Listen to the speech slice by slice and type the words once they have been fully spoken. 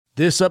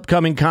This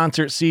upcoming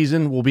concert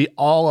season will be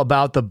all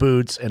about the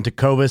boots, and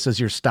Tecovas is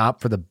your stop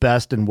for the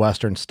best in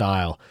Western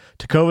style.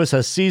 Tecovas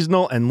has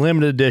seasonal and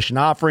limited edition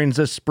offerings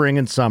this spring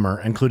and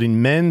summer,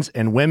 including men's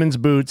and women's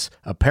boots,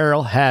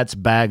 apparel, hats,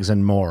 bags,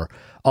 and more.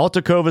 All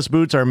Tecovas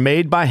boots are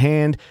made by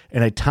hand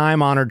in a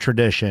time-honored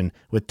tradition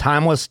with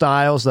timeless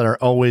styles that are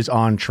always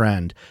on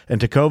trend. And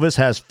Tecovas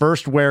has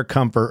first wear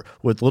comfort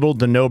with little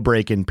to no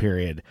break-in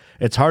period.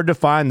 It's hard to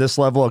find this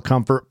level of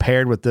comfort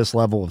paired with this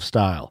level of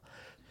style.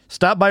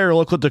 Stop by your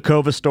local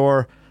Tecovas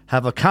store,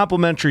 have a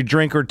complimentary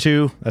drink or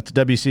two, that's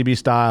WCB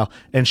style,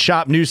 and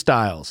shop new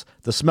styles.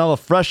 The smell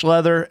of fresh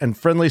leather and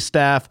friendly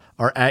staff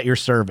are at your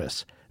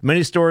service.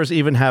 Many stores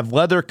even have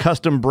leather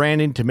custom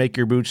branding to make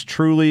your boots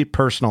truly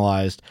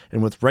personalized.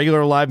 And with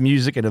regular live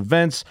music and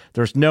events,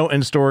 there's no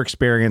in-store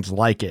experience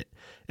like it.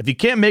 If you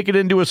can't make it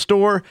into a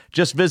store,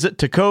 just visit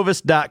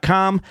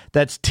tecovas.com.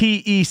 That's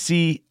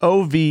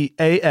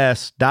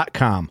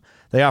TECOVAS.com.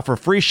 They offer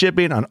free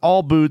shipping on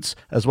all boots,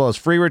 as well as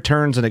free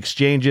returns and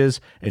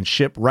exchanges, and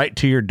ship right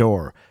to your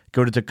door.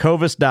 Go to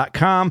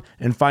tecovas.com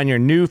and find your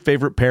new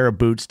favorite pair of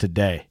boots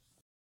today.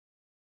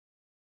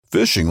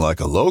 Fishing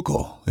like a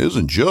local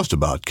isn't just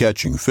about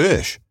catching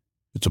fish.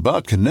 It's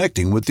about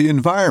connecting with the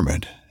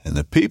environment and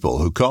the people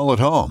who call it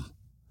home.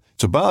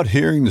 It's about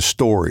hearing the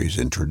stories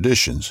and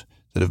traditions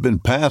that have been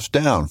passed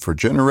down for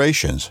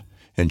generations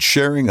and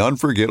sharing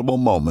unforgettable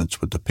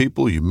moments with the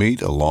people you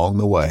meet along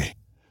the way.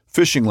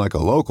 Fishing like a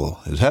local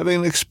is having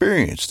an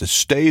experience that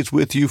stays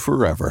with you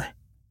forever.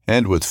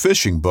 And with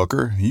Fishing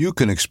Booker, you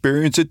can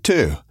experience it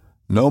too,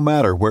 no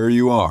matter where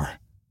you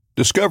are.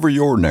 Discover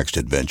your next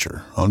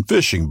adventure on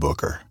Fishing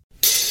Booker.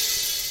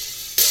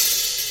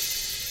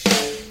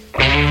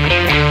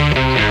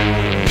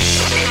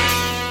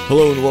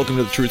 Hello and welcome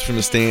to the Truth from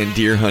the Stand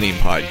Deer Hunting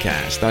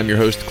Podcast. I'm your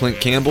host, Clint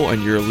Campbell,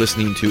 and you're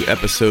listening to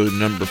episode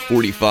number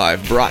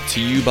 45, brought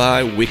to you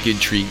by Wicked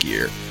Tree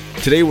Gear.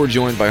 Today we're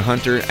joined by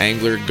hunter,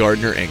 angler,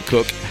 gardener, and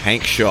cook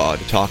Hank Shaw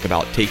to talk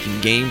about taking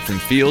game from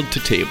field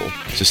to table.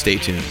 So stay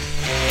tuned.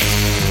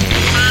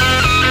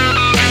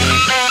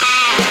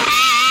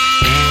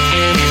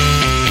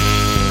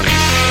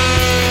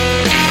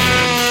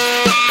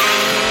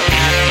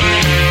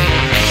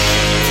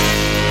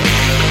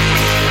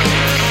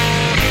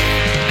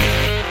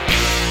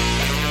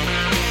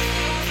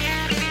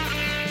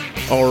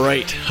 All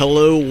right.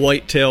 Hello,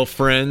 whitetail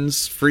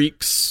friends,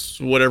 freaks,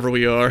 whatever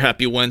we are.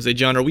 Happy Wednesday.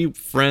 John, are we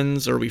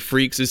friends? Are we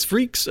freaks? Is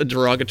freaks a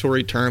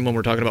derogatory term when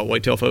we're talking about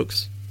whitetail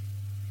folks?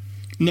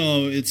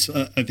 No, it's.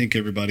 I think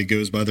everybody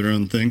goes by their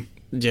own thing.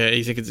 Yeah,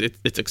 you think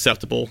it's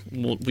acceptable?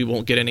 We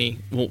won't get any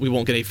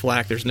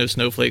flack. There's no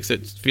snowflakes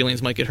that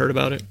feelings might get hurt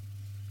about it.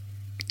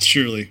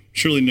 Surely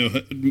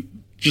no.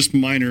 Just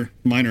minor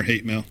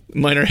hate mail.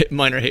 Minor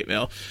hate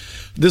mail.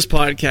 This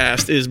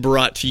podcast is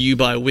brought to you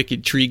by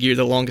Wicked Tree Gear,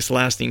 the longest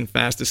lasting,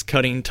 fastest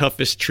cutting,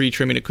 toughest tree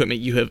trimming equipment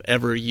you have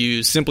ever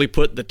used. Simply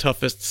put, the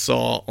toughest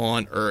saw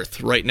on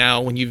earth. Right now,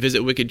 when you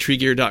visit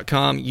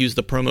wickedtreegear.com, use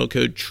the promo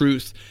code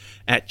TRUTH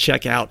at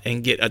checkout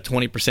and get a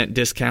 20%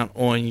 discount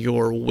on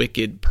your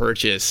Wicked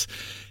purchase.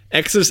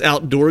 Exodus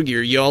Outdoor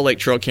Gear. Y'all like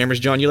trail cameras.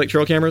 John, you like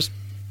trail cameras?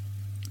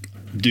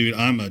 Dude,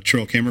 I'm a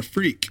trail camera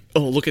freak.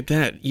 Oh, look at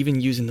that.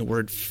 Even using the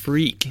word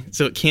freak.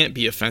 So it can't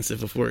be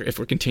offensive if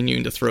we're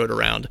continuing to throw it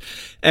around.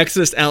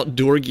 Exodus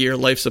Outdoor Gear,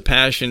 life's a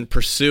passion.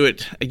 Pursue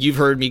it. You've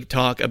heard me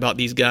talk about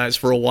these guys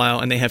for a while,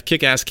 and they have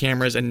kick-ass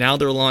cameras, and now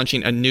they're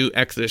launching a new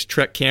Exodus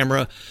Trek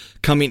camera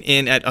coming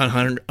in at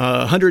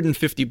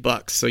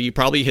 $150. So you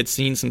probably had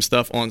seen some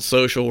stuff on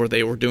social where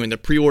they were doing the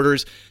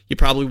pre-orders. You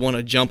probably want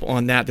to jump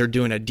on that. They're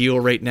doing a deal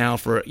right now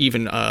for an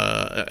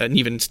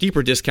even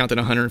steeper discount than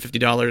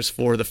 $150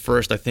 for the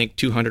first, I think,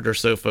 200 or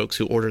so folks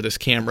who order this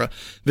camera.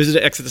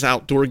 Visit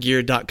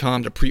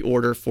ExodusOutdoorGear.com to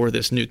pre-order for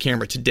this new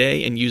camera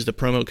today and use the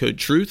promo code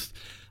TRUTH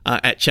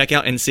at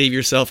checkout and save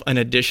yourself an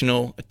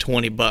additional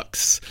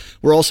 $20.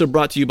 We're also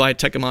brought to you by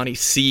Tecomate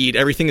Seed.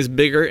 Everything is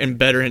bigger and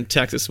better in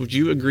Texas. Would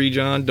you agree,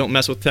 John? Don't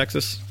mess with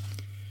Texas.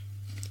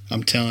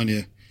 I'm telling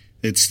you,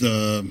 it's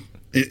a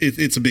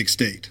big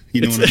state.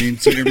 You know what I mean?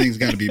 So everything's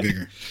got to be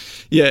bigger.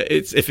 Yeah,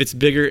 if it's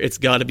bigger, it's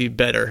got to be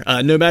better.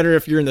 No matter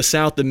if you're in the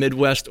South, the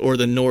Midwest, or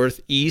the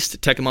Northeast,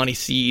 Tecomate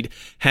Seed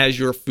has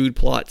your food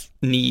plot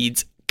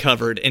needs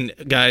covered. And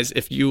guys,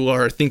 if you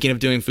are thinking of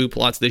doing food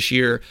plots this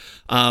year,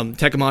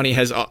 Tecomate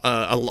has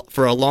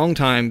for a long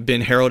time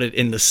been heralded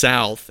in the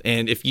South.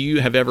 And if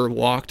you have ever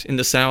walked in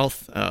the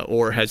South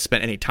or had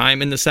spent any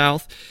time in the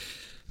South,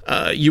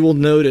 you will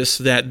notice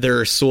that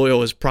their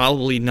soil is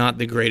probably not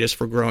the greatest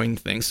for growing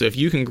things. So if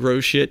you can grow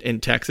shit in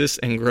Texas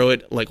and grow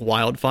it like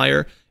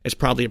wildfire, it's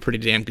probably a pretty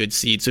damn good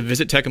seed. So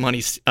visit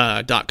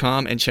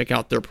Tecomate.com and check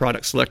out their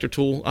product selector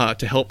tool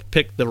to help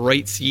pick the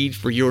right seed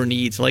for your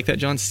needs. I like that,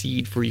 John.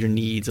 Seed for your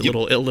needs. A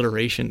little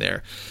alliteration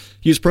there.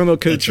 Use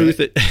promo code TRUTH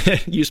at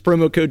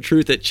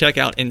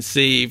checkout and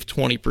save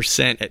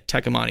 20% at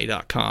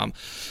Tecomate.com.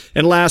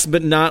 And last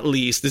but not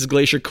least, this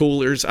Glacier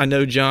Coolers. I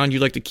know, John, you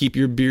like to keep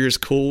your beers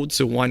cold,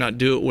 so why not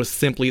do it with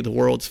simply the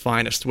world's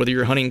finest? Whether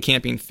you're hunting,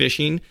 camping,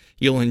 fishing,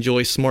 You'll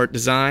enjoy smart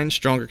design,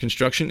 stronger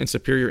construction, and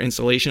superior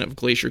insulation of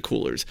Glacier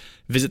coolers.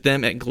 Visit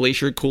them at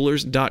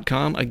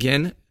glaciercoolers.com.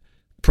 Again,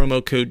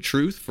 promo code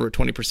TRUTH for a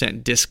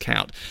 20%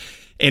 discount.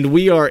 And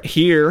we are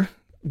here,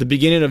 the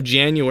beginning of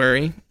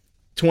January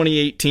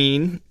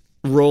 2018,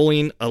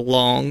 rolling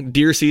along.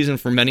 Deer season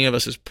for many of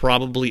us is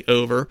probably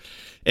over.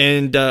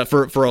 And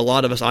for a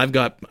lot of us, I've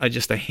got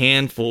just a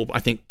handful,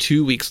 I think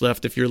 2 weeks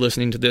left if you're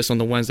listening to this on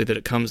the Wednesday that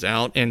it comes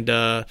out. And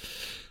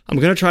I'm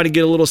going to try to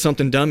get a little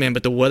something done, man,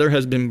 but the weather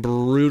has been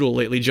brutal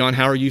lately. John,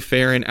 how are you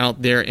faring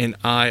out there in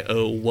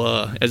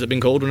Iowa? Has it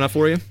been cold enough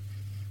for you?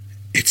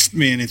 It's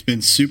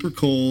been super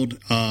cold.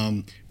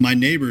 My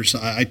neighbors,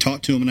 I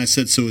talked to them and I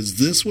said, so is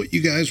this what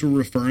you guys were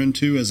referring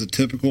to as a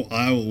typical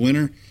Iowa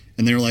winter?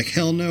 And they were like,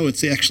 hell no,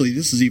 this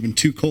is even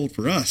too cold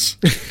for us.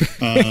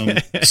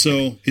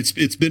 So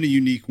it's been a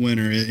unique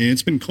winter, and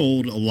it's been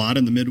cold a lot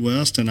in the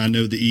Midwest, and I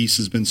know the East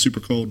has been super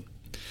cold.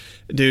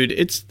 Dude,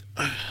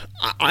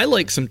 I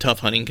like some tough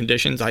hunting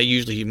conditions. I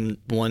usually am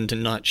one to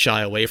not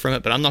shy away from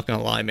it, but I'm not going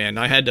to lie, man.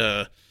 I had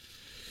to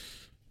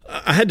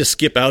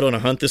skip out on a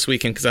hunt this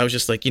weekend because I was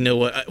just like, you know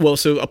what? Well,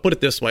 so I'll put it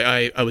this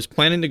way. I was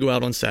planning to go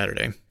out on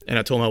Saturday, and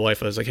I told my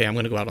wife, I was like, hey, I'm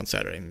going to go out on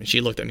Saturday. And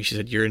she looked at me, she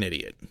said, you're an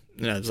idiot.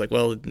 And I was like,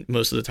 well,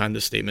 most of the time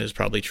this statement is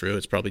probably true.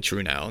 It's probably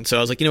true now. And so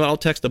I was like, you know what? I'll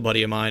text a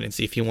buddy of mine and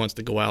see if he wants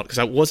to go out, because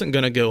I wasn't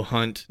going to go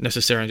hunt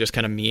necessarily and just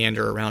kind of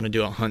meander around and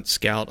do a hunt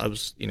scout. I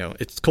was,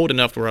 it's cold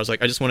enough where I was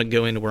like, I just want to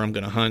go into where I'm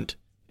going to hunt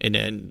and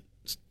then,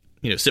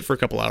 sit for a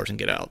couple hours and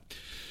get out.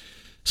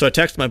 So I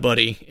texted my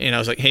buddy and I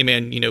was like, hey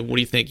man, what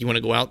do you think? You want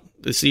to go out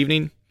this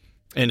evening?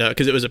 And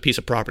because it was a piece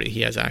of property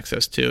he has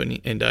access to,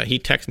 and he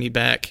texted me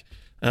back.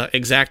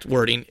 Exact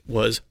wording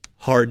was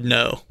hard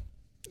no.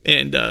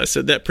 And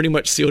so that pretty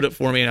much sealed it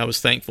for me, and I was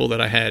thankful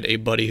that I had a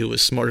buddy who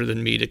was smarter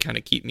than me to kind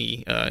of keep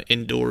me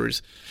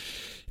indoors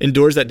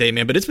that day,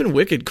 man. But it's been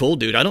wicked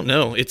cold, dude. I don't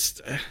know.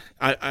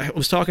 I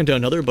was talking to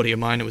another buddy of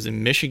mine that was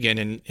in Michigan,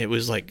 and it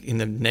was like in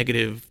the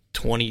negative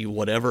 20,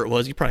 whatever it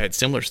was. He probably had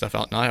similar stuff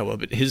out in Iowa,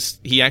 but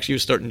he actually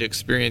was starting to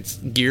experience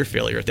gear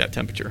failure at that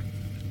temperature.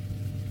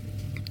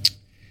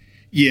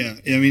 Yeah,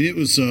 I mean, it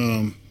was,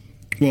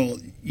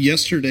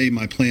 yesterday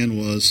my plan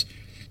was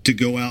to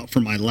go out for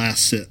my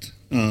last sit,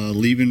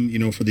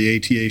 leaving, for the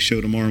ATA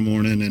show tomorrow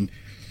morning.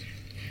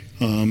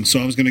 And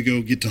so I was going to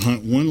go get to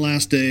hunt one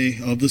last day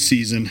of the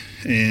season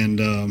and,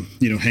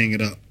 hang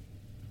it up.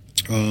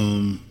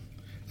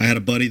 I had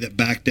a buddy that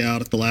backed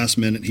out at the last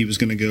minute. He was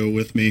going to go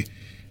with me.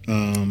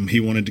 He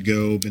wanted to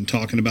go, been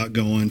talking about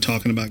going,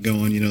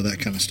 that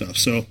kind of stuff.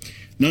 So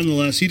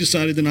nonetheless, he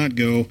decided to not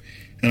go.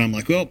 And I'm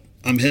like, well,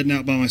 I'm heading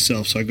out by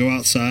myself. So I go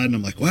outside and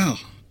I'm like, wow,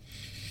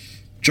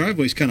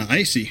 driveway's kind of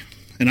icy.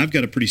 And I've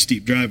got a pretty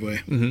steep driveway.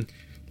 Mm-hmm.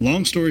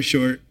 Long story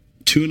short,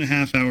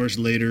 2.5 hours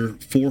later,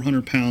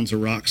 400 pounds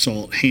of rock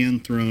salt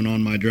hand thrown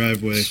on my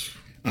driveway.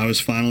 I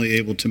was finally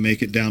able to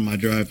make it down my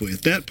driveway.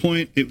 At that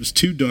point, it was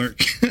too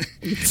dark.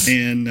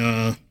 And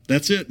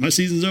that's it. My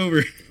season's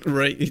over.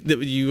 Right.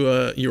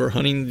 You were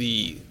hunting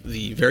the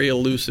very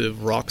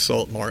elusive rock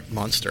salt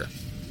monster.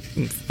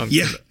 I'm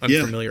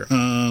familiar.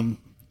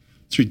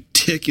 It's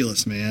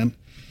ridiculous, man.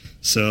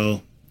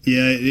 So,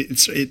 yeah,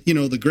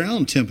 the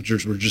ground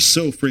temperatures were just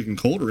so freaking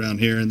cold around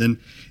here. And then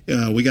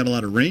we got a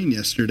lot of rain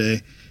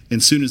yesterday. And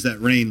as soon as that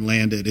rain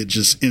landed, it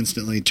just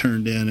instantly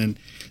turned in. And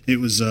it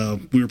was,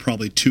 we were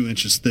probably 2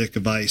 inches thick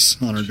of ice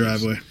on our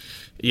driveway.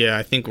 Yeah,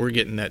 I think we're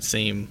getting that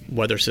same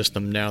weather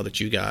system now that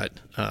you got.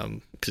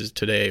 Because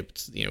today,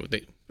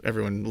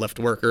 everyone left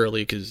work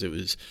early because it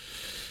was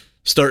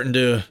starting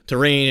to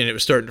rain and it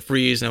was starting to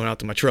freeze, and I went out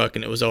to my truck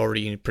and it was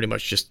already pretty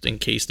much just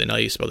encased in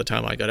ice by the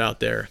time I got out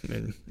there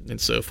and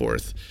so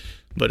forth.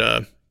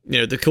 But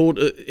the cold,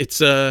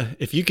 it's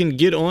if you can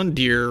get on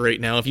deer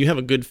right now, if you have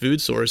a good food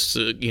source,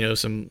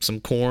 some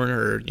corn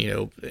or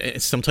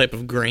some type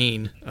of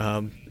grain,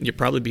 you're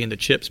probably be into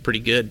chips pretty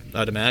good,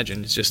 I'd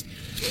imagine. It's just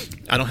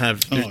I don't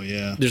have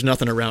there's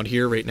nothing around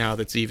here right now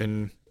that's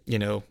even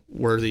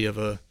worthy of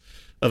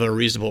a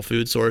reasonable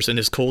food source. And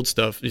this cold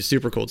stuff, this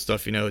super cold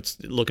stuff, it's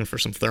looking for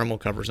some thermal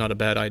cover is not a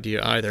bad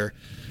idea either.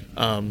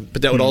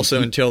 But that would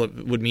also entail,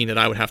 it would mean that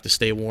I would have to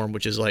stay warm,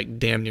 which is like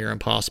damn near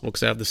impossible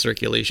because I have the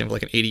circulation of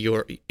like an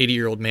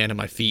 80-year-old man in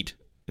my feet,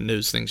 and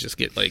those things just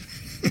get like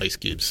ice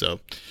cubes. So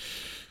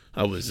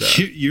I was.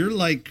 You're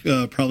like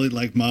probably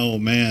like my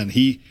old man.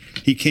 He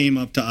came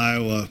up to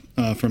Iowa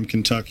from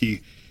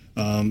Kentucky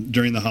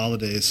during the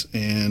holidays,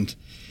 and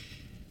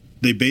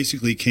they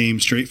basically came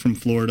straight from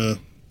Florida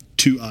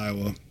to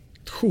Iowa.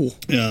 Cool.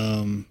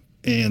 And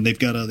they've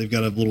got a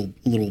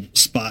little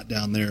spot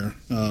down there,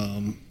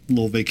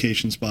 little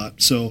vacation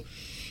spot. So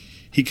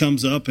he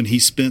comes up and he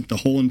spent the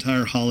whole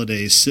entire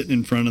holidays sitting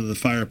in front of the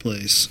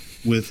fireplace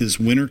with his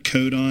winter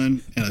coat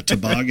on and a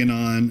toboggan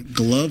on,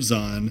 gloves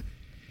on,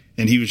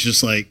 and he was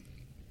just like,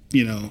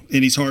 and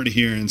he's hard of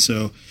hearing,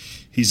 so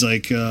he's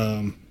like,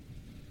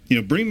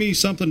 bring me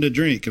something to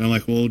drink. And I'm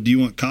like, well, do you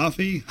want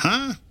coffee?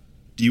 Huh?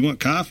 Do you want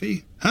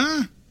coffee?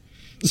 Huh?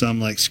 So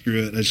I'm like,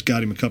 screw it. I just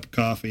got him a cup of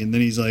coffee. And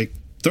then he's like,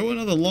 throw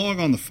another log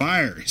on the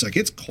fire. He's like,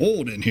 it's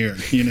cold in here,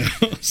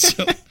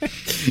 So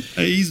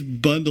he's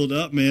bundled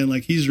up, man,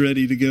 like he's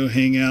ready to go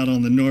hang out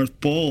on the North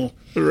Pole.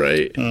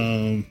 Right.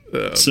 Man,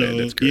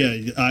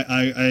 yeah,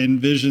 I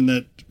envision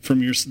that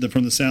from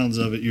the sounds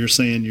of it, you're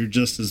saying you're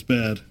just as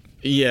bad.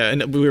 Yeah,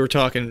 and we were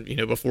talking,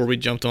 before we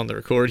jumped on the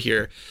record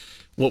here,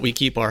 what we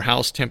keep our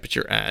house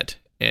temperature at.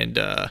 And,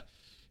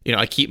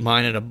 I keep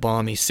mine at a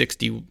balmy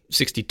 60,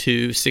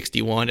 62,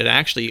 61.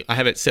 I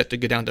have it set to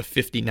go down to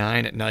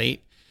 59 at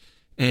night.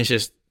 And it's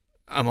just,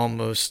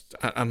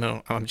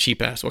 I'm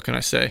cheap ass. What can I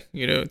say?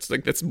 It's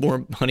like, that's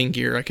more hunting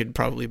gear I could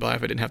probably buy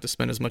if I didn't have to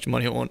spend as much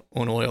money on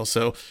oil.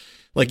 So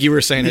like you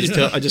were saying,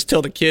 I just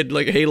tell the kid,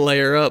 like, hey,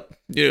 layer up,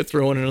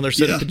 throw in another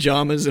set of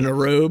pajamas and a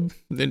robe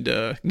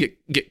and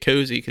get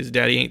cozy because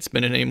daddy ain't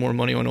spending any more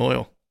money on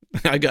oil.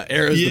 I got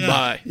arrows to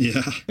buy.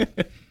 Yeah.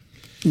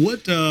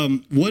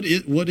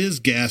 What is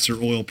gas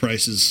or oil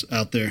prices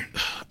out there?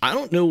 I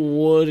don't know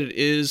what it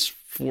is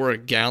for a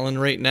gallon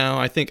right now.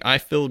 I think I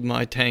filled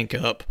my tank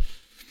up.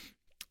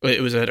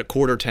 It was at a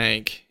quarter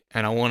tank,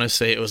 and I want to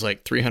say it was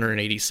like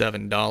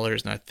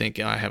 $387, and I think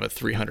I have a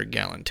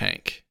 300-gallon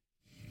tank.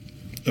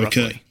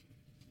 Roughly. Okay.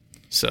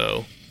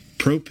 So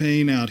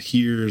propane out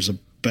here is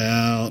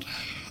about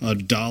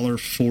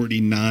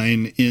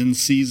 $1.49 in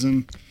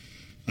season.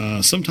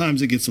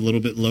 Sometimes it gets a little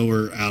bit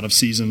lower out of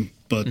season,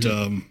 but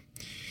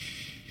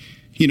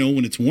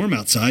when it's warm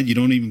outside, you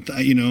don't even,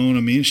 you know what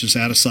I mean? It's just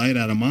out of sight,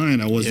 out of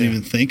mind. I wasn't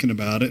even thinking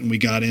about it. And we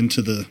got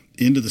into the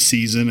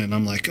season and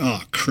I'm like,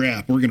 oh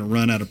crap, we're going to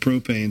run out of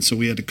propane. So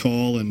we had to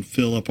call and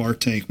fill up our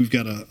tank. We've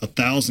got a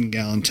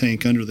 1,000-gallon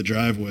tank under the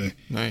driveway.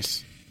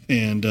 Nice.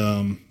 And,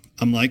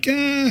 I'm like,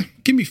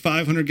 give me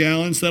 500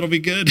 gallons. That'll be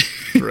good.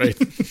 Right.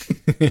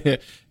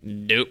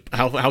 Nope.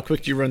 How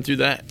quick do you run through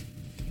that?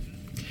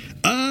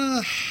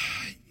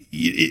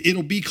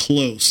 It'll be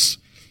close.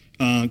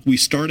 We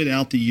started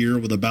out the year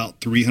with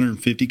about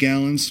 350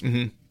 gallons,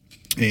 and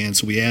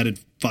so we added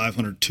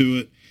 500 to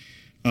it.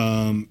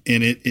 And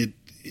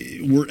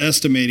we're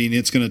estimating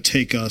it's going to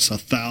take us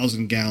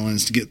 1,000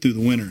 gallons to get through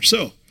the winter.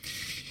 So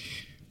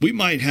we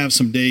might have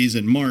some days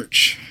in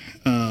March,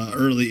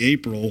 early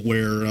April,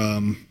 where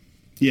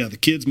the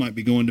kids might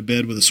be going to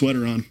bed with a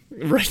sweater on.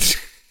 Right.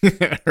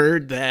 I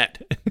heard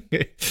that.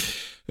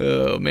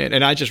 Oh man,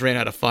 and I just ran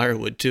out of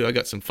firewood too. I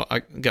got some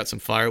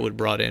firewood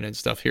brought in and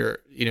stuff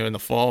here, in the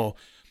fall,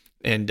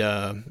 and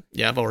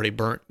I've already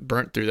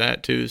burnt through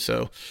that too.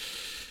 So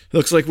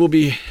looks like we'll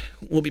be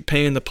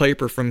paying the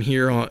piper from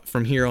here on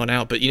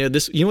out. But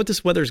what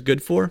this weather's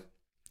good for?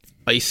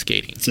 Ice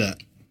skating. What's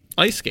that?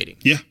 Ice skating.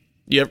 Yeah.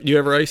 You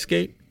ever ice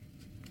skate?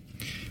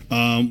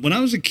 When I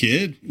was a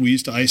kid, we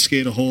used to ice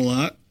skate a whole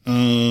lot.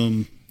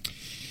 And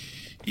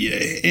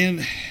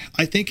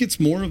I think it's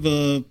more of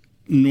a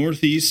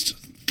Northeast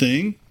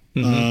thing.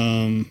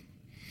 Growing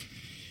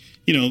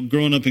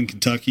up in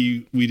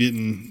Kentucky, we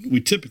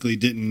typically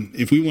didn't,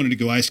 if we wanted to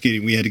go ice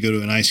skating, we had to go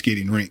to an ice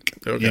skating rink.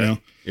 Okay.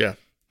 Yeah.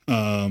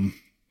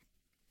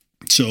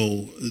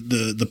 So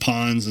the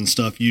ponds and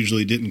stuff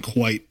usually didn't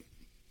quite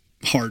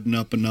harden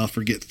up enough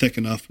or get thick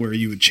enough where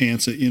you would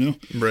chance it,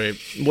 Right.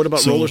 What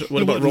about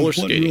roller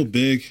skating? Real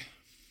big.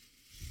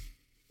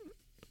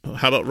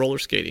 How about roller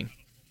skating?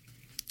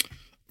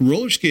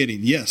 Roller skating,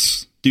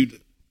 yes, dude.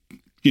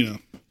 Put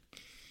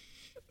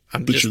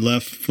your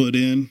left foot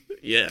in.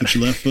 Yeah. Put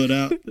your left foot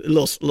out. A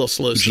little slow.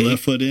 Put your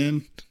left foot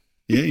in.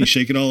 Yeah, you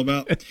shake it all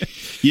about.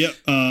 Yep.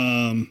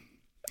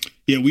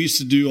 We used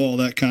to do all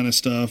that kind of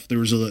stuff. There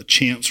was a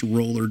Champs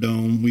Roller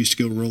Dome. We used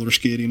to go roller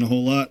skating a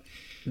whole lot.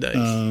 Nice.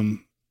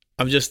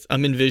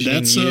 I'm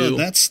envisioning you.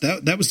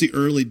 That was the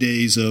early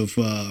days of.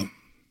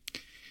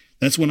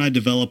 That's when I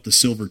developed the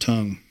silver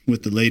tongue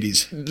with the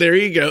ladies. There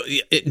you go.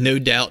 No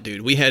doubt,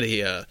 dude. We had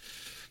it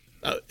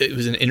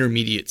was an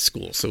intermediate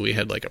school. So we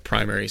had like a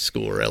primary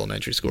school or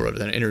elementary school rather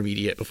than an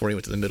intermediate before we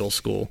went to the middle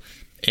school.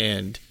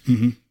 And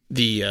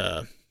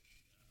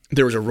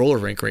there was a roller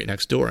rink right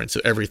next door. And so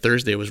every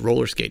Thursday was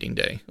roller skating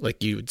day.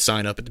 Like you would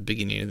sign up at the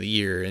beginning of the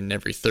year, and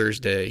every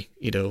Thursday,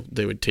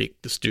 they would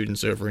take the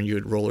students over and you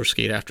would roller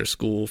skate after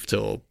school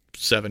till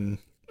 7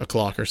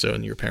 o'clock or so,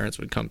 and your parents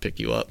would come pick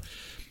you up.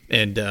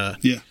 And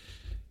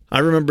I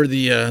remember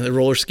the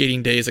roller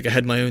skating days. Like I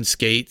had my own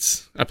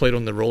skates. I played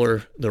on the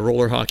roller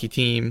hockey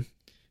team,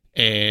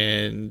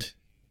 and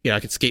I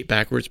could skate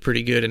backwards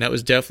pretty good. And that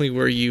was definitely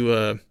where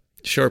you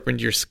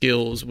sharpened your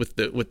skills with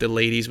the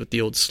ladies, with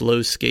the old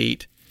slow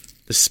skate,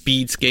 the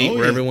speed skate,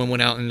 where everyone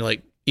went out and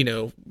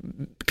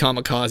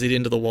kamikazed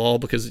into the wall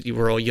because you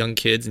were all young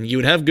kids, and you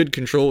would have good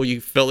control.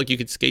 You felt like you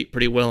could skate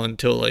pretty well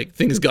until like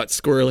things got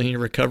squirrely and your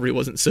recovery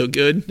wasn't so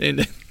good,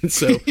 and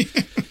so.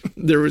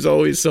 There was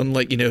always some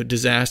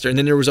disaster, and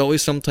then there was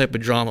always some type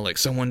of drama, like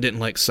someone didn't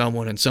like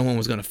someone, and someone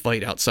was going to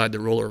fight outside the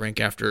roller rink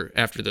after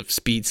the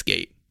speed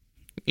skate,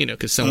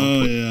 because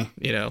someone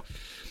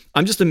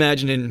I'm just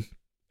imagining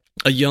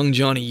a young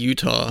Johnny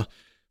Utah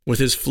with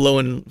his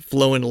flowing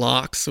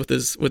locks, with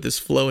his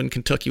flowing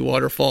Kentucky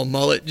waterfall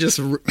mullet, just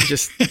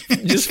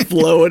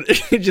flowing,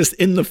 just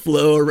in the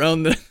flow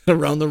around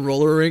the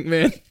roller rink,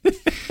 man.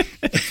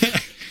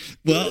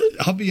 Well,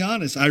 I'll be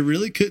honest. I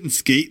really couldn't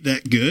skate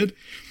that good.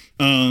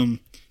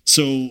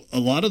 So a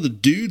lot of the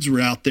dudes were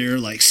out there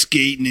like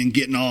skating and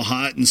getting all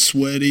hot and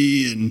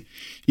sweaty and,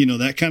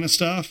 that kind of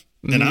stuff.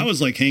 Mm-hmm. And I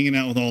was like hanging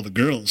out with all the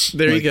girls.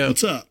 There you go.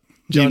 What's up?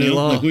 Johnny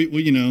Law. Like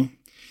we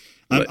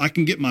I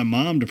can get my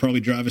mom to probably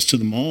drive us to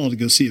the mall to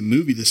go see a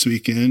movie this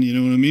weekend. You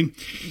know what I mean?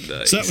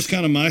 Nice. So that was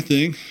kind of my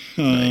thing.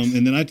 Nice.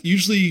 And then I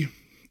usually,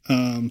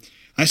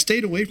 I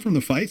stayed away from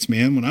the fights,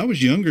 man. When I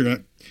was younger,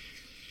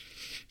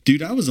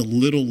 I was a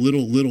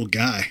little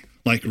guy,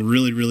 like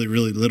really, really,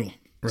 really little.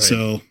 Right.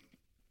 So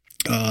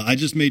I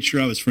just made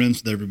sure I was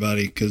friends with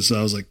everybody because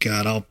I was like,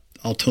 God,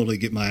 I'll totally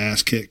get my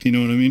ass kicked. You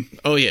know what I mean?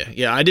 Oh yeah,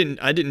 yeah. I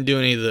didn't do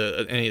any of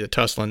the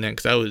tussling then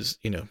because I was,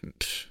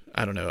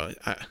 I don't know.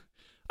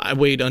 I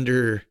weighed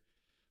under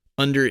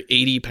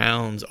 80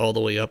 pounds all the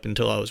way up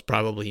until I was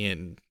probably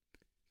in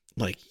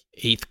like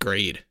 8th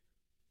grade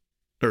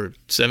or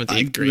 7th,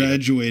 8th grade. I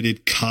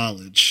graduated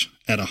college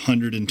at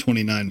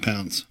 129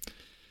 pounds.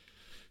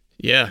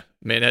 Yeah,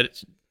 man.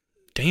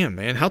 Damn,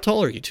 man. How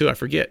tall are you too? I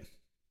forget.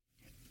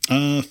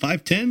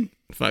 5'10".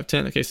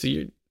 5'10". Okay, so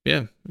you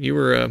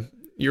were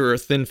a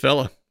thin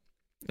fella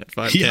at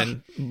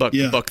 5'10",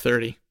 buck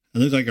 30. I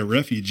look like a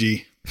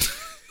refugee.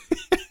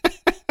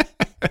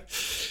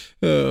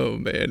 Oh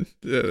man,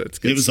 that's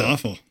good. It was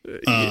awful.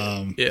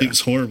 It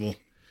was horrible.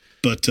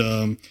 But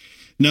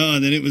no,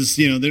 and then it was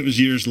then it was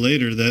years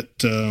later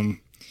that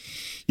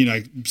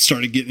I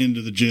started getting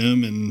into the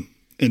gym and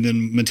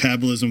then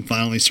metabolism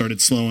finally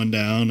started slowing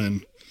down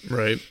and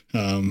right.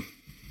 I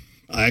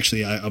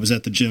was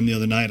at the gym the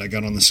other night. I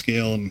got on the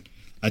scale and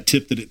I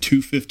tipped it at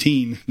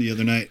 215 the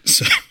other night.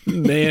 So.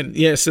 Man,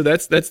 yeah. So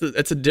that's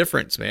a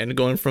difference, man.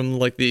 Going from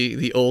like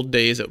the old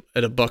days at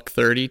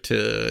 $130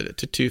 to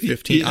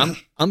 215. Yeah.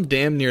 I'm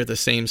damn near the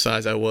same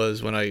size I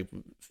was when I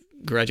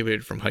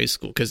graduated from high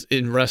school. Because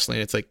in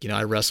wrestling, it's like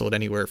I wrestled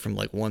anywhere from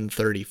like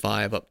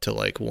 135 up to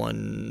like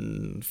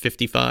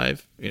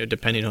 155.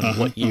 Depending on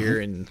what year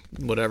and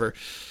whatever.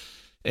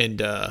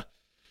 And I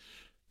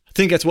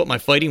think that's what my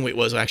fighting weight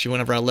was actually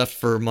whenever I left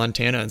for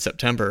Montana in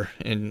September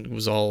and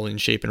was all in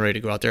shape and ready to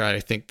go out there. I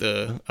think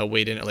I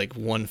weighed in at like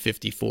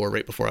 154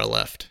 right before I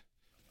left.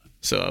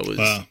 So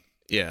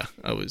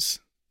I was,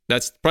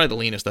 that's probably the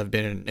leanest I've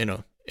been in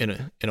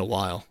a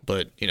while,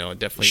 but it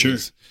definitely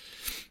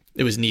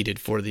it was needed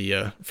for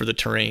the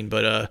terrain.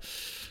 But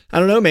I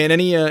don't know, man,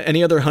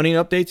 any other hunting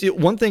updates?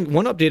 One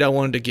update I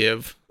wanted to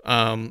give,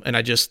 and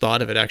I just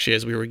thought of it actually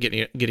as we were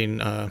getting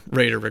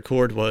ready to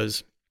record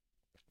was,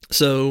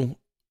 so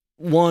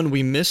one,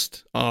 we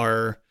missed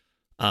our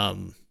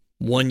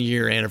 1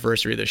 year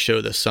anniversary of the show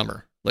this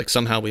summer. Like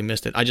somehow we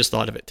missed it. I just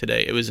thought of it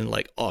today. It was in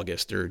like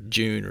August or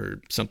June or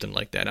something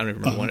like that. I don't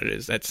even remember when it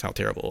is. That's how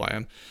terrible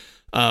I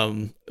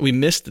am. We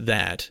missed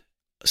that.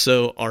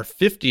 So our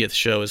 50th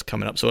show is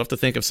coming up. So we'll have to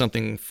think of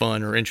something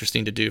fun or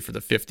interesting to do for the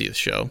 50th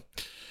show.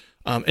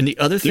 And the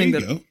other thing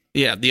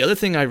the other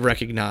thing I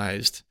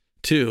recognized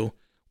too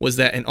was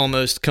that in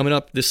almost coming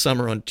up this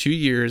summer on 2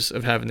 years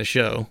of having the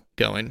show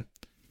going,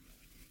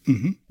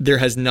 there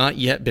has not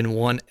yet been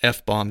one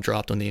F-bomb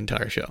dropped on the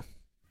entire show.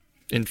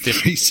 In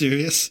 50. Are you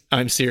serious?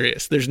 I'm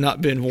serious. There's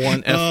not been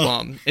one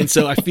F-bomb. And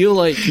so I feel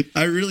like...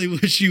 I really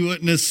wish you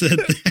wouldn't have said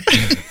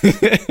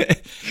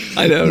that.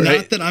 I know, right?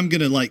 Not that I'm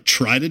going to like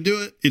try to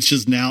do it. It's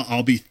just now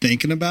I'll be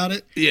thinking about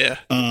it. Yeah.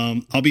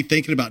 I'll be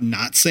thinking about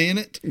not saying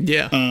it.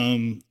 Yeah.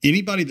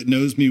 Anybody that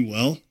knows me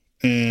well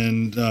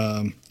and,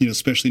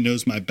 especially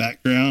knows my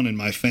background and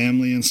my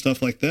family and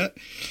stuff like that,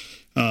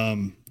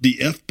 the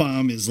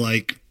F-bomb is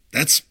like...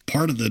 That's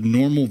part of the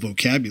normal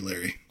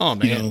vocabulary. Oh,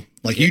 man.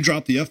 You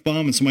drop the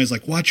F-bomb and somebody's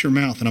like, watch your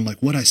mouth. And I'm like,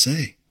 what'd I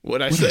say?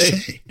 What'd I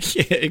say?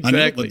 Yeah, exactly. I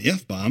know about the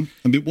F-bomb.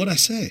 I mean, what'd I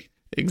say?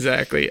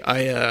 Exactly.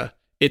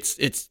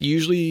 It's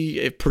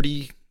usually a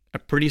pretty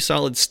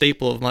solid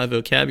staple of my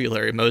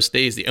vocabulary most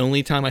days. The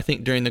only time I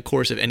think during the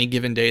course of any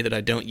given day that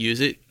I don't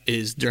use it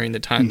is during the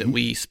time that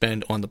we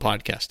spend on the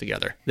podcast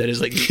together. That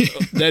is like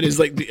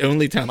the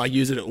only time I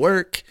use it at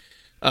work.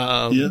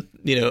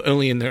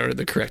 Only in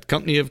the correct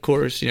company, of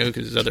course,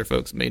 because other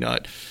folks may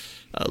not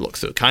look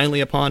so kindly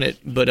upon it.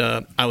 But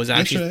I was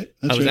actually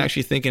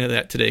actually thinking of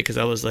that today because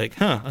I was like,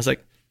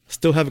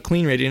 still have a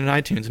clean rating in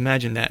iTunes.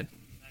 Imagine that.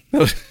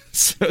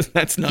 So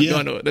that's not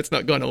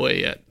gone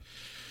away yet.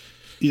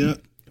 Yeah.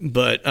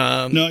 But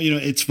no,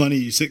 it's funny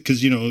you said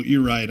because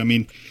you're right. I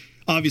mean,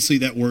 obviously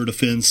that word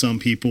offends some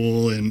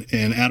people,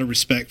 and out of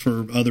respect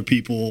for other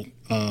people.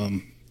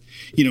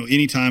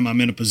 Anytime I'm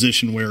in a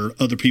position where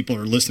other people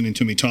are listening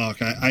to me talk,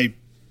 I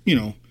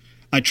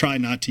try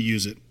not to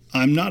use it.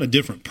 I'm not a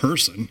different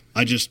person.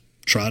 I just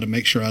try to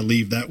make sure I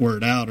leave that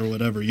word out or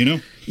whatever,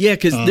 Yeah,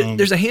 because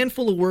there's a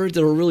handful of words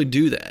that will really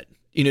do that.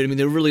 You know what I mean?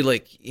 They're really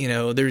like,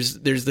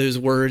 there's those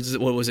words.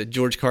 What was it?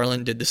 George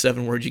Carlin did the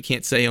 7 words you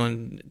can't say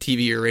on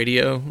TV or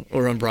radio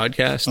or on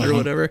broadcast or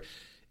whatever.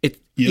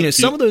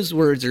 Some of those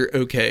words are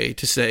okay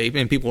to say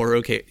and people are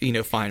okay,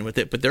 fine with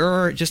it. But there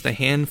are just a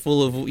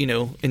handful of,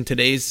 in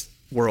today's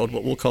world,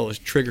 what we'll call as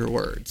trigger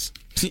words.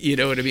 You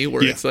know what I mean?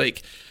 Where it's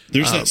like...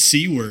 There's that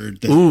C word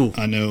that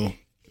I know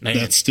Man.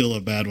 That's still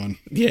a bad one.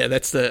 Yeah,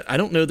 I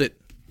don't know that.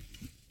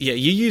 Yeah,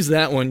 you use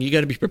that one, you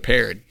got to be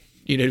prepared.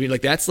 You know what I mean?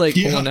 Like that's like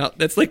pulling out.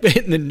 That's like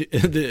hitting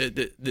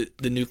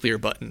the nuclear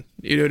button.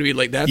 You know what I mean?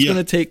 Like that's going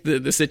to take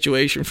the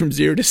situation from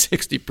 0 to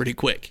 60 pretty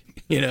quick.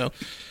 You know?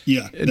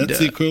 Yeah, that's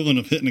the equivalent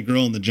of hitting a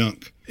girl in the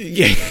junk.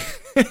 Yeah.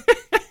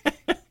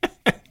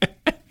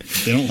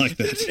 They don't like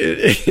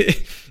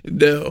that.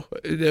 No,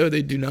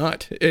 they do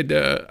not. And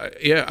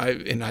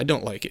I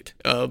don't like it.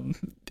 That's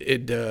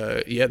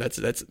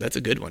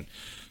a good one.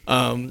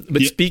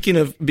 But speaking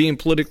of being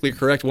politically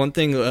correct, one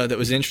thing that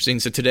was interesting.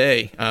 So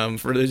today,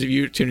 for those of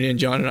you tuning in,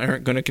 John and I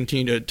aren't going to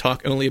continue to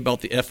talk only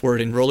about the F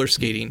word and roller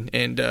skating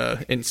and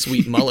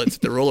sweet mullets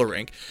at the roller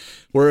rink.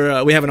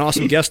 We have an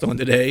awesome guest on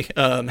today,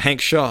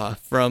 Hank Shaw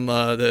from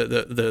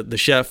the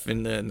chef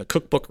and the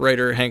cookbook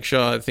writer. Hank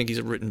Shaw, I think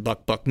he's written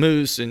Buck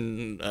Moose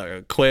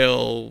and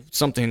Quail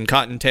something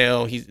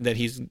Cottontail.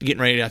 He's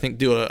getting ready to, I think,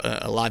 do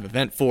a live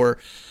event for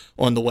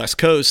on the West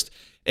Coast.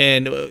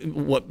 And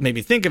what made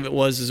me think of it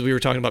was we were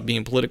talking about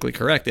being politically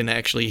correct, and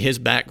actually his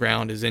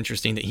background is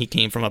interesting. That he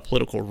came from a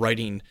political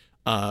writing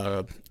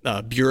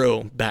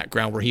bureau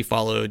background where he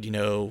followed,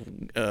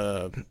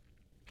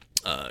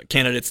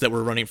 candidates that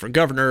were running for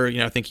governor.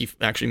 I think he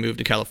actually moved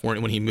to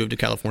California. When he moved to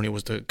California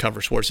was to cover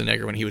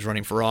Schwarzenegger when he was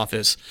running for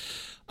office.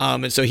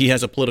 And so he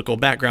has a political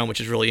background, which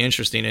is really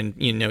interesting. And,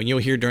 you'll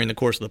hear during the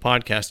course of the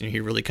podcast,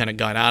 he really kind of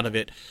got out of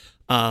it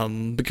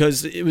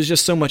because it was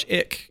just so much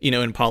ick,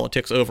 in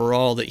politics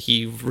overall, that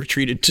he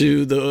retreated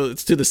to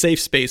the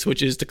safe space,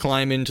 which is to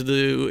climb into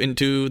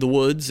the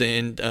woods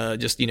and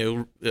just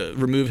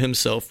remove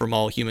himself from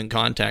all human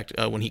contact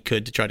when he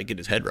could, to try to get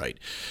his head right,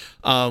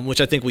 which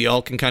I think we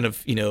all can kind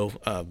of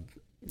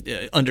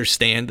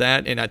understand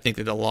that. And I think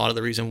that a lot of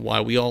the reason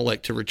why we all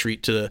like to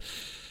retreat to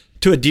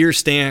a deer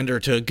stand or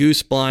to a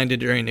goose blind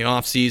during the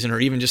off season, or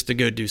even just to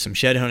go do some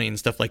shed hunting and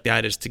stuff like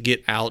that, is to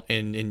get out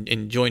and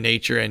enjoy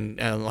nature and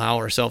allow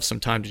ourselves some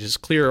time to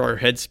just clear our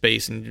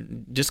headspace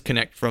and just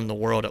connect from the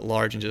world at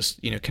large, and just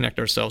connect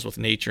ourselves with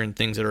nature and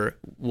things that are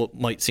what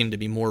might seem to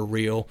be more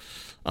real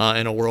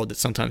in a world that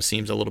sometimes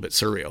seems a little bit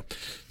surreal.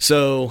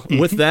 So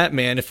with that,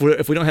 man, if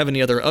we don't have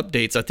any other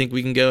updates, I think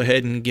we can go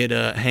ahead and get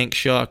Hank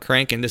Shaw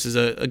cranking. This is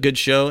a good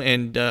show,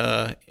 and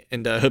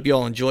I hope you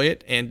all enjoy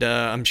it. And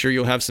I'm sure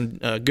you'll have some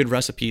good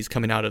recipes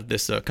coming out of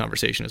this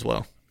conversation as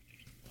well.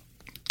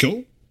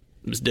 Cool.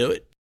 Let's do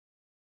it.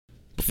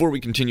 Before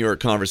we continue our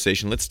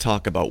conversation, let's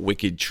talk about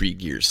Wicked Tree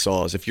Gear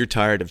saws. If you're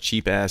tired of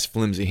cheap-ass,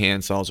 flimsy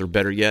hand saws, or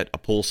better yet, a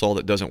pole saw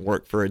that doesn't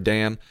work for a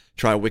damn,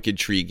 try Wicked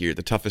Tree Gear,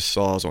 the toughest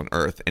saws on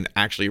earth. And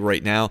actually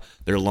right now,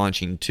 they're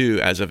launching 2,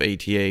 as of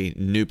ATA,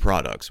 new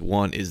products.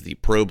 One is the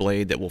Pro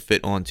Blade that will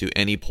fit onto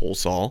any pole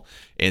saw,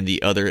 and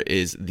the other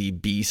is the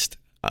Beast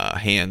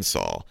hand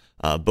saw.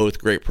 Both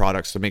great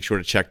products, so make sure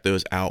to check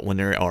those out when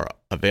they are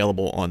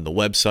available on the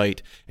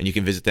website. And you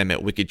can visit them at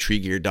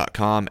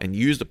wickedtreegear.com and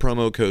use the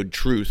promo code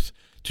TRUTH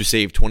to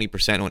save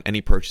 20% on any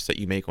purchase that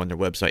you make on their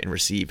website and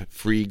receive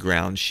free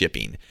ground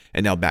shipping.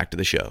 And now back to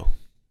the show.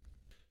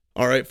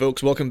 All right,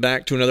 folks, welcome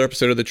back to another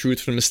episode of the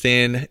Truth from the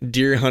Stand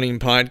Deer Hunting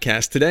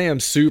Podcast. Today, I'm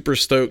super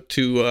stoked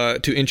to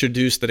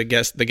introduce the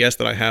guest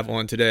that I have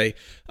on today.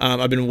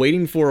 I've been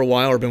waiting for a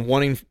while, or been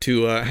wanting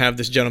to have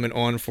this gentleman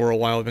on for a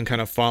while. I've been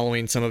kind of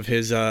following some of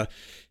his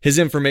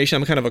information.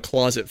 I'm kind of a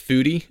closet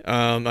foodie.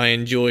 I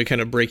enjoy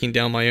kind of breaking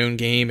down my own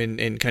game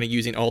and kind of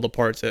using all the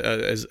parts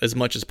as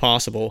much as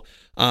possible.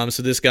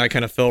 So this guy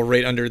kind of fell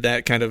right under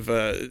that kind of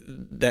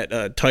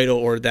title,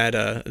 or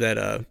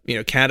that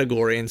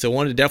category. And so I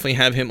wanted to definitely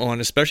have him on,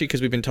 especially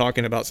because we've been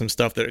talking about some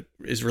stuff that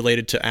is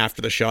related to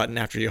after the shot and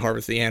after you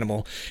harvest the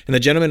animal. And the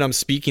gentleman I'm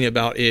speaking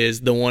about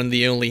is the one,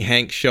 the only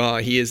Hank Shaw.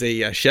 He is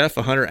a chef,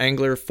 a hunter,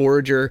 angler,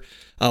 forager,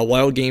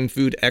 wild game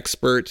food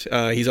expert.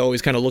 He's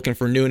always kind of looking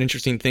for new and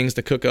interesting things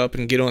to cook up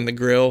and get on the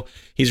grill.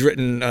 He's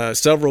written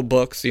several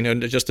books,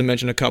 just to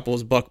mention a couple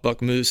is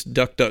Buck Moose,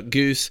 Duck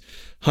Goose,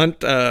 Hunt,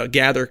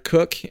 Gather,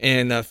 Cook,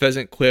 and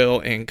Pheasant, Quail,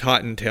 and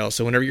Cottontail.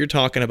 So whenever you're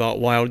talking about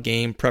wild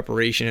game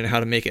preparation and how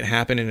to make it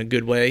happen in a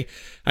good way,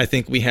 I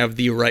think we have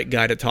the right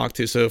guy to talk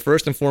to. So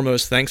first and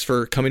foremost, thanks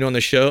for coming on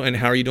the show, and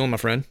how are you doing, my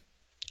friend?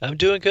 I'm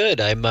doing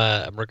good. I'm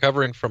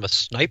recovering from a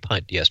snipe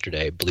hunt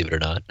yesterday, believe it or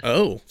not.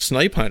 Oh,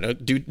 snipe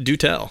hunt. Do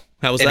tell.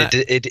 How was that?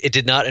 It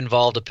did not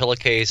involve a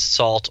pillowcase,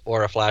 salt,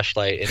 or a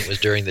flashlight, and it was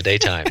during the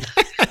daytime.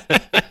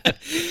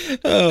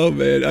 Oh,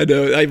 man. I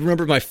know. I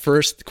remember my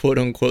first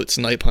quote-unquote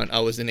snipe hunt. I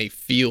was in a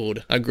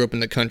field. I grew up in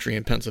the country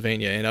in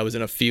Pennsylvania, and I was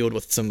in a field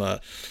with some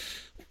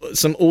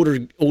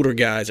older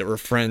guys that were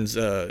friends,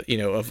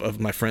 of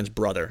my friend's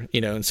brother,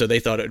 and so they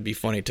thought it would be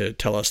funny to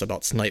tell us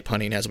about snipe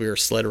hunting as we were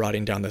sled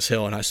riding down this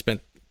hill, and I spent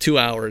 2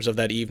 hours of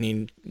that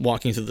evening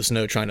walking through the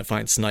snow trying to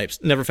find snipes.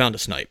 Never found a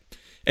snipe,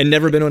 and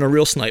never been on a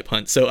real snipe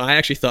hunt. So I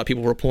actually thought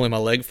people were pulling my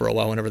leg for a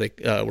while whenever they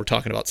were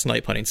talking about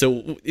snipe hunting.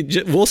 So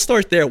we'll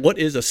start there. What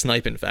is a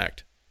snipe, in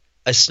fact?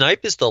 A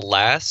snipe is the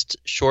last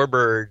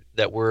shorebird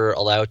that we're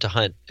allowed to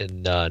hunt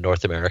in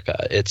North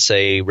America. It's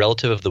a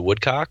relative of the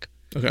woodcock.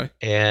 Okay.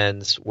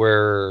 And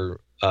we're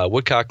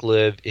Woodcock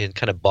live in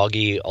kind of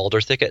boggy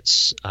alder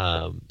thickets.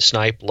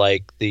 Snipe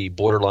like the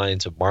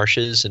borderlines of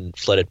marshes and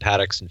flooded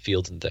paddocks and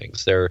fields and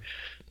things. They're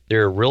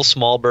real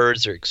small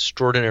birds. They're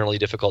extraordinarily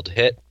difficult to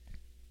hit.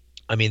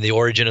 I mean, the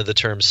origin of the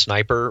term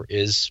sniper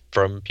is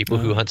from people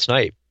who hunt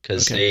snipe,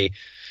 because they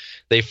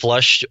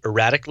flush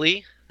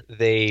erratically.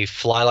 They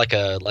fly like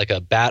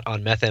a bat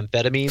on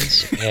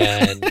methamphetamines,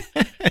 and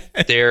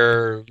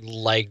they're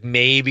like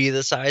maybe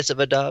the size of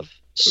a dove.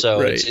 So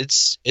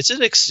it's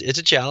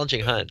a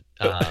challenging hunt,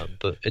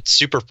 but it's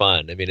super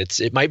fun. I mean,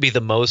 it might be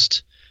the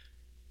most.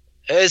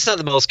 It's not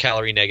the most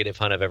calorie negative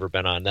hunt I've ever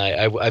been on.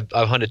 I've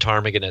hunted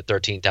ptarmigan at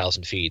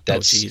 13,000 feet.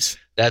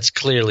 That's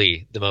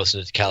clearly the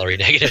most calorie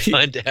negative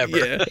hunt ever.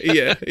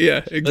 Yeah,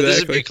 exactly. But this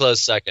would be a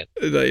close second.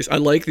 Nice. I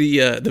like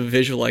the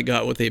visual I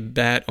got with a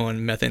bat on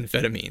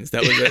methamphetamines.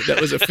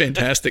 That was a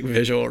fantastic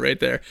visual right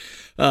there.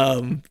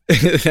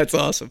 That's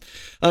awesome.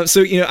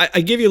 So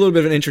I gave you a little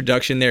bit of an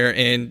introduction there,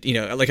 and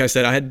like I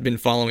said, I had been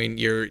following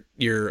your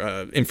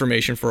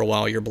information for a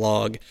while, your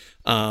blog,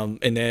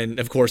 and then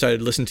of course I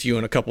had listened to you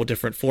in a couple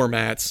different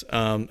formats.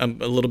 I'm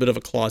a little bit of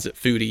a closet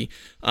foodie,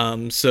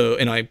 and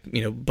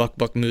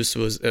Buck Moose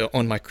was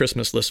on my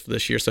Christmas list for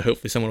this year, so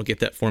hopefully someone will get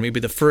that for me. It'll be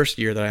the first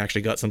year that I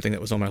actually got something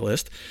that was on my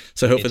list,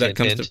 so hopefully that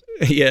comes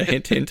to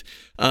hint.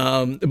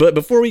 But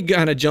before we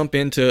kind of jump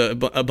into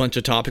a bunch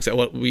of topics that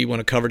what we want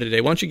to cover today,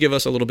 why don't you give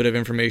us a little bit of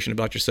information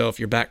about yourself,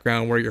 your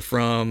background, where you're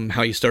from,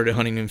 how you started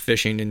hunting and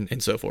fishing,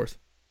 and so forth.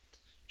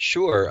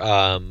 Sure.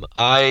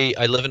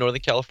 I live in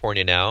Northern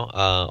California now,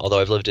 although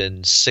I've lived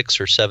in 6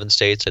 or 7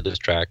 states. I lose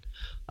track.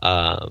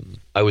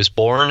 I was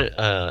born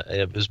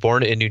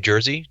in New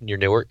Jersey, near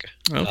Newark.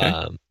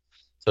 Okay.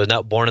 So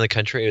not born in the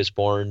country. I was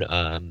born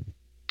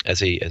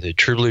as a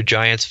True Blue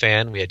Giants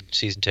fan. We had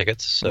season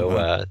tickets,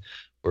 so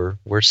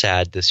we're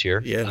sad this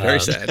year. Yeah,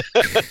 very sad.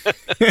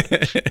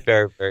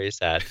 Very, very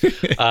sad.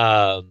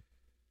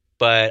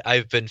 But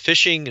I've been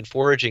fishing and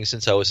foraging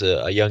since I was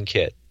a young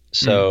kid.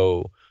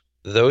 So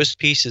those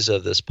pieces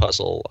of this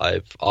puzzle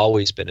I've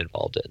always been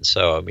involved in.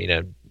 So I mean,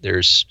 I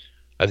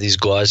have these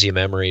gauzy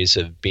memories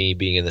of me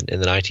being in the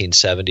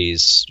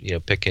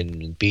 1970s,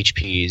 picking beach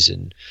peas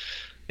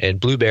and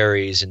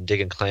blueberries and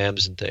digging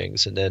clams and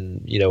things. And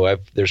then,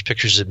 there's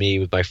pictures of me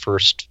with my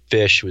first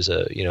fish was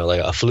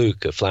like a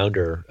fluke, a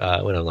flounder,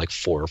 when I'm like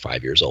 4 or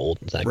 5 years old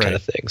and that kind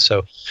of thing.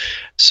 So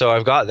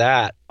I've got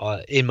that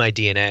in my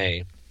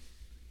DNA,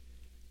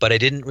 but I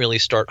didn't really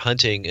start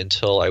hunting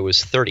until I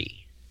was 30.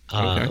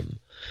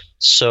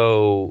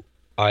 So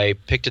I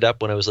picked it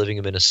up when I was living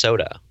in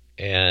Minnesota.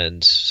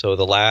 And so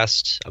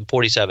I'm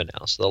 47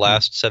 now. So the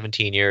last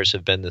 17 years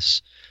have been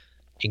this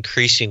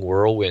increasing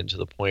whirlwind to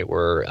the point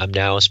where I'm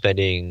now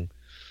spending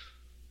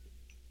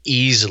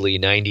easily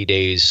 90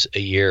 days a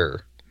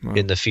year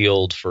in the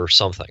field for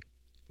something,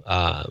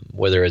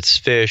 whether it's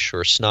fish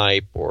or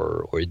snipe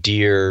or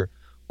deer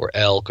or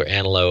elk or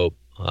antelope,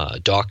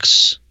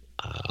 ducks.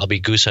 I'll be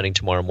goose hunting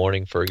tomorrow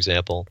morning, for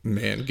example.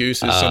 Man,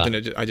 goose is something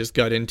that I just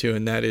got into,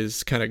 and that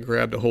is kind of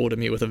grabbed a hold of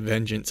me with a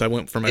vengeance. I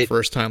went for my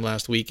first time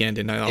last weekend,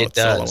 and that's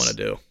all I want to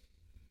do.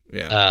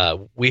 Yeah.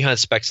 We hunt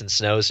specks and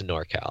snows in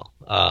NorCal.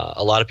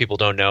 A lot of people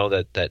don't know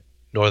that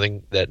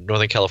Northern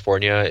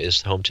California is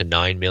home to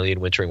 9 million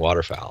wintering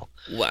waterfowl.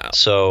 Wow.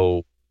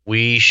 So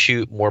we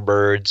shoot more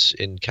birds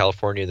in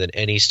California than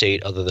any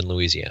state other than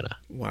Louisiana.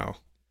 Wow.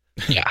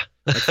 Yeah.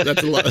 That's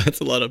a lot. That's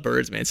a lot of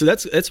birds, man. So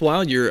that's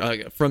wild.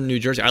 You're from New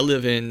Jersey. I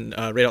live in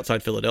right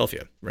outside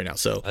Philadelphia right now.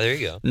 So there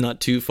you go. Not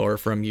too far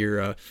from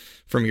your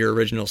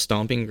original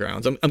stomping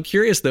grounds. I'm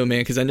curious though,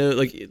 man, because I know,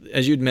 like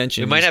as you'd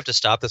mentioned, we might have to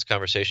stop this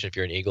conversation if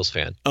you're an Eagles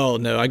fan. Oh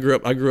no, I grew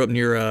up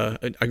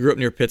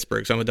near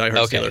Pittsburgh, so I'm a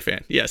diehard Steelers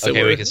fan. Yeah, so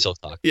we can still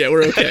talk. Yeah,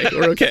 we're okay.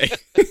 We're okay.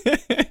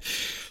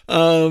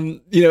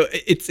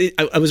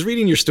 I was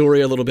reading your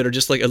story a little bit, or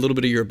just like a little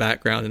bit of your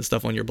background and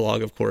stuff on your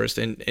blog, of course,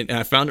 and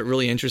I found it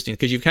really interesting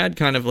because you've had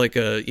kind of like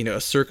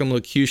a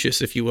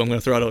circumlocucious, if you will. I'm going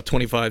to throw out a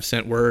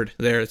 25-cent word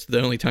there. It's the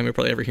only time you'll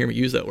probably ever hear me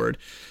use that word.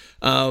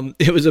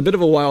 It was a bit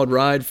of a wild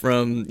ride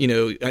from,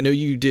 I know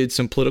you did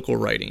some political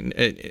writing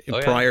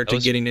prior to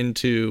getting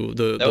into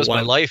that was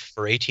my life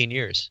for 18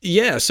 years.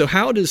 Yeah. So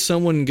how does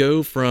someone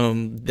go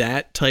from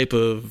that type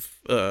of,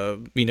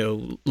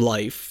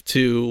 life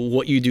to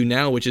what you do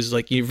now, which is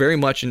like you're very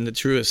much in the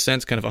truest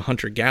sense kind of a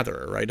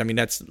hunter-gatherer, right? I mean,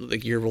 that's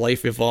like your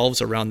life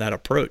evolves around that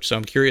approach. So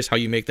I'm curious how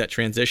you make that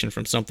transition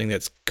from something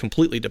that's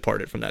completely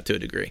departed from that to a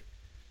degree.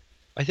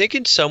 I think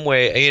in some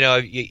way,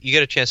 you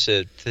get a chance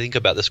to think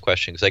about this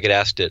question because I get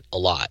asked it a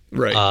lot.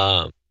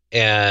 Right.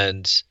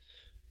 And,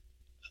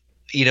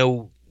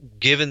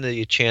 given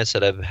the chance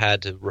that I've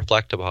had to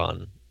reflect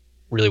upon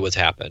really what's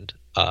happened,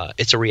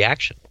 it's a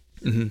reaction.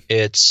 Mm-hmm.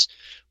 It's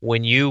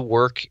when you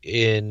work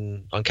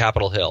on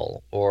Capitol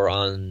Hill or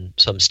on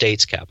some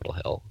state's Capitol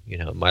Hill,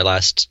 my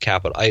last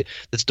capital,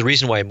 that's the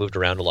reason why I moved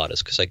around a lot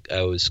is because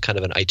I was kind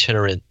of an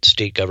itinerant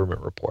state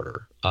government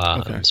reporter.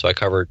 So I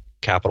covered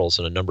capitals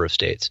in a number of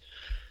states.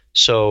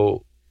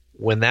 So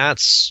when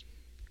that's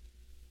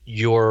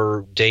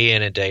your day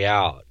in and day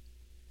out,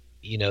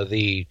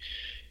 the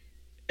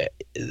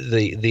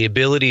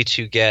ability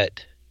to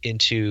get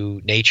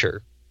into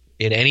nature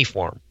in any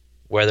form,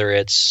 whether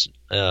it's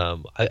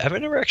I've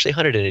never actually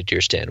hunted in a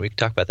deer stand. We can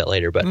talk about that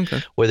later.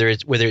 But whether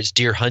it's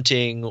deer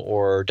hunting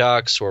or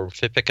ducks or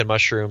picking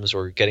mushrooms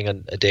or getting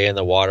a day in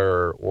the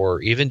water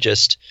or even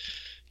just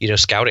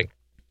scouting,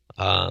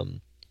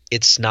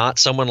 it's not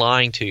someone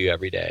lying to you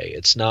every day.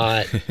 It's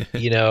not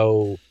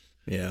the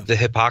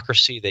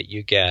hypocrisy that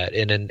you get,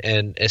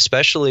 and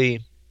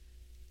especially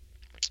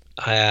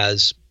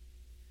as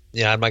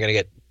I'm not going to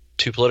get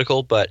too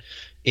political, but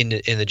in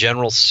the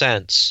general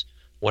sense,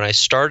 when I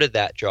started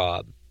that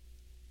job,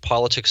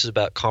 politics is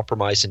about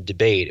compromise and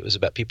debate. It was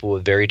about people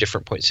with very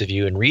different points of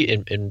view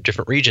in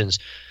different regions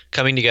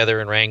coming together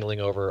and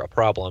wrangling over a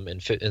problem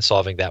and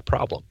solving that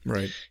problem.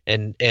 Right.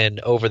 And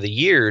over the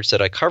years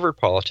that I covered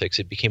politics,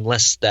 it became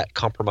less that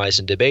compromise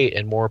and debate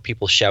and more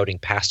people shouting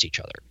past each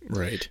other.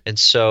 Right. And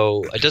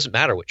so it doesn't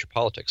matter what your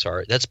politics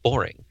are. That's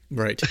boring.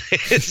 Right.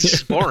 It's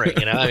just boring,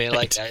 I mean,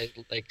 like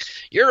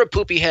you're a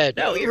poopy head.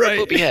 No, you're a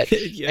poopy head.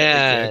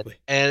 Exactly.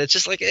 And it's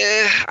just like,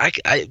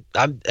 I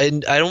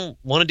don't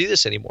want to do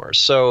this anymore.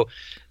 So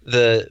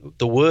the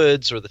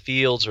woods or the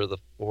fields or the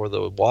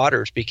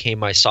waters became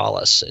my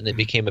solace, and it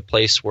became a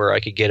place where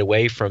I could get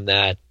away from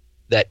that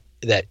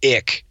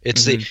ick.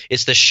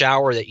 It's the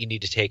shower that you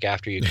need to take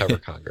after you cover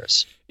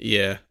Congress.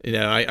 Yeah,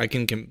 I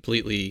can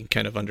completely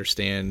kind of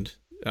understand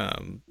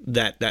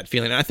that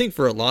feeling. And I think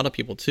for a lot of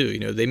people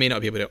too, they may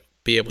not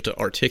be able to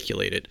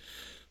articulate it,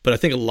 but I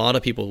think a lot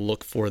of people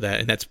look for that,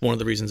 and that's one of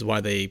the reasons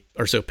why they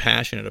are so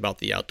passionate about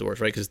the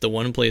outdoors, right? Because it's the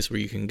one place where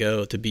you can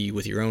go to be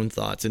with your own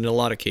thoughts. And in a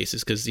lot of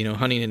cases, because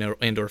hunting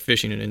and/or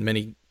fishing, in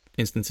many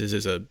instances,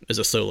 is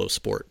a solo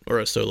sport or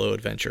a solo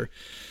adventure.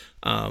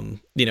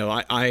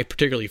 I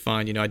particularly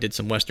find, I did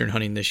some Western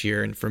hunting this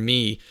year, and for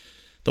me,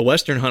 the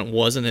Western hunt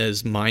wasn't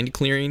as mind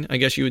clearing, I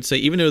guess you would say,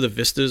 even though the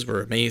vistas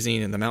were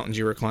amazing and the mountains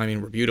you were climbing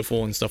were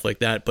beautiful and stuff like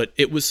that. But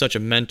it was such a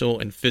mental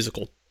and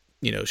physical,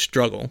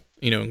 struggle,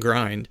 and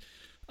grind,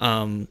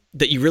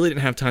 that you really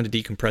didn't have time to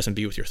decompress and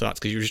be with your thoughts,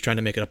 because you were just trying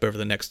to make it up over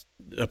the next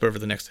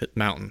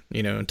mountain,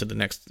 into the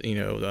next,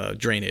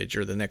 drainage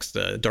or the next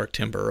dark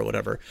timber or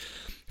whatever.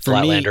 For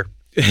Flatlander.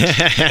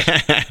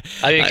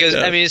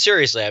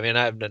 Seriously,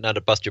 I'm not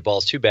to bust your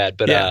balls too bad,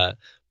 but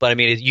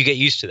you get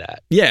used to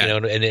that. Yeah.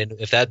 And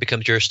if that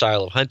becomes your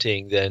style of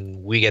hunting,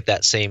 then we get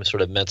that same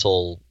sort of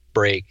mental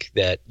break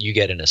that you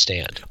get in a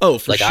stand. Oh,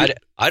 for sure.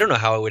 I don't know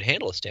how I would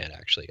handle a stand,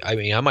 actually.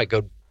 I might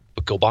go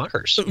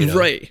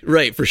bonkers.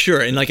 Right, for sure.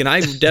 And and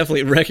I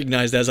definitely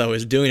recognized as I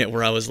was doing it,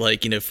 where I was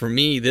like, for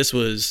me, it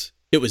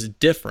was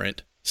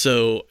different.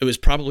 So it was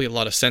probably a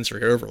lot of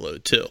sensory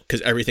overload too,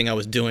 because everything I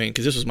was doing,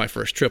 because this was my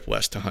first trip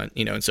west to hunt,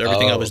 and so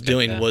everything I was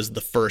doing was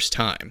the first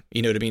time,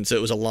 you know what I mean? So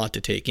it was a lot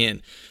to take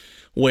in,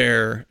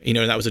 where,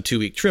 that was a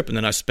 2-week trip. And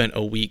then I spent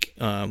a week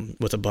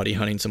with a buddy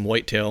hunting some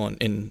whitetail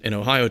in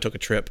Ohio, took a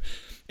trip.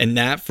 And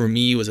that for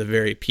me was a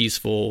very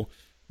peaceful,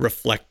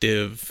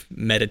 reflective,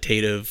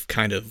 meditative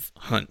kind of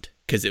hunt,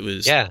 because it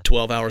was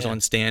 12 hours on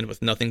stand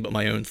with nothing but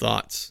my own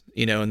thoughts,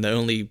 and the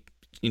only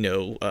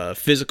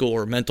physical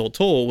or mental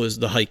toll was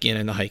the hike in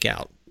and the hike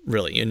out,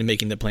 really, and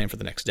making the plan for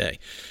the next day.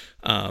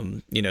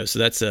 So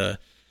that's so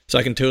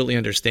I can totally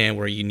understand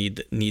where you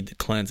need the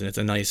cleanse, and it's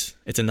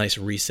a nice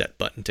reset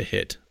button to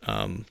hit.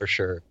 For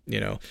sure.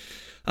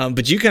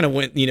 But you kind of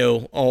went,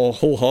 all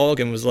whole hog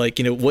and was like,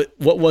 what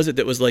was it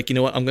that was like,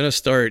 what, I'm going to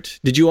start.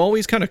 Did you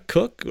always kind of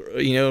cook?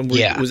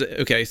 Yeah. Was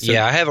it, okay. So,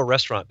 yeah, I have a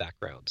restaurant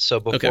background.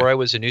 So before I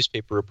was a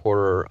newspaper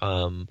reporter,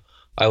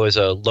 I was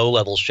a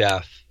low-level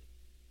chef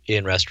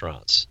in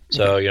restaurants.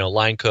 So,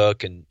 line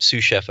cook and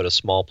sous chef at a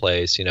small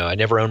place. I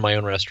never owned my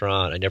own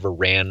restaurant. I never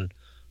ran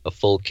a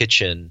full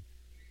kitchen.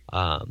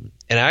 And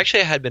I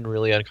actually had been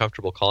really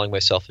uncomfortable calling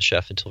myself a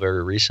chef until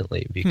very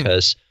recently,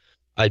 because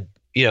I'd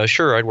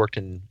worked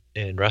in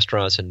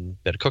restaurants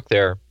and been a cook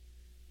there,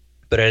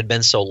 but it had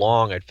been so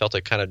long, I'd felt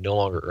I kind of no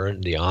longer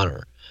earned the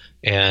honor.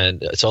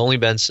 And it's only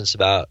been since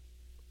since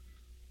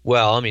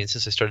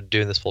I started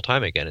doing this full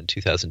time again in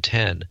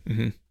 2010,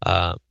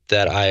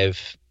 that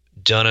I've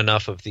done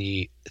enough of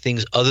the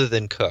things other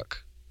than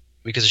cook,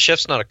 because a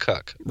chef's not a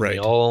cook. Right.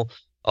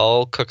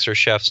 All cooks are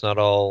chefs, not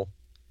all.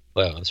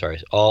 Well, I'm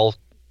sorry. All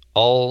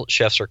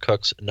chefs are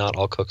cooks, not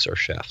all cooks are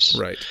chefs.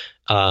 Right.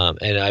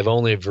 And I've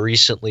only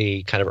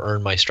recently kind of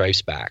earned my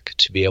stripes back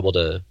to be able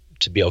to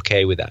be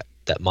okay with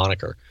that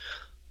moniker.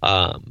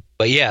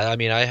 But yeah,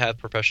 I have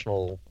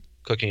professional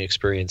cooking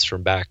experience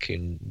from back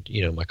in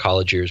my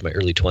college years, my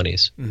early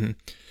 20s. Mm-hmm.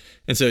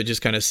 And so it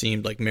just kind of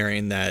seemed like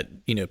marrying that,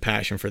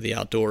 passion for the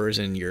outdoors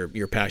and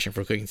your passion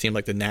for cooking seemed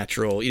like the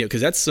natural,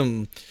 because that's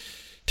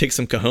takes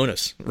some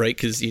cojones, right?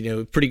 Because,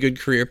 pretty good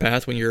career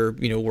path when you're,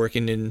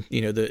 working in,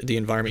 the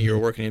environment you were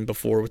working in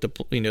before with the,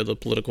 the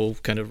political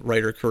kind of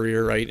writer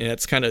career, right? And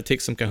it's kind of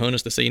takes some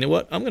cojones to say,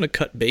 what, I'm going to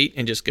cut bait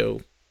and just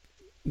go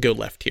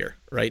left here,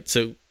 right?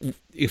 So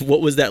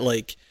what was that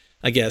like,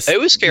 I guess, it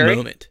was scary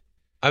moment?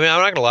 I'm not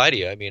going to lie to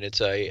you.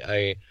 It's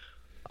I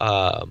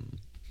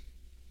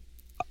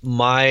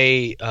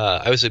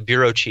was a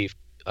bureau chief.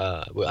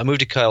 I moved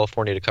to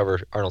California to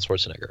cover Arnold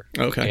Schwarzenegger.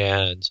 Okay.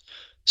 And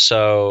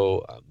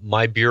so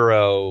my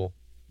bureau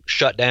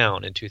shut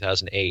down in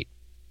 2008.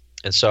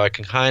 And so I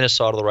can kind of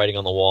saw the writing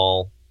on the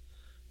wall.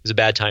 It was a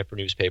bad time for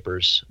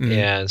newspapers.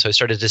 And so I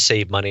started to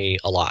save money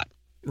a lot.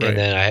 Right. And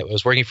then I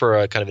was working for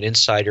a kind of an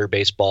insider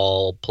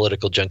baseball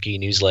political junkie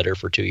newsletter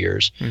for 2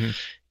 years.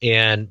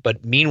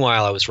 But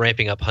meanwhile, I was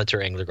ramping up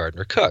Hunter, Angler,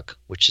 Gardener, Cook,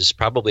 which is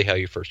probably how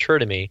you first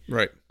heard of me.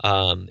 Right.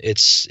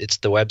 It's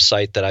the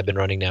website that I've been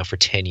running now for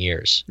 10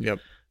 years. Yep.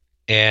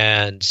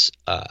 And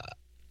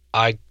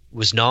I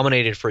was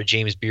nominated for a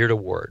James Beard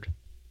Award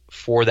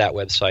for that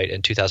website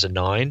in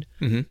 2009,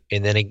 and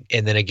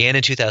then again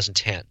in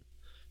 2010.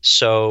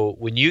 So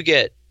when you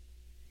get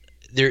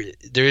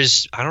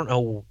there's I don't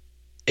know,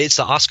 it's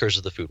the Oscars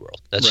of the food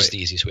world. That's just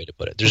the easiest way to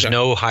put it. There's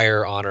no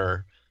higher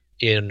honor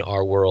in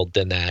our world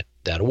than that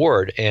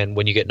award. And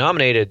when you get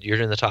nominated,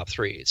 you're in the top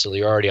 3, so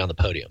you're already on the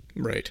podium.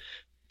 Right.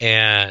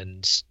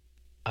 And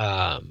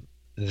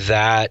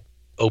that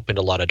opened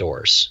a lot of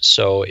doors.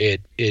 So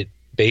it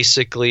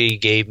basically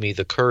gave me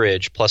the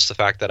courage, plus the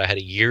fact that I had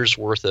a year's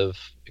worth of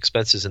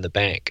expenses in the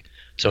bank.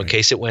 So in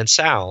case it went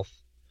south,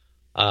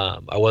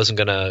 I wasn't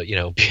gonna,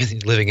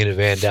 be living in a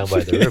van down by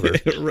the river.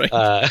 Right.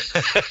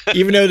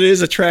 Even though it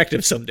is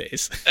attractive some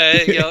days.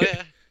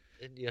 Yeah.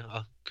 And,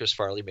 Chris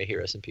Farley, may he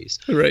rest in peace.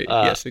 Right.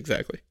 Yes,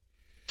 exactly.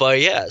 But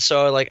yeah,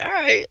 so I'm like, all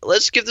right,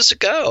 let's give this a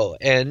go.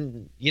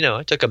 And,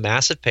 I took a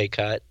massive pay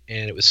cut,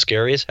 and it was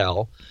scary as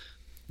hell,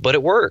 but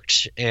it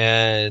worked.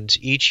 And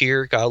each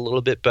year got a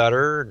little bit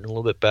better and a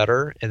little bit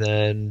better. And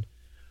then,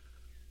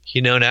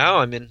 now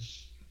I'm in,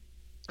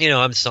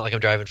 it's not like I'm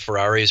driving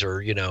Ferraris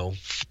or,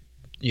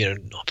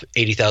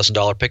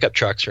 $80,000 pickup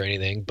trucks or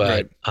anything,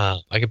 but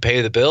I can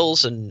pay the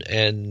bills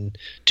and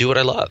do what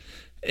I love.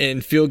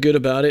 And feel good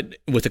about it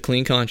with a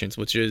clean conscience,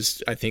 which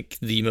is, I think,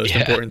 the most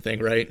important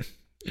thing, right?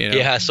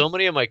 Yeah, so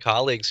many of my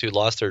colleagues who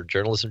lost their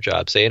journalism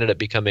jobs, they ended up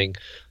becoming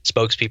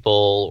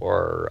spokespeople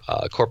or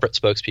corporate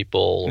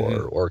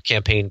spokespeople or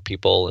campaign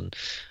people, and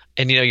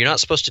you're not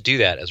supposed to do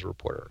that as a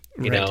reporter.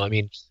 I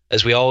mean,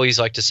 as we always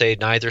like to say,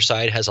 neither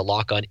side has a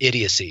lock on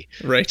idiocy.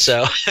 Right.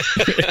 So,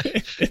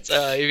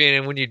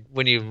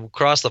 when you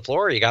cross the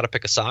floor, you got to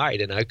pick a side,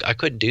 and I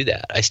couldn't do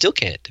that. I still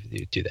can't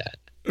do that.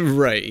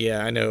 Right.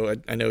 Yeah, I know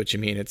what you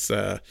mean. It's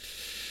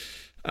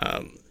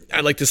I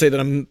like to say that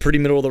I'm pretty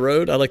middle of the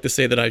road. I like to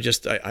say that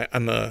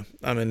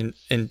I'm an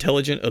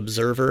intelligent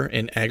observer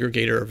and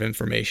aggregator of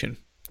information.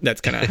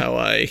 That's kind of how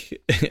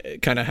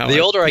The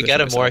older I get,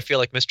 the more I feel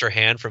like Mr.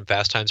 Hand from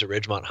Fast Times at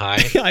Ridgemont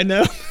High. I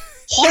know.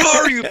 What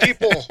are you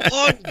people?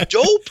 On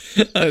dope?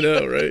 I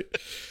know, right?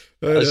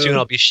 Soon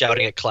I'll be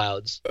shouting at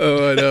clouds.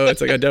 Oh, I know. It's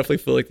like I definitely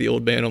feel like the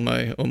old man on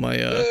my.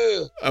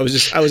 I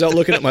was out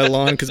looking at my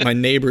lawn because my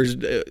neighbor's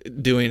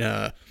doing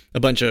a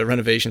bunch of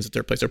renovations at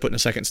their place. They're putting a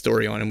second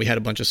story on, and we had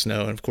a bunch of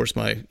snow, and of course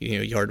my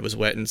yard was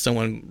wet, and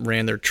someone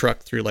ran their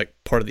truck through like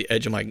part of the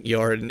edge of my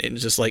yard, and it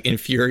just like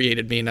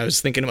infuriated me. And I was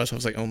thinking to myself, I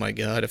was like, oh my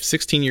god, if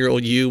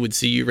 16-year-old you would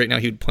see you right now,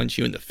 he would punch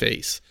you in the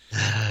face.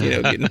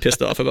 Getting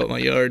pissed off about my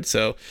yard.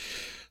 So.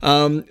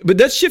 But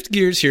let's shift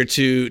gears here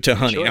to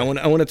hunting. Sure.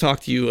 I want to talk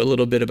to you a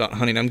little bit about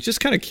hunting. I'm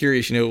just kind of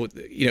curious.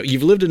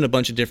 You've lived in a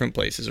bunch of different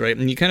places, right?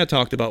 And you kind of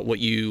talked about what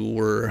you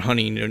were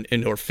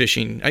hunting or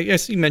fishing. I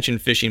guess you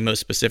mentioned fishing most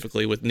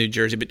specifically with New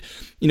Jersey. But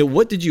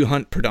what did you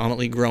hunt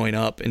predominantly growing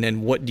up, and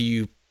then what do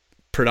you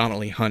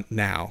predominantly hunt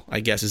now?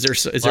 I guess is there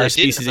a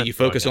species that you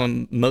focus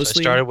on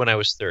mostly? So I started when I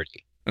was 30.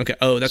 Okay.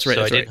 Oh, that's right.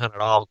 So that's I didn't hunt at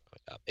all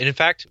growing up. And in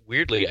fact,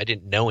 weirdly, I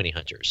didn't know any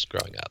hunters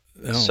growing up.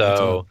 Oh,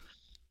 so,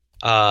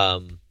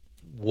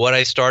 what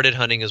I started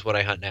hunting is what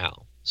I hunt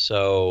now.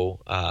 So,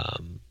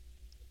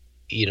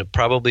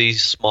 probably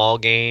small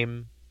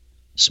game.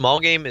 Small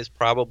game is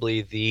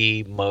probably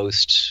the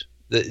most.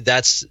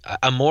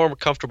 I'm more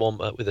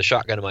comfortable with a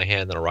shotgun in my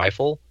hand than a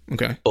rifle.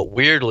 Okay. But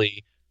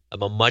weirdly,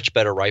 I'm a much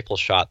better rifle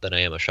shot than I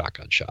am a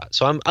shotgun shot.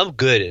 So I'm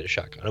good at a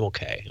shotgun. I'm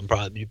okay.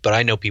 But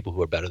I know people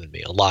who are better than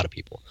me. A lot of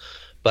people.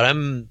 But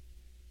I'm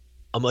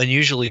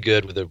unusually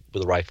good with a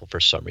rifle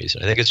for some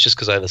reason. I think it's just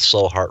because I have a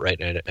slow heart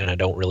rate and I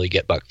don't really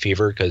get buck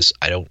fever because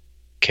I don't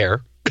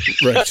care.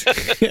 Right.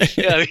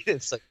 Yeah, I mean,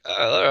 it's like,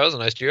 oh, that was a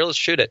nice deer. Let's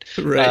shoot it.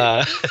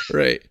 Right.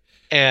 Right.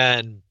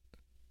 And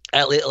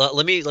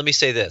let me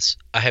say this: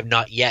 I have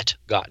not yet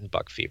gotten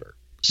buck fever.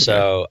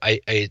 So I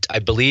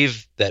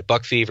believe that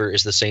buck fever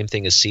is the same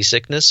thing as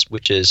seasickness,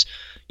 which is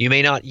you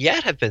may not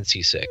yet have been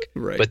seasick,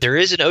 right, but there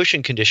is an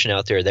ocean condition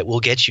out there that will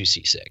get you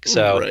seasick.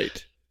 So.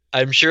 Right.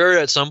 I'm sure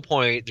at some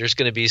point there's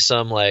going to be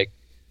some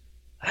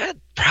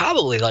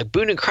probably like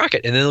Boone and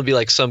Crockett, and then there'll be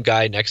like some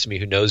guy next to me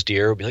who knows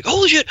deer will be like,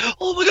 "Holy shit!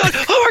 Oh my god!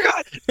 Oh my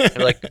god!"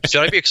 I'm like,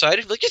 should I be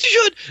excited? I'm like, yes,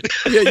 you should.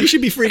 Yeah, you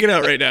should be freaking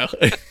out right now.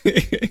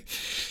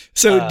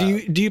 So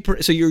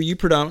so are you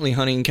predominantly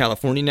hunting in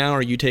California now? Or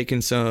are you taking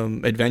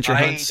some adventure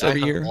hunts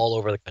every year? All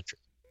over the country.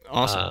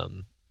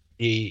 Awesome.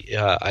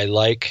 I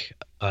like.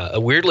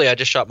 Weirdly, I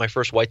just shot my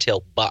first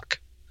whitetail buck.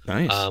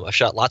 Nice. I've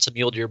shot lots of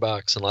mule deer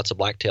bucks and lots of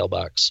blacktail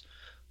bucks.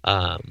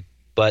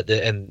 But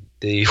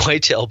the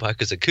whitetail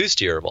buck is a coos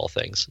deer of all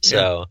things.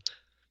 So,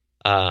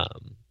 it's a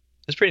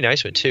pretty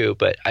nice one too.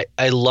 But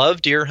I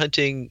love deer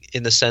hunting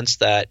in the sense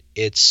that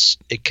it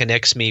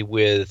connects me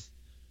with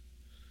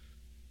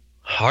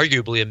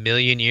arguably a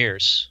million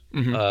years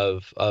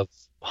of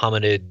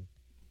hominid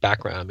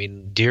background. I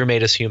mean, deer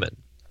made us human,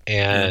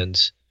 and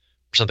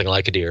something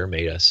like a deer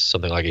made us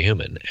something like a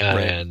human,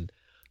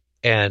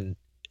 and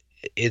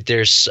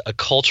there's a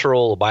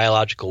cultural,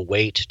 biological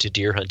weight to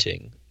deer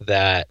hunting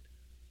that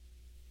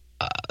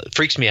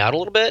freaks me out a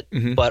little bit,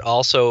 but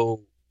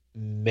also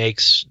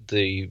makes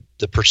the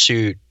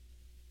pursuit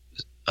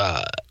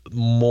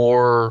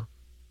more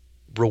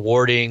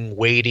rewarding,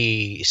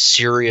 weighty,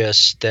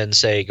 serious than,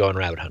 say, going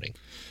rabbit hunting.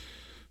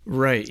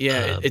 Right.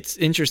 Yeah. It's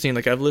interesting.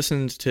 Like, I've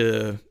listened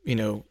to,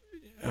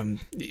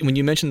 when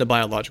you mentioned the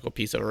biological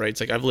piece of it, right? It's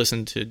like I've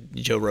listened to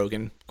Joe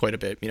Rogan quite a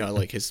bit. I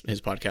like his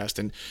podcast,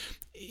 and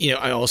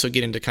I also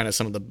get into kind of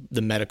some of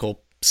the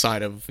medical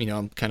side of,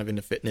 I'm kind of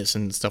into fitness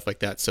and stuff like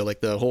that. So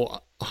like the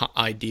whole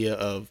idea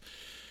of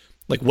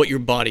like what your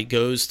body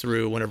goes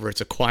through whenever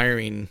it's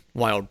acquiring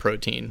wild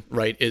protein,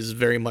 right, is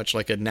very much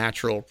like a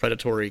natural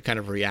predatory kind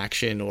of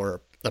reaction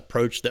or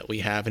approach that we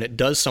have, and it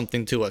does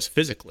something to us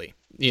physically.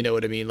 You know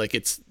what I mean? Like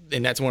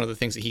and that's one of the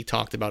things that he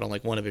talked about on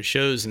like one of his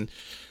shows, and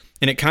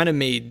it kind of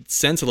made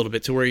sense a little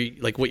bit to where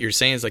like what you're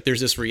saying is like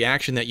there's this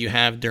reaction that you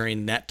have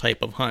during that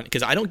type of hunt,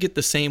 because I don't get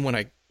the same when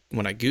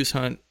I goose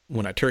hunt,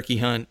 when I turkey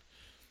hunt,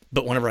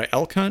 but whenever I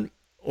elk hunt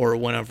or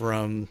whenever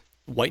I'm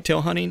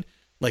whitetail hunting,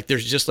 like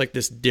there's just like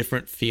this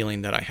different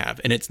feeling that I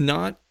have, and it's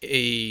not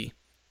I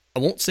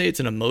won't say it's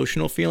an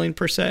emotional feeling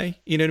per se,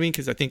 you know what I mean?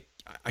 Because I think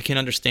I can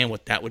understand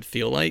what that would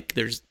feel like.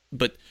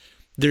 But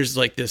there's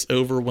like this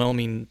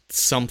overwhelming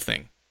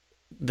something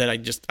that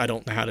I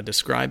don't know how to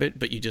describe it,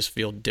 but you just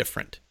feel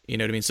different. You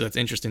know what I mean? So that's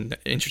interesting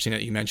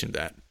that you mentioned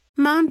that.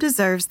 Mom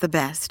deserves the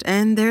best,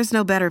 and there's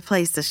no better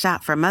place to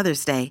shop for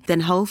Mother's Day than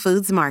Whole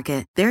Foods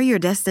Market. They're your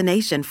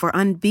destination for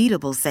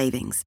unbeatable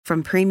savings,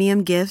 from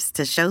premium gifts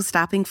to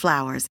show-stopping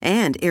flowers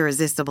and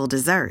irresistible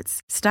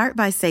desserts. Start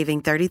by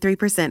saving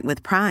 33%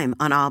 with Prime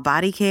on all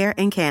body care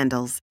and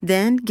candles.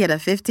 Then get a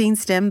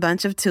 15-stem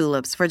bunch of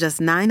tulips for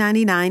just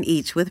 $9.99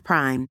 each with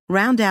Prime.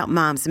 Round out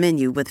Mom's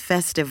menu with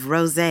festive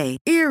rosé,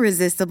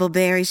 irresistible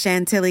berry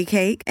chantilly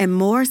cake, and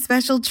more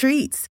special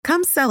treats.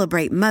 Come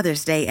celebrate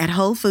Mother's Day at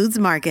Whole Foods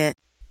Market.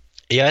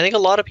 Yeah, I think a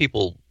lot of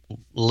people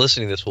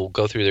listening to this will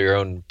go through their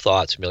own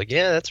thoughts and be like,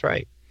 yeah, that's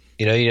right.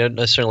 You don't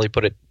necessarily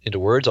put it into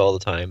words all the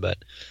time, but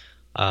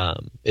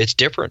it's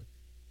different.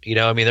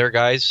 I mean, there are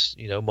guys,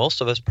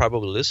 most of us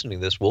probably listening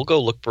to this, we'll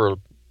go look for,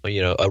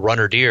 a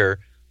runner deer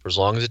for as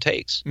long as it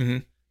takes. Mm-hmm.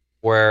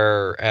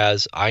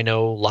 Whereas I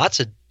know lots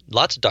of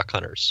duck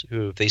hunters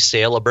who, if they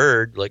sail a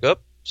bird, like, oh,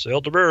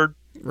 sailed a bird.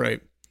 Right.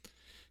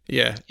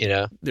 Yeah.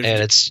 And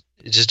it's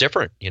just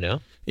different,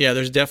 Yeah,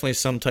 there's definitely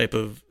some type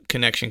of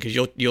connection, because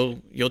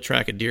you'll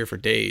track a deer for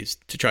days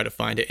to try to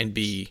find it and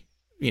be,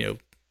 it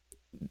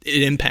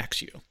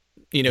impacts you.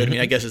 You know what I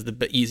mean? I guess is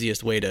the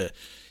easiest way to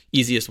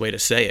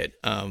say it.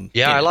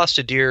 I lost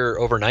a deer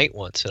overnight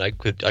once, and I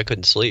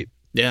couldn't sleep.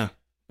 Yeah.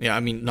 I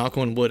mean, knock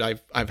on wood,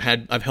 I've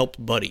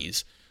helped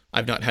buddies.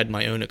 I've not had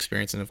my own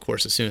experience, and of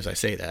course, as soon as I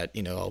say that,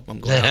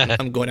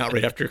 I'm going out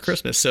right after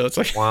Christmas, so it's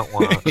like, wah,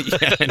 wah.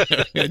 Yeah, I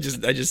know. I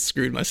just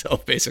screwed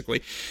myself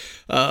basically.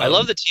 I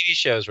love the TV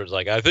shows where it's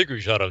like, I think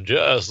we shot him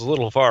just a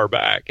little far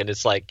back, and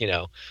it's like,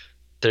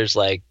 there's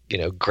like,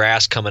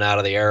 grass coming out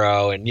of the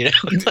arrow, and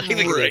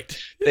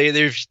right.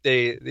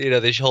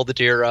 They hold the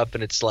deer up,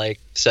 and it's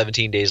like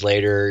 17 days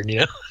later,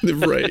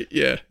 Right.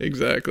 Yeah.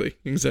 Exactly.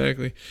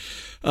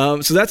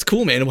 So that's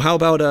cool, man. How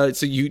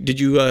about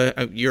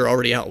you're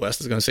already out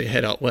west. I was going to say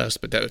head out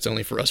west, but that's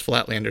only for us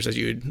flatlanders, as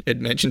you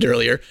had mentioned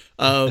earlier.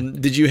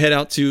 Did you head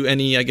out to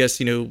any,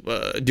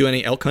 do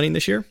any elk hunting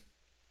this year?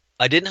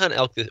 I didn't hunt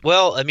elk.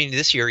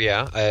 This year,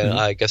 yeah.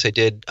 I guess I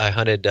did. I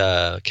hunted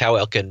cow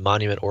elk in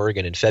Monument,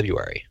 Oregon in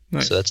February.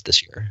 Nice. So that's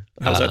this year.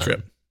 How's that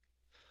trip?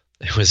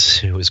 It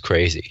was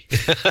crazy.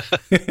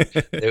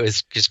 It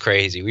was just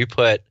crazy.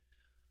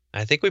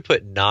 I think we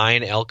put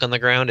 9 elk on the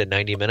ground in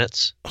 90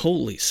 minutes.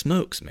 Holy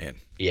smokes, man!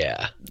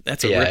 Yeah,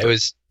 that's ripper.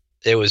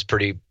 It was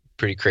pretty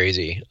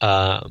crazy.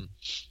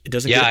 It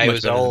doesn't get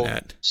much better than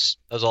that.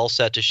 I was all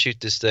set to shoot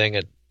this thing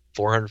at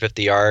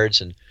 450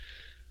 yards, and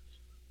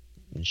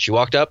she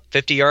walked up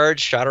 50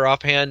 yards, shot her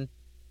offhand,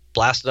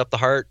 blasted up the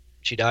heart.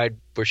 She died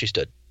where she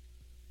stood.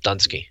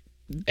 Dunsky.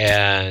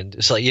 And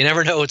it's like, you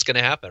never know what's going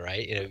to happen,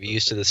 right? You're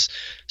used to this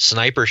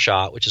sniper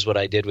shot, which is what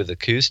I did with the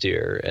Coos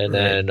deer. And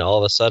then all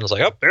of a sudden it's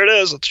like, oh, there it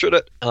is. Let's shoot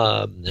it.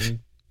 And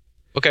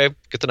okay,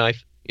 get the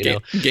knife.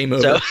 Game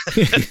over.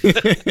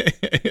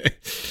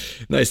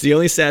 Nice. The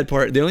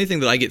only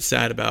thing that I get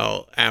sad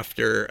about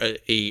after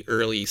a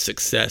early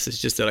success is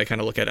just that I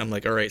kind of look at it, I'm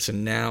like, all right, so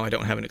now I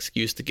don't have an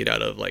excuse to get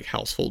out of like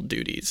household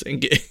duties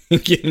and get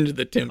into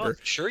the timber.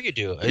 Oh, sure you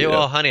do.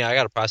 Well, honey, I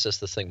got to process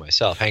this thing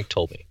myself. Hank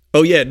told me.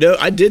 Oh yeah, no,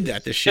 I did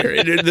that this year.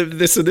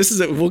 So this is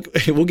we'll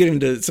get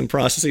into some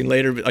processing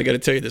later, but I got to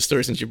tell you this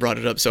story since you brought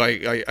it up. So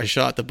I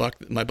shot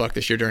my buck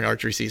this year during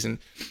archery season,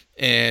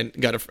 and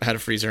had a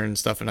freezer and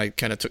stuff, and I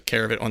kind of took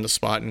care of it on the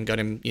spot and got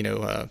him,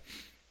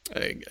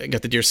 I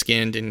got the deer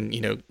skinned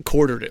and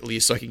quartered at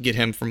least, so I could get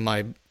him from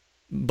my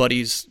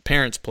buddy's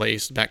parents'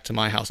 place back to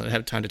my house, and I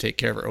had time to take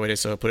care of it right away.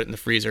 So I put it in the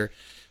freezer.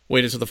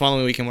 waited till the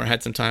following weekend where I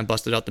had some time,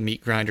 busted out the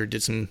meat grinder,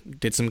 did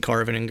some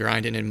carving and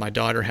grinding, and my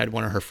daughter had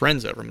one of her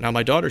friends over. Now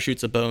my daughter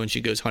shoots a bow and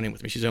she goes hunting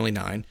with me. She's only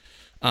 9,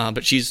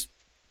 but she's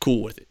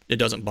cool with it. It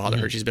doesn't bother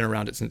her. She's been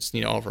around it since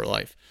all of her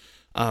life.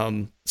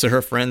 So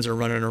her friends are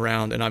running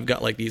around, and I've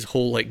got like these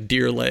whole like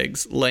deer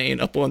legs laying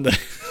up on the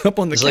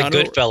it's counter.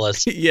 Like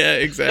Goodfellas. Yeah,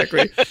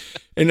 exactly.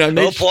 And I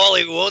made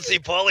Paulie, we won't see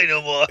Paulie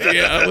no more.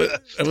 Yeah,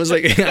 I was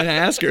like, I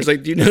asked her, I was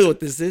like, do you know what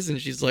this is? And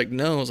she's like,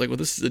 no. I was like, well,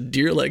 this is a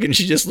deer leg. And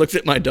she just looked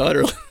at my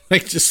daughter,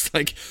 like, just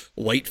like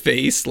white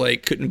face,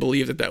 like couldn't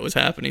believe that was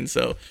happening.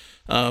 So,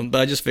 but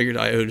I just figured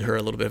I owed her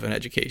a little bit of an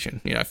education.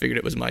 I figured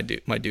it was my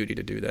duty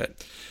to do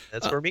that.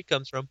 That's where meat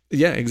comes from.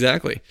 Yeah,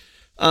 exactly.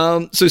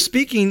 So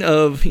speaking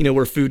of,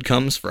 where food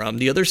comes from,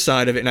 the other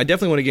side of it, and I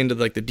definitely want to get into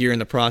like the deer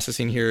and the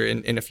processing here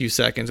in a few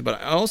seconds,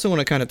 but I also want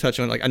to kind of touch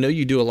on, like, I know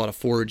you do a lot of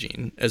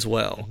foraging as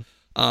well.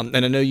 And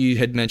I know you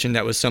had mentioned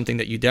that was something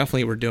that you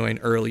definitely were doing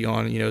early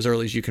on, as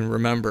early as you can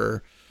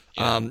remember.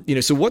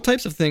 Yeah. So what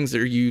types of things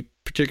are you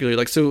particularly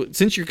like? So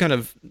since you're kind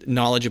of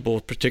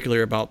knowledgeable,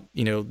 particularly about,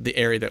 the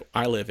area that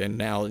I live in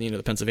now,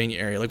 the Pennsylvania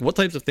area, like what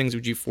types of things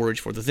would you forage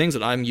for? The things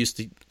that I'm used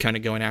to kind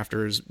of going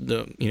after is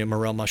the,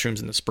 morel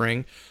mushrooms in the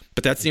spring,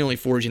 but that's the only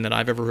foraging that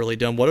I've ever really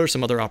done. What are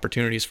some other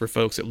opportunities for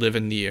folks that live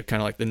in the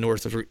kind of like the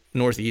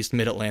northeast,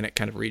 mid-Atlantic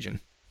kind of region?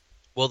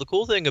 Well, the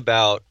cool thing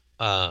about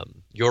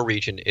your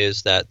region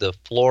is that the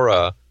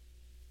flora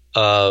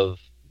of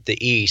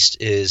the East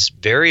is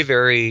very,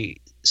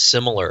 very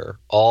similar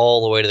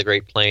all the way to the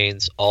Great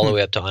Plains, all the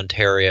way up to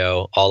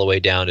Ontario, all the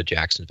way down to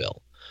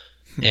Jacksonville.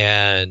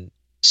 And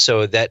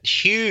so that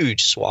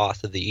huge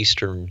swath of the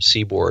eastern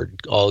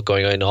seaboard, all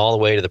going on all the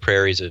way to the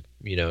prairies of,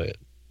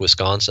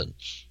 Wisconsin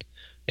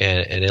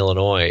and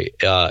Illinois.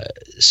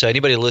 So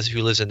anybody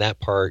who lives in that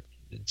part,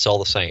 it's all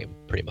the same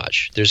pretty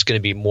much. There's going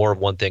to be more of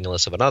one thing and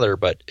less of another,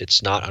 but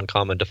it's not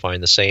uncommon to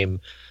find the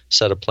same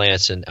set of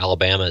plants in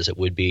Alabama as it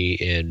would be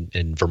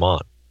in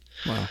Vermont.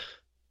 Wow.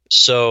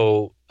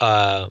 So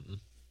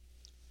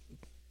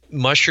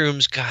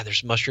mushrooms, God,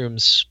 there's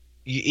mushrooms.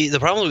 The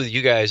problem with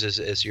you guys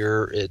is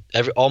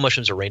all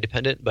mushrooms are rain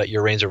dependent, but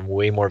your rains are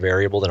way more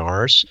variable than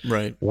ours.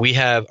 Right. We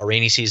have a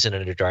rainy season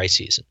and a dry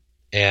season.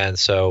 And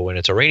so when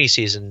it's a rainy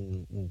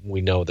season,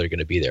 we know they're going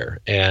to be there.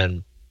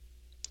 And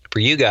for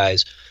you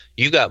guys,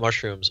 you've got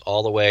mushrooms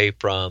all the way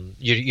from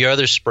your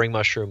other spring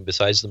mushroom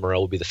besides the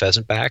morel would be the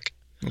pheasant back.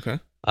 Okay.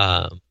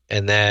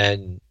 And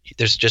then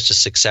there's just a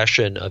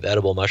succession of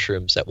edible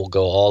mushrooms that will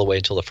go all the way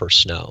until the first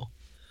snow.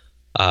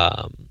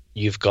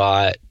 You've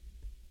got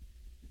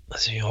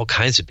all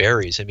kinds of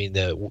berries. I mean,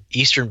 the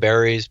eastern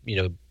berries,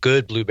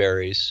 good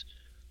blueberries.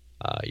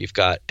 You've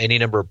got any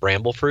number of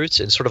bramble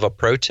fruits. And sort of a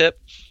pro tip,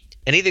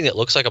 anything that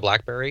looks like a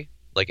blackberry,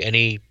 like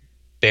any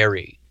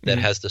berry that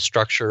has the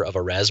structure of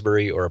a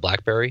raspberry or a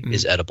blackberry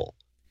is edible.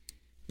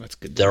 That's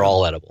good. They're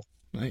all edible.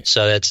 Nice.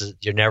 So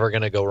you're never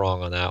going to go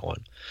wrong on that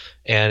one.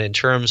 And in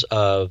terms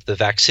of the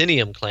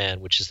Vaccinium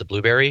clan, which is the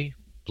blueberry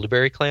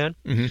clan,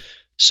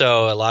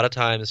 so a lot of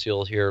times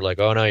you'll hear like,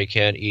 oh no, you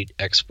can't eat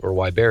X or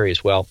Y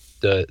berries. Well,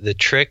 the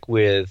trick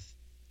with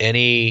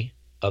any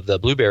of the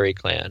blueberry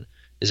clan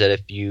is that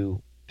if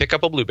you pick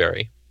up a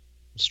blueberry,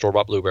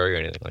 store-bought blueberry or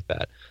anything like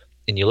that,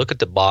 and you look at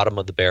the bottom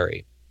of the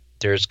berry,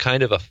 there's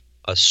kind of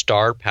a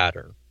star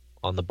pattern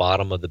on the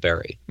bottom of the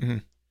berry. Mm-hmm.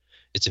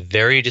 It's a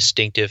very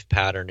distinctive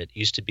pattern. It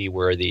used to be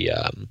where the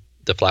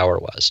flower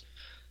was.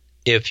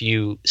 If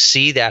you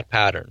see that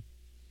pattern,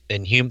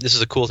 and this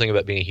is the cool thing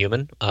about being a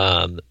human,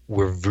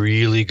 we're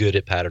really good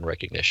at pattern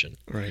recognition.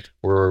 Right.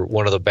 We're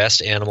one of the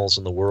best animals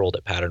in the world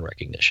at pattern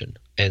recognition.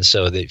 And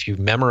so if you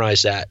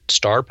memorize that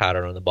star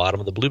pattern on the bottom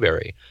of the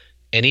blueberry,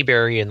 any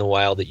berry in the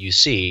wild that you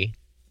see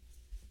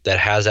that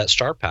has that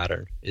star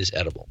pattern is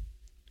edible.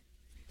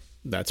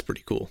 That's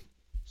pretty cool.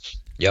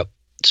 Yep.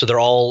 So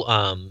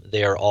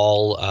they are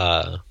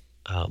all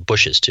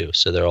bushes too.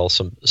 So they're all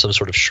some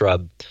sort of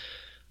shrub.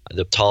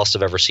 The tallest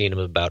I've ever seen them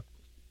about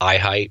eye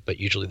height, but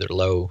usually they're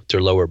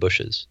lower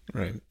bushes.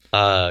 Right.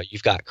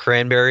 You've got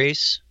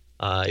cranberries.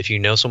 If you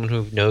know someone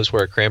who knows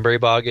where a cranberry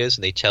bog is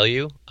and they tell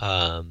you,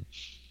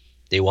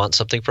 they want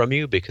something from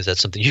you because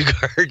that's something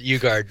you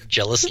guard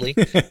jealously.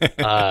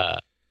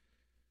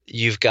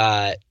 You've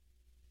got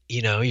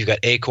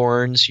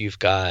acorns, you've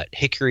got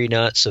hickory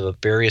nuts of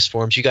various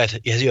forms. You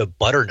have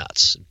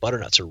butternuts.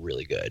 Butternuts are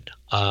really good.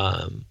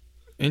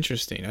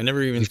 Interesting. I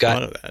never even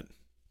thought of that.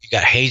 You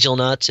got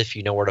hazelnuts if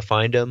you know where to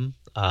find them.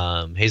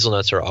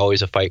 Hazelnuts are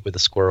always a fight with the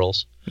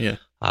squirrels. Yeah.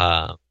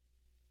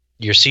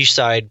 Your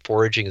seaside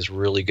foraging is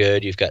really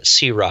good. You've got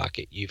sea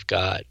rocket. You've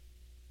got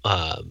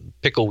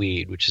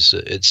pickleweed, which is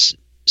it's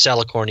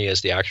Salicornia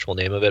is the actual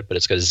name of it, but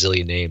it's got a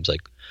zillion names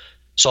like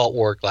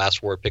saltwort,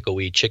 glasswort,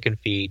 pickleweed, chicken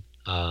feet,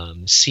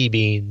 sea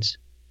beans.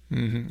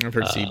 Mm-hmm. I've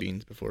heard sea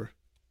beans before.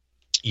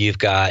 You've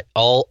got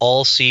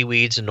all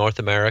seaweeds in North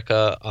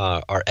America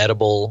are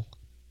edible,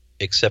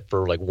 except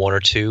for like one or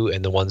two,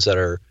 and the ones that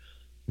are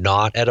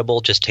not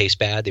edible just taste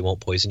bad. They won't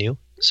poison you.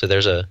 So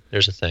there's a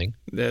thing.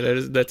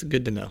 That's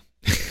good to know.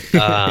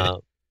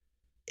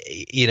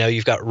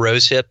 You've got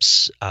rose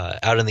hips.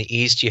 Out in the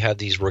east, you have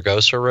these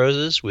rugosa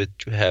roses, which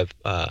have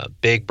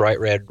big, bright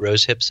red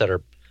rose hips that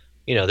are,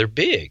 they're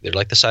big. They're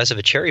like the size of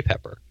a cherry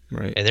pepper.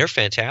 Right. And they're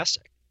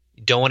fantastic.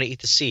 You don't want to eat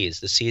the seeds.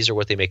 The seeds are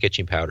what they make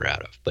itching powder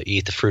out of, but you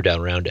eat the fruit out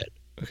around it.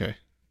 Okay.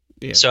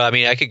 Yeah. So,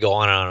 I could go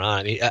on and on and on.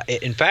 I mean,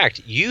 in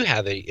fact, you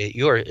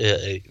are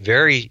a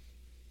very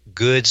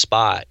good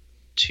spot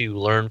to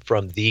learn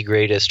from the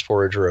greatest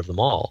forager of them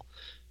all,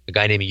 a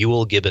guy named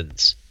Ewell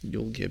Gibbons.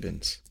 Ewell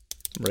Gibbons.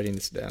 I'm writing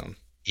this down.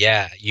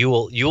 Yeah,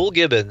 Ewell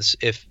Gibbons.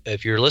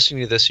 If you're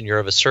listening to this and you're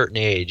of a certain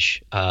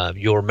age,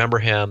 you'll remember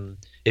him.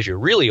 If you're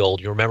really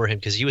old, you'll remember him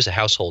because he was a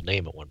household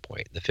name at one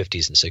point in the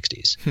 50s and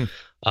 60s.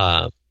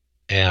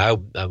 And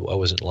I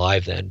wasn't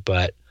alive then,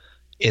 but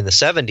in the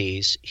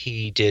 70s,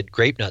 he did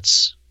Grape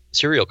Nuts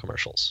cereal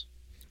commercials.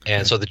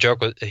 And so the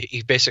joke was,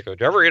 he basically,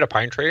 do you ever eat a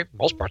pine tree?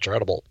 Most parts are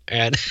edible.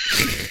 And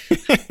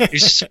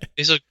he's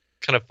a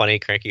kind of funny,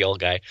 cranky old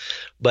guy.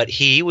 But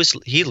he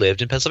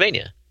lived in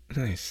Pennsylvania.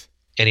 Nice.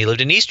 And he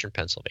lived in eastern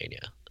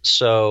Pennsylvania.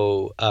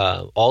 So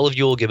all of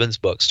Ewell Gibbons'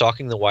 books,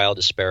 Stalking the Wild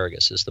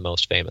Asparagus is the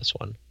most famous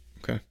one.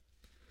 Okay.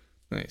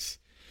 Nice.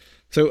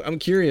 So I'm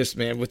curious,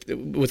 man,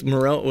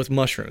 with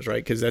mushrooms,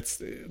 right? Because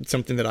that's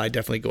something that I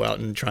definitely go out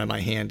and try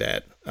my hand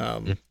at.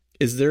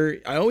 Is there?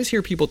 I always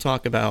hear people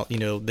talk about,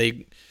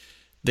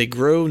 they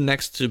grow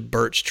next to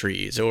birch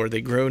trees or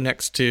they grow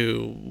next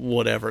to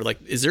whatever.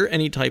 Like, is there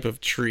any type of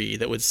tree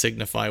that would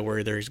signify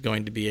where there's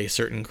going to be a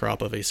certain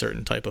crop of a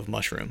certain type of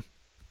mushroom?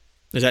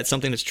 Is that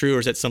something that's true, or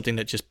is that something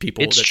that just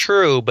people? It's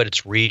true, but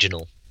it's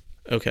regional.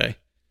 Okay.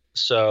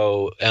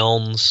 So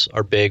elms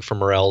are big for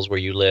morels where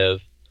you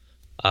live.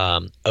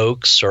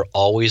 Oaks are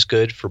always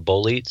good for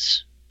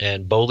boletes,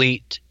 and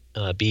bolete,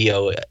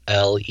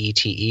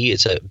 B-O-L-E-T-E,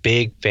 it's a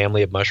big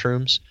family of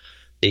mushrooms.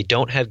 They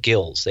don't have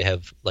gills. They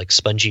have like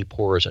spongy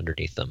pores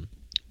underneath them.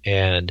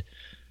 And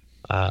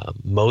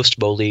most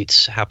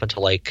boletes happen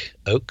to like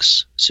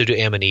oaks, so do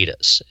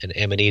amanitas. And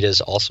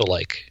amanitas also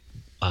like,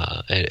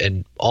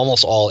 and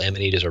almost all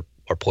amanitas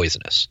are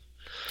poisonous.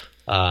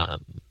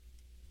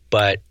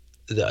 But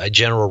a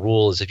general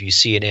rule is if you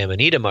see an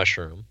amanita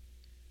mushroom,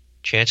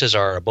 chances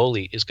are a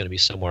bolete is going to be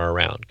somewhere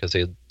around because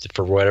they,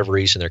 for whatever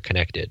reason, they're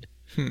connected.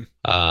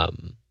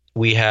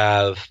 We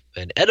have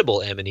an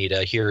edible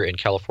amanita here in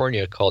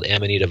California called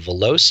Amanita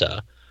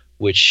villosa,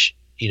 which,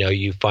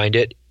 you find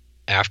it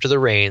after the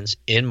rains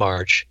in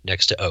March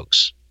next to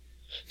oaks.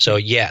 So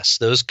yes,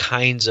 those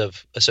kinds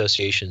of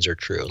associations are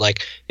true.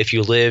 Like if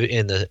you live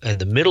in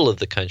the middle of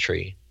the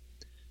country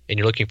and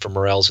you're looking for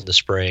morels in the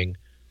spring,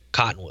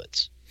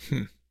 cottonwoods.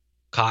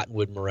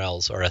 Cottonwood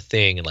morels are a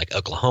thing in like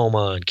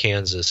Oklahoma and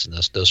Kansas and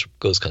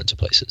those kinds of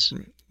places.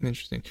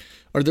 Interesting.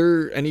 Are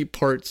there any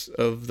parts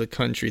of the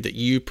country that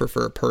you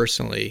prefer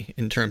personally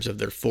in terms of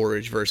their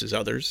forage versus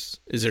others?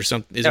 Is there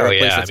a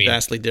place that's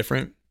vastly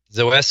different?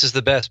 The West is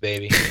the best,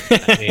 baby.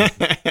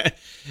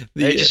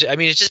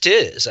 It just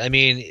is. I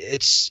mean,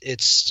 it's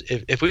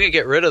if we could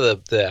get rid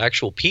of the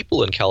actual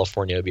people in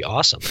California, it'd be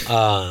awesome.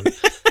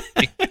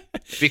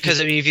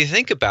 Because if you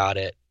think about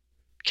it,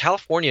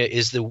 California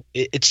is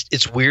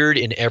it's weird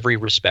in every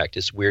respect.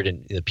 It's weird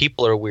in the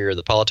people are weird,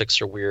 the politics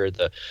are weird,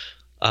 the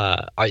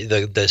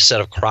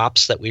set of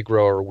crops that we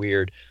grow are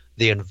weird.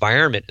 The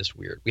environment is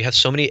weird. We have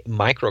so many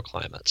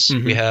microclimates.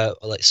 Mm-hmm. We have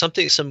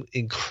some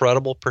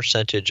incredible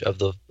percentage of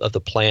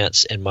the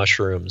plants and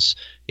mushrooms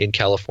in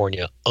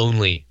California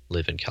only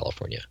live in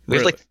California. We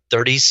have like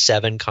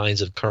 37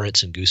 kinds of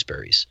currants and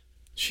gooseberries.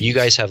 Jeez. You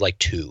guys have like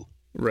 2.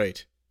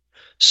 Right.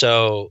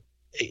 So,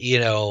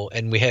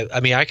 and we have,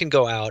 I can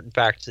go out. In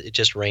fact, it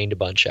just rained a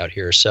bunch out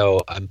here. So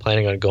I'm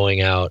planning on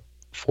going out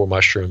for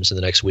mushrooms in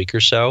the next week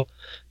or so.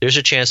 There's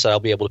a chance that I'll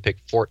be able to pick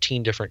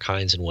 14 different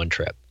kinds in one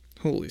trip.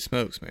 Holy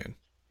smokes, man.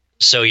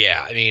 So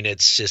yeah,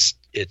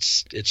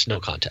 it's no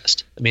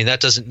contest. That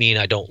doesn't mean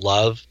I don't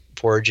love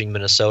foraging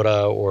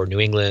Minnesota or New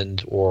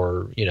England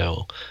or,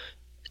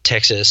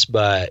 Texas,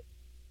 but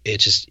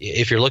it's just,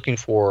 if you're looking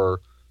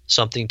for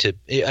something to,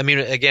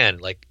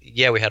 again,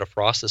 we had a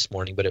frost this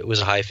morning, but it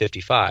was a high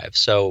 55.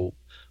 So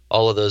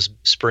all of those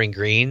spring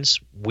greens,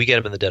 we get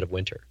them in the dead of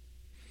winter.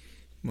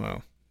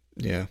 Wow.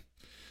 Yeah.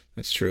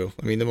 That's true.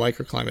 The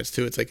microclimates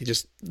too. It's like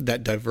just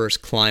that diverse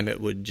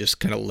climate would just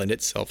kind of lend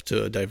itself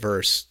to a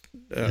diverse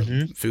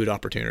food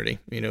opportunity.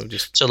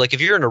 So like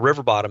if you're in a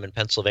river bottom in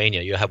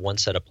Pennsylvania, you'll have one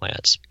set of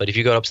plants. But if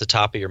you go up to the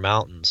top of your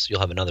mountains,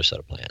 you'll have another set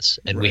of plants.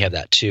 And we have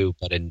that too,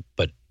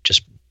 but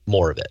just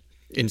more of it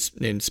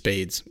in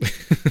spades.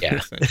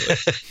 Yeah.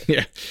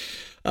 Yeah.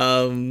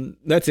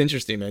 That's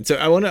interesting, man. So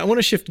I want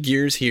to shift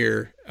gears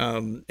here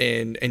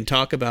and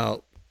talk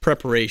about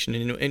preparation,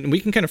 and we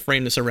can kind of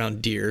frame this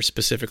around deer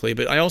specifically,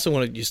 but I also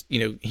want to just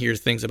hear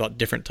things about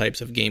different types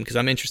of game, because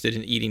I'm interested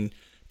in eating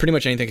pretty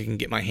much anything I can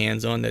get my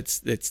hands on that's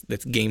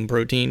game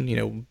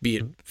protein, be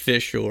it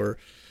fish or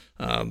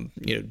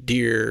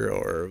deer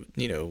or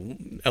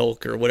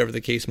elk or whatever the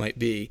case might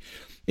be.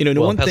 In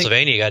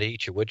Pennsylvania, you got to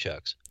eat your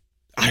woodchucks.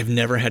 I've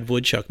never had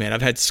woodchuck, man.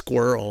 I've had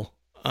squirrel,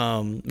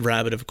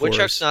 rabbit, of course.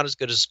 Woodchuck's not as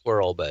good as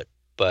squirrel, but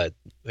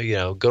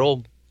good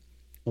old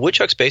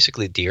woodchuck's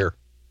basically deer.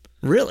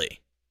 Really?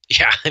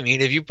 Yeah, I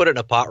mean, if you put it in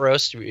a pot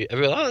roast,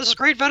 everyone, oh, this is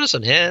great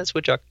venison. Yeah, it's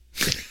woodchuck.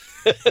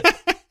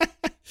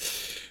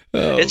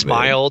 It's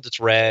mild. It's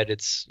red.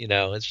 It's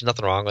it's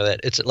nothing wrong with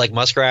it. It's like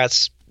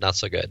muskrats, not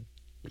so good.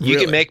 You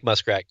Really? can make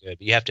muskrat good,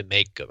 but you have to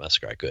make a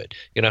muskrat good.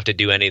 You don't have to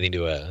do anything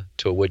to a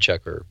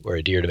woodchuck or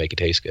a deer to make it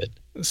taste good.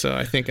 So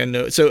I think I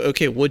know. So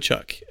okay,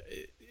 woodchuck.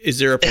 Is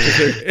there a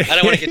particular? I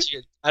don't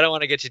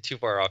want to get you too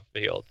far off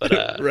the field,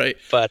 but right.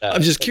 But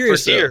I'm just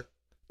curious. for deer,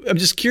 I'm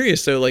just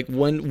curious. So like,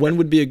 when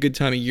would be a good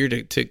time of year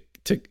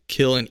to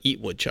kill and eat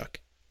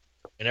woodchuck?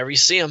 whenever you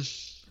see them.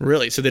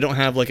 Really? So they don't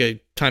have like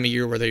a time of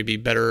year where they'd be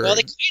better? Well,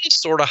 they kind of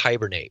sort of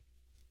hibernate.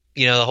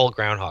 The whole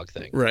groundhog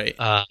thing. Right.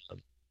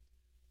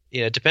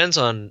 It depends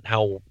on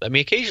how. I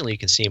mean, occasionally you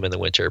can see them in the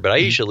winter, but I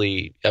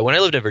usually, when I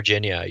lived in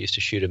Virginia, I used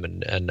to shoot them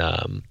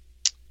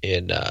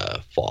in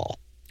fall.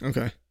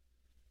 Okay.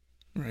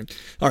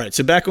 All right.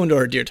 So back onto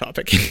our deer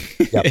topic.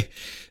 Yep.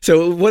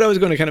 So what I was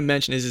going to kind of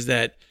mention is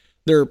that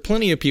there are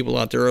plenty of people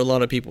out there, or a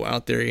lot of people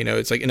out there,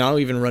 it's like, and I'll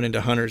even run into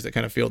hunters that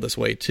kind of feel this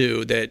way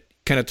too, that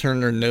kind of turn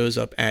their nose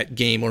up at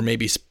game or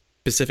maybe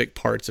specific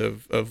parts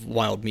of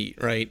wild meat,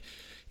 right?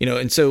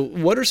 And so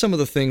what are some of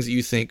the things that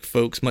you think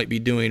folks might be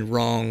doing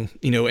wrong,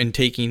 in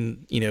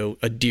taking,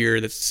 a deer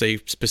that's, say,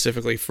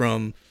 specifically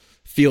from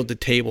field to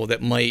table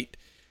that might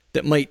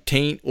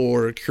taint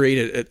or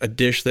create a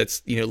dish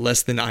that's,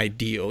 less than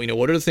ideal?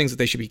 What are the things that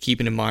they should be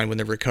keeping in mind when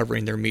they're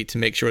recovering their meat to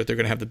make sure that they're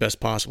going to have the best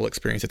possible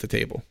experience at the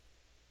table?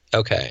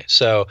 Okay.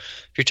 So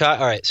if you're all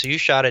right, so you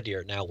shot a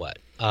deer, now what?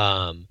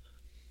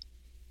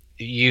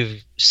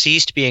 You've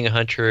ceased being a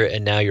hunter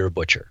and now you're a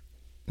butcher.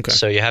 Okay.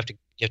 So you have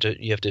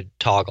to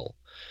toggle.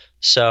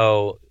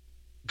 So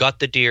got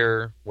the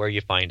deer where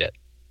you find it,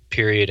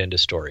 period, end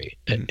of story.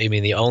 Mm-hmm. I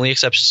mean, the only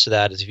exceptions to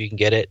that is if you can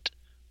get it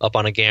up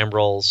on a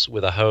gambrels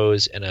with a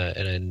hose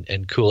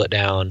and cool it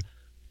down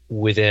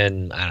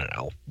within, I don't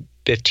know,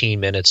 15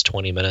 minutes,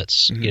 20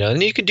 minutes, Mm-hmm.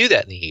 And you can do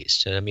that in the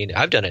East. And I mean,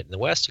 I've done it in the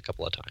West a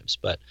couple of times,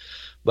 but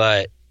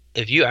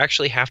if you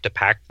actually have to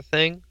pack the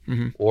thing,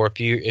 Mm-hmm. or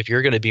if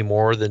you're going to be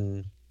more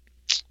than,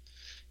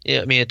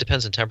 I mean, it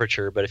depends on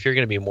temperature, but if you're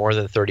going to be more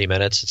than 30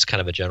 minutes, it's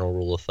kind of a general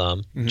rule of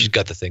thumb. Mm-hmm. Just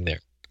got the thing there.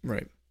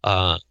 Right.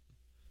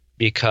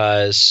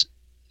 Because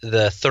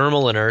the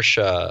thermal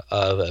inertia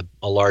of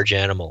a large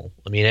animal,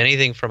 I mean,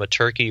 anything from a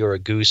turkey or a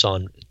goose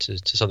on to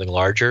something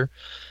larger,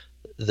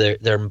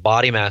 their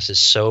body mass is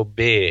so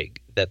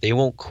big that they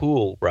won't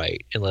cool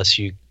right unless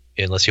you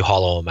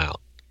hollow them out.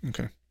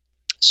 Okay.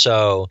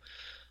 So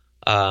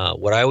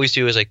what I always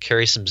do is I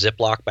carry some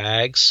Ziploc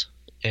bags,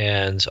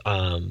 and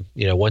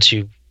once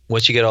you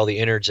get all the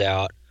innards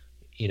out,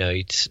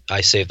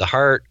 I save the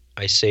heart,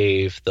 I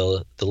save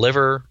the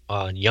liver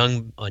on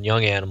young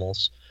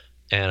animals,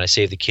 and I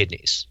save the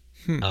kidneys.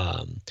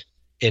 And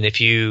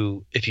if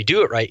you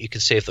do it right, you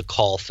can save the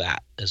caul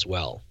fat as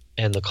well.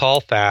 And the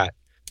caul fat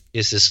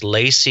is this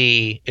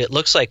lacy. It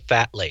looks like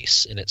fat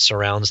lace, and it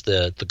surrounds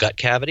the gut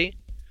cavity.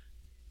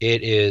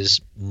 It is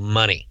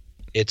money.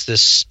 It's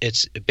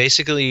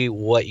basically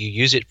what you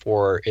use it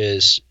for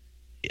is,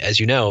 as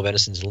you know,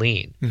 venison's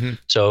lean. Mm-hmm.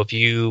 So if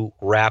you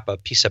wrap a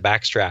piece of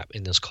backstrap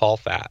in this caul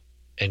fat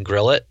and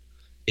grill it,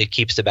 it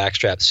keeps the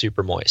backstrap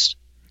super moist.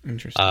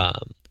 Interesting. I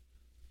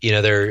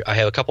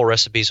have a couple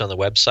recipes on the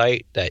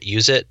website that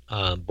use it.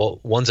 They're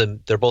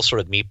both sort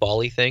of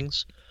meatball-y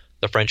things.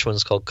 The French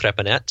one's called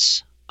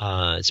crepinettes.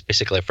 It's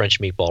basically a French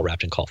meatball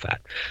wrapped in caul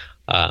fat.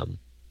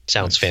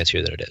 Sounds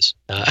fancier than it is.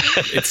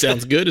 It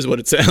sounds good is what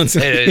it sounds.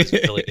 It is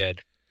really good.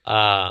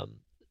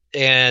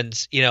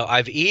 And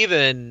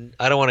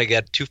I don't want to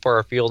get too far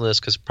afield in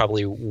this because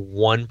probably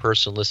one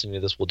person listening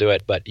to this will do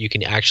it, but you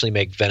can actually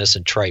make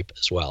venison tripe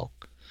as well.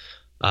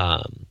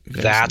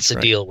 That's tripe.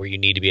 a deal where you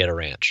need to be at a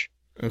ranch.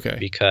 Okay.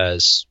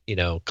 Because,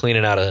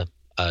 cleaning out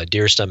a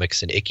deer stomach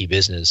is an icky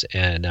business,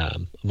 and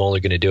I'm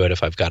only going to do it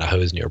if I've got a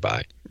hose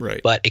nearby.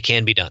 Right. But it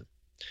can be done.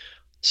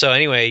 So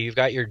anyway, you've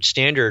got your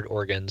standard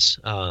organs.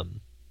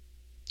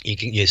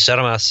 You set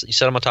them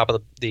on top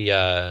of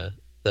the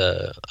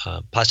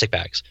plastic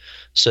bags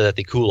so that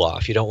they cool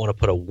off. You don't want to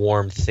put a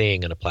warm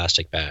thing in a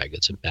plastic bag.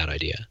 It's a bad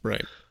idea.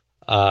 Right.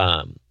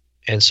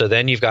 And so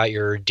then you've got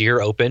your deer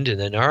opened, and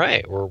then all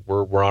right,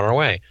 we're on our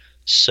way.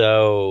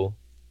 So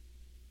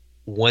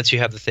once you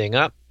have the thing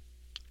up,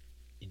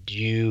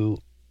 you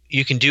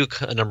can do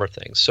a number of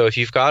things. So if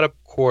you've got to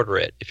quarter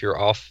it, if you're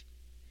off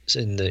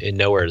in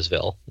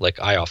Nowheresville, like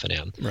I often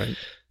am, right,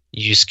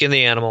 you skin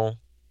the animal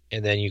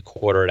and then you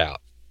quarter it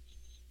out,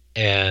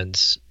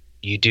 and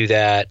you do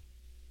that.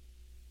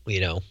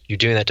 You're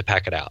doing that to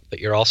pack it out, but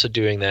you're also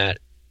doing that,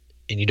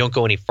 and you don't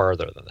go any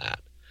farther than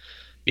that,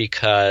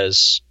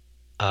 because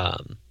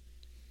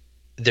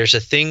there's a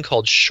thing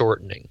called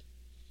shortening,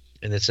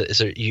 and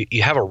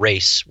you have a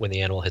race when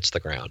the animal hits the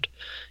ground.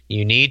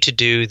 You need to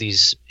do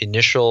these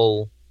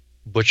initial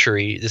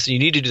butchery. You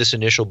need to do this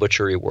initial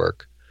butchery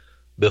work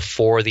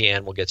before the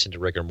animal gets into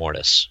rigor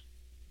mortis.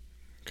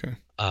 Okay.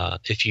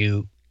 If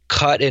you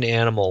cut an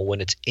animal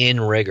when it's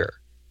in rigor,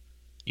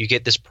 you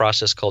get this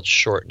process called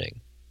shortening.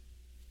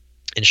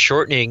 And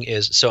shortening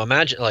is, so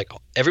imagine, like,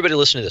 everybody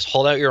listen to this,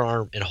 hold out your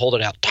arm and hold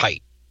it out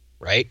tight.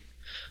 right?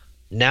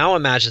 Now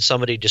imagine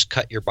somebody just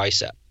cut your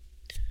bicep.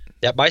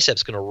 That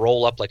bicep's going to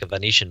roll up like a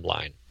Venetian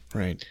blind.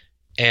 Right.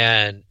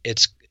 And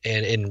if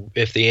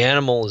the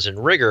animal is in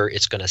rigor,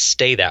 it's going to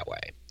stay that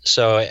way.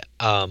 So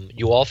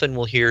you often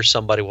will hear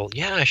somebody, well,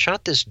 yeah, I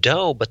shot this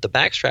doe, but the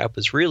backstrap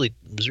was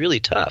really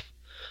tough.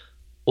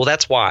 Well,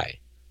 that's why.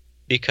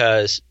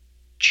 Because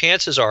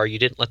chances are you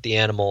didn't let the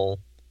animal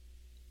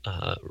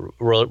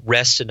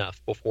rest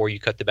enough before you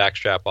cut the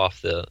backstrap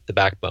off the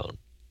backbone.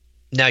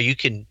 Now you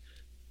can,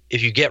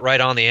 if you get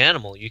right on the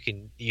animal, you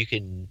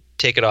can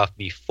take it off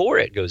before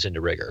it goes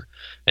into rigor,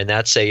 and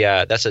that's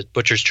a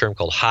butcher's term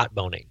called hot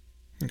boning.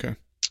 Okay.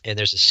 And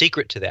there's a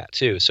secret to that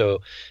too.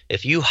 So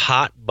if you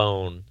hot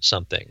bone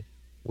something,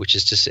 which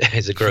is just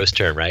is a gross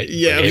term, right?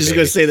 Yeah, I was just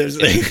going to say there's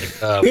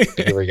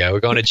here we go.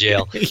 We're going to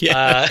jail.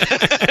 Yeah.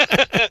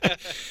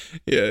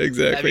 Yeah,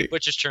 exactly. I mean,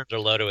 butcher's terms are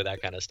loaded with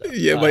that kind of stuff.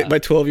 Yeah, my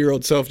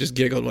 12-year-old self just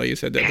giggled while you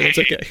said that, but it's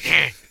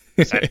okay.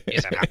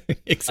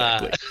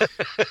 Exactly.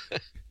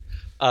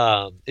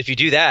 If you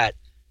do that,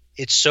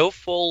 it's so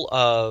full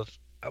of,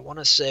 I want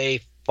to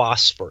say,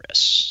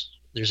 phosphorus.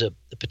 There's a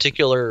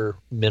particular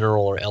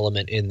mineral or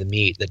element in the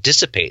meat that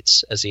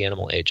dissipates as the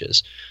animal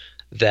ages.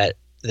 That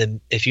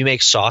then, if you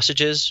make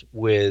sausages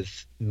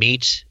with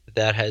meat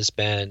that has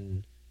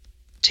been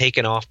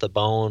taken off the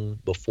bone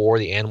before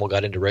the animal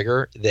got into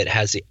rigor, that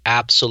has the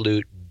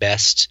absolute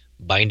best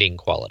binding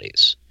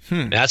qualities.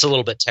 Now, that's a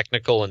little bit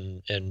technical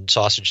and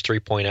sausage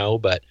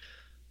 3.0,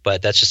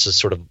 but that's just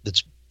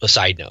it's a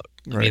side note.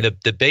 Right. I mean,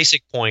 the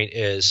basic point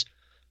is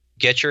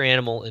get your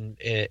animal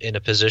in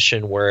a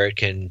position where it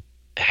can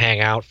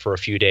hang out for a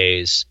few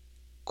days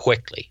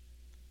quickly.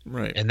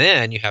 Right. And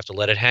then you have to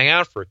let it hang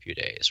out for a few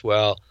days.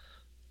 Well,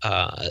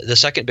 the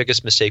second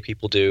biggest mistake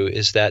people do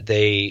is that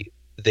they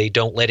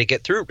don't let it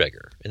get through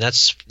rigor. And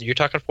you're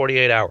talking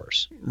 48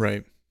 hours.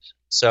 Right.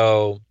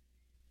 So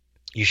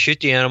you shoot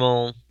the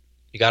animal,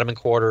 you got him in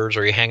quarters,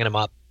 or you're hanging him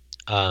up.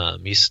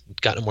 He's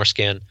got no more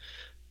skin,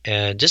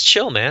 and just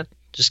chill, man.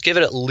 Just give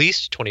it at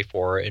least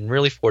 24, and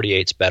really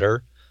 48's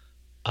better.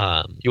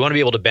 You want to be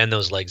able to bend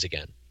those legs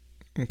again.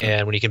 Okay.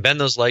 And when you can bend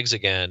those legs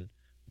again,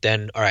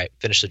 then all right,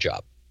 finish the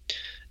job.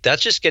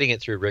 That's just getting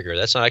it through rigor.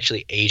 That's not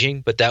actually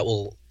aging, but that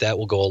will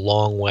go a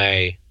long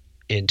way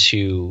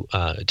into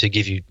to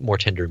give you more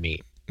tender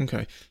meat.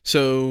 Okay.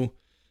 So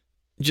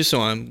just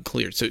so I'm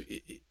clear, so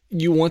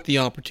you want the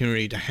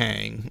opportunity to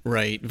hang,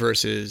 right,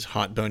 versus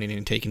hot boning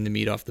and taking the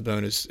meat off the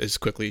bone as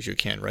quickly as you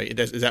can, right?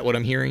 Is that what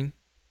I'm hearing?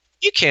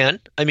 You can.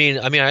 I mean,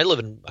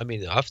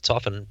 it's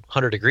often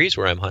 100 degrees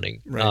where I'm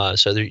hunting, right.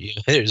 So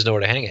there's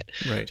nowhere to hang it.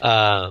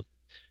 Right.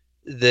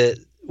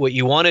 What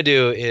you want to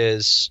do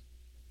is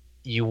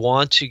you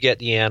want to get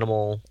the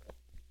animal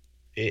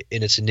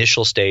in its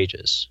initial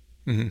stages,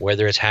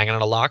 whether it's hanging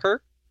on a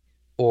locker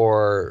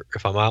or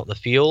if I'm out in the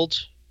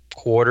field,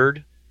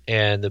 quartered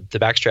and the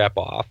backstrap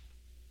off,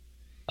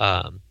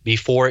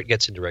 before it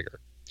gets into rigor.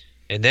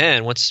 And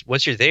then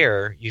once you're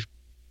there, you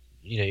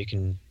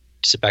can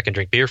sit back and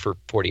drink beer for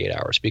 48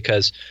 hours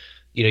because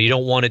you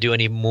don't want to do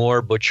any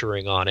more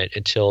butchering on it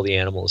until the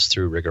animal is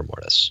through rigor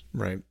mortis.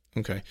 Right.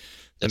 Okay.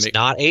 That's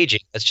not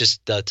aging. That's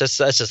just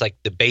like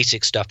the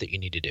basic stuff that you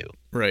need to do.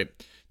 Right.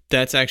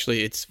 That's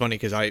actually, it's funny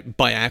because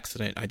by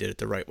accident, I did it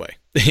the right way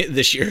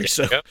this year.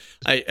 So yep.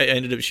 I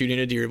ended up shooting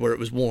a deer where it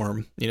was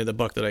warm, the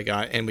buck that I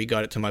got, and we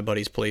got it to my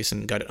buddy's place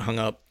and got it hung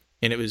up,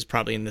 and it was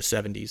probably in the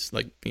 70s,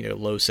 like,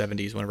 low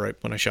 70s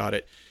when I shot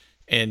it.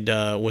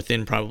 And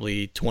within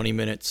probably 20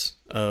 minutes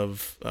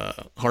of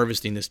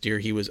harvesting this deer,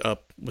 he was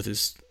up with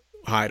his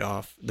hide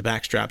off, the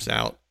back straps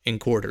out, and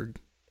quartered,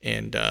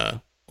 and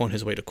on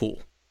his way to cool.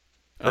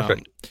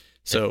 Perfect.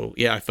 So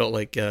yeah, I felt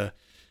like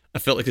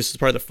this is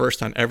probably the first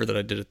time ever that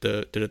I did it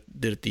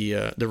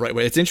the right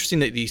way. It's interesting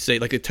that you say,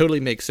 like, it totally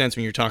makes sense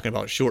when you're talking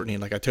about shortening.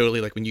 Like, I totally,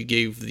 like, when you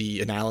gave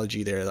the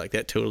analogy there, like,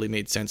 that totally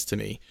made sense to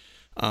me.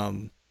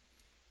 And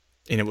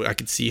I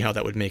could see how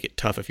that would make it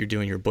tough if you're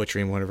doing your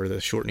butchering whenever the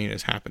shortening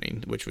is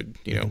happening, which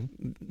would,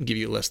 give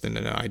you less than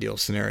an ideal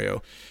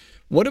scenario.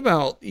 What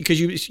about, because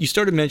you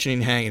started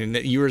mentioning hanging, and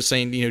that you were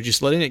saying,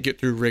 just letting it get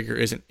through rigor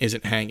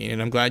isn't hanging. And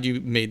I'm glad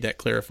you made that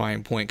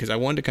clarifying point, because I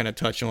wanted to kind of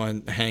touch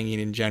on hanging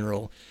in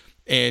general.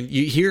 And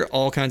you hear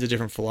all kinds of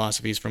different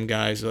philosophies from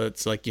guys.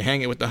 It's like you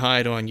hang it with the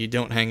hide on, you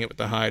don't hang it with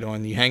the hide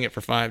on, you hang it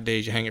for 5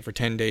 days, you hang it for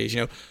 10 days.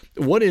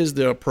 What is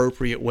the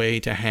appropriate way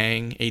to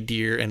hang a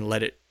deer and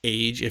let it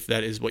age if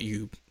that is what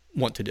you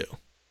want to do?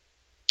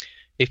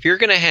 If you're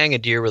going to hang a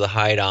deer with a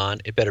hide on,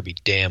 it better be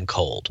damn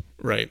cold.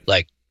 Right.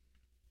 Like,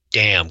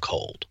 damn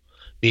cold.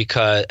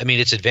 Because,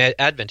 it's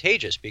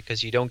advantageous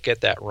because you don't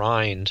get that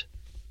rind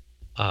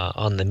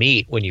on the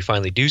meat when you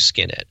finally do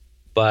skin it.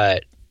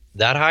 But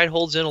that hide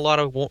holds in a lot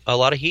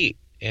of heat,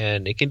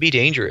 and it can be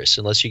dangerous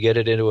unless you get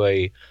it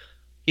into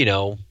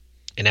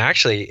and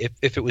actually,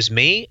 if it was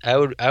me,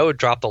 I would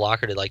drop the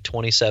locker to like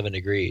 27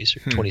 degrees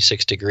or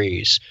 26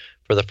 degrees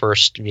for the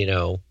first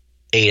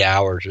 8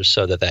 hours or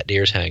so that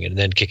deer's hanging, and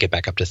then kick it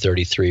back up to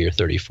 33 or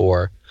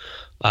 34,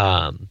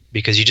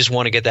 because you just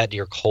want to get that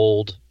deer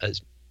cold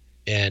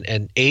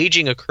And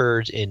aging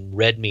occurs in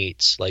red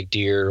meats like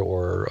deer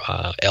or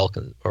elk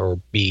or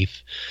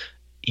beef.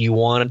 You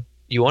want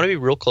to be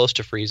real close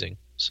to freezing.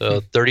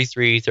 So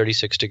 33,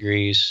 36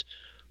 degrees.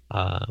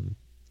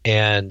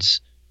 And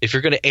if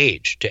you're going to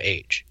age,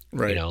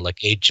 Right.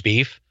 like aged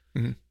beef,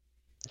 Mhm.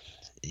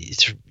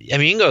 you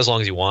can go as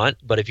long as you want,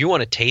 but if you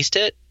want to taste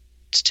it,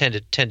 it's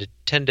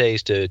 10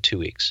 days to 2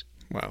 weeks.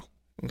 Wow.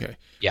 Okay.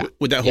 Yeah.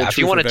 Would that hold If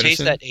true you want for to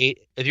taste venison?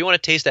 if you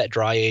want to taste that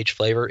dry aged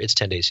flavor, it's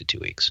 10 days to 2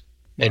 weeks.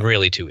 And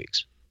really 2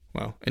 weeks.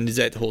 Wow. And does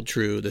that hold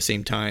true the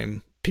same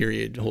time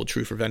period hold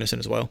true for venison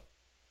as well?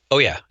 Oh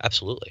yeah,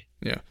 absolutely.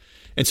 Yeah.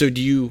 And so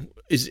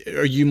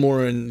are you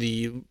more in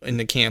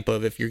the camp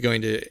of, if you're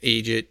going to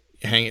age it,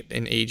 hang it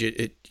and age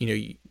it,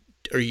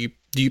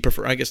 do you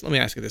prefer, I guess, let me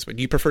ask it this way.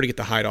 Do you prefer to get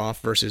the hide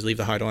off versus leave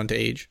the hide on to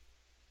age?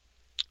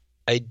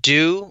 I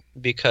do,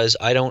 because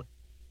I don't.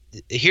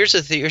 Here's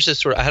the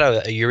sort of, I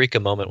had a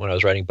eureka moment when I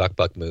was writing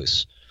Buck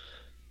Moose.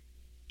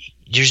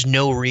 There's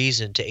no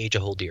reason to age a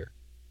whole deer.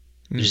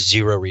 There's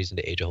zero reason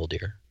to age a whole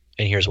deer,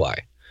 and here's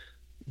why: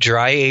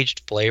 dry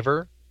aged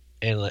flavor,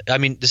 and I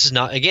mean, this is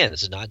not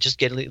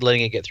just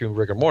letting it get through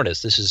rigor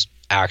mortis. This is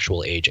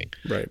actual aging.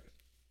 Right.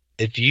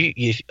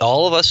 If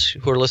all of us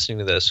who are listening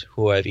to this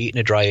who have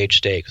eaten a dry aged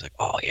steak, it's like,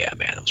 oh yeah,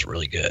 man, that was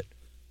really good.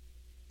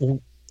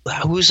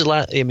 Who's the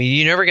last? I mean,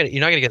 you're not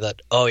gonna get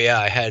that. Oh yeah,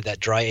 I had that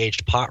dry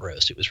aged pot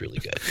roast. It was really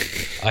good.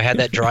 I had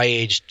that dry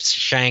aged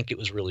shank. It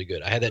was really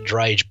good. I had that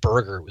dry aged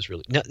burger. It was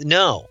really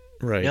no.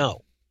 Right.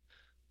 No.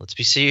 Let's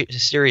be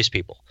serious,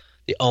 people.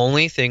 The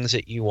only things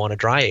that you want to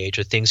dry age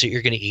are things that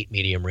you're going to eat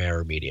medium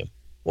rare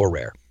or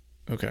rare.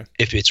 Okay.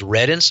 If it's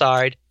red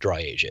inside, dry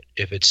age it.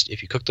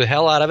 If you cook the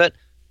hell out of it,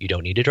 you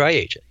don't need to dry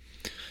age it.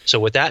 So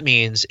what that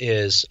means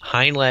is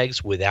hind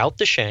legs without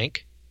the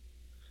shank,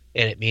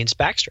 and it means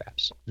back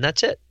straps, and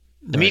that's it.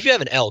 I mean, if you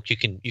have an elk, you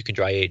can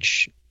dry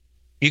age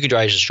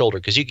the shoulder,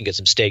 because you can get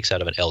some steaks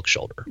out of an elk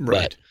shoulder.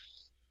 Right.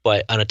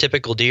 But on a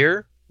typical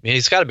deer, I mean,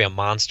 it's got to be a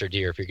monster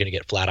deer if you're going to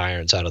get flat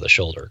irons out of the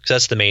shoulder, because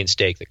that's the main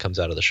steak that comes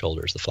out of the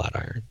shoulder is the flat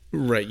iron.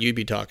 Right. You'd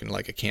be talking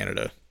like a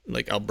Canada,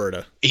 like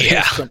Alberta.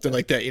 Yeah. Something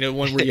like that.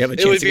 One where you have a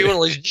chance it would to be get one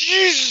of those,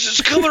 Jesus,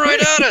 it's coming right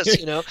at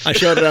us, I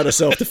shot it out of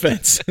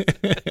self-defense.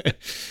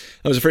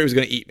 I was afraid it was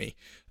going to eat me.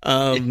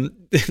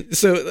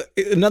 So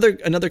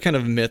another kind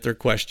of myth or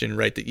question,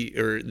 right, that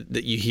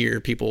you hear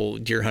people,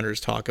 deer hunters,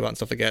 talk about and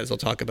stuff like that, is they'll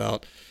talk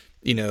about,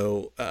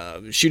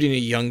 shooting a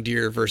young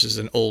deer versus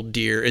an old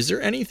deer. Is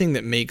there anything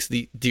that makes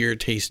the deer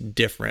taste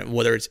different,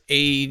 whether it's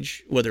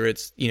age, whether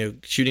it's,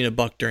 shooting a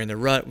buck during the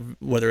rut,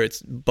 whether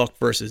it's buck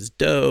versus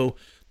doe?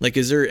 Like,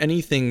 is there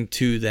anything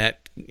to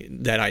that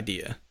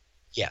idea?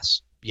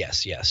 Yes,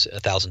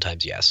 1,000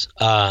 times yes.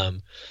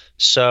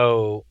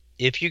 So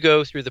if you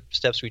go through the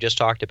steps we just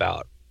talked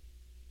about,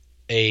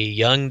 a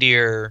young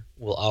deer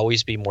will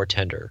always be more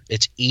tender.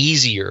 It's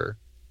easier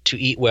to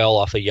eat well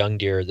off a young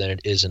deer than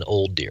it is an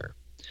old deer.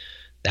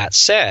 That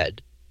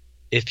said,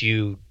 if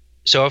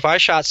I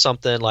shot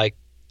something like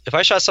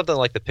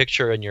the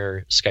picture in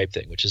your Skype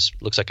thing, which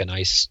looks like a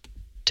nice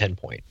 10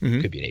 point,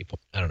 could be an 8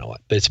 point, I don't know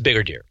what, but it's a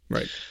bigger deer.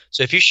 Right.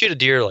 So if you shoot a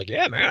deer like,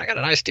 yeah, man, I got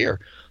a nice deer.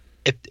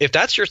 If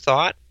that's your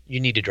thought, you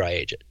need to dry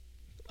age it.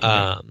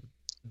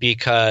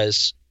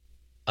 Because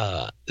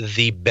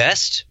the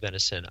best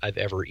venison I've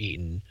ever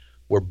eaten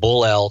were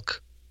bull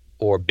elk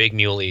or big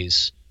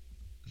muleys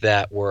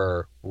that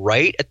were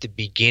right at the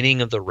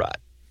beginning of the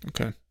rut.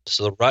 Okay.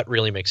 So the rut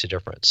really makes a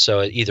difference.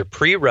 So either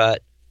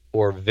pre-rut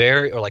or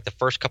like the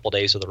first couple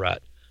days of the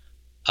rut.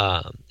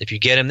 If you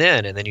get them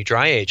then and then you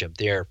dry age them,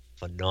 they're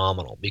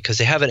phenomenal because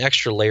they have an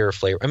extra layer of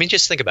flavor. I mean,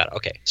 just think about it.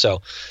 Okay,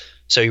 so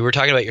you were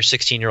talking about your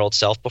 16-year-old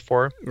self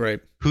before.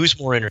 Right. Who's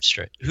more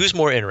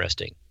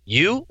interesting,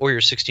 you or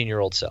your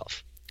 16-year-old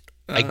self?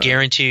 I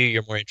guarantee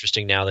you're more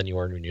interesting now than you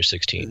were when you're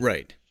 16.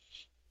 Right.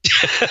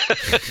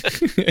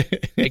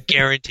 I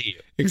guarantee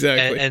you.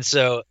 Exactly. And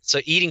so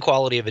eating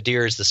quality of a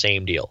deer is the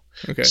same deal.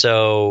 Okay.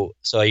 So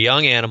a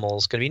young animal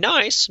is going to be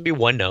nice, be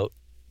one note,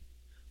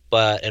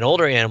 but an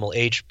older animal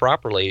aged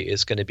properly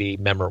is going to be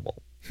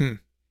memorable.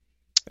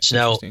 So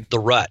now the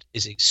rut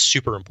is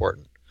super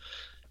important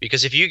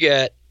because if you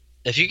get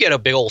a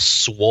big old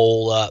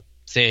swole up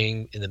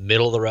thing in the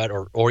middle of the rut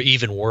or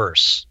even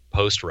worse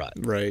post rut,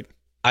 right?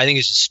 I think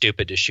it's just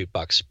stupid to shoot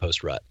bucks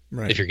post rut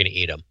if you're going to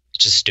eat them.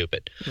 It's just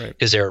stupid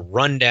because they're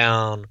run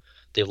down.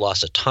 They've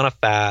lost a ton of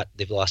fat.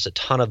 They've lost a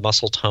ton of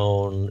muscle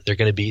tone. They're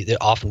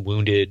often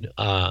wounded.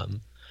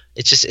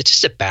 It's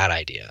just a bad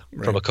idea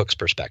from a cook's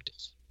perspective.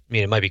 I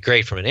mean, it might be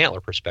great from an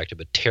antler perspective,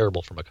 but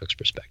terrible from a cook's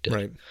perspective.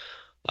 Right.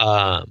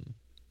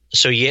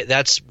 So yeah,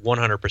 that's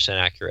 100%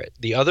 accurate.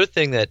 The other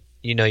thing that,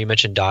 you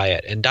mentioned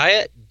diet, and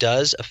diet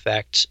does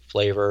affect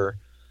flavor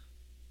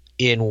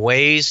in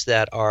ways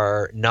that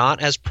are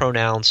not as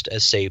pronounced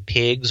as, say,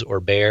 pigs or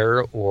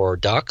bear or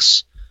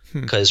ducks.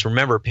 Because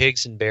remember,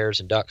 pigs and bears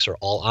and ducks are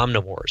all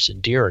omnivores,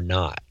 and deer are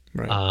not.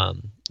 Right.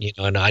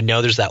 And I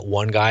know there's that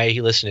one guy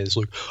he listening to,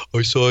 like,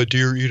 I saw a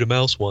deer eat a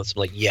mouse once.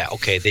 I'm like, yeah,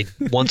 okay, they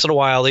once in a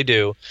while they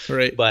do,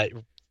 right? But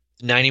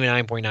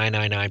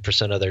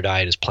 99.999% of their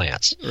diet is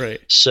plants.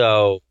 Right.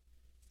 So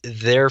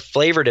their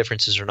flavor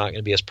differences are not going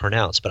to be as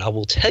pronounced. But I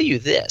will tell you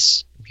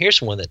this.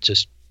 Here's one that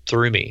just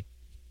threw me.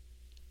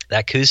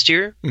 That Coues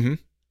deer,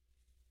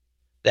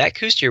 that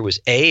Coues deer was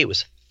it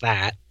was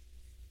fat,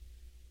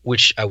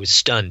 which I was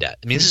stunned at.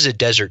 I mean, this is a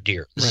desert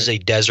deer. This is a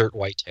desert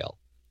whitetail.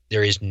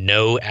 There is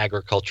no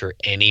agriculture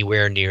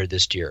anywhere near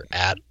this deer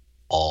at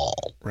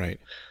all. Right.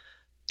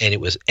 And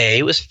it was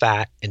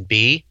fat, and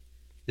B,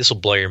 this will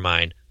blow your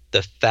mind,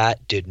 the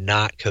fat did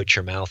not coat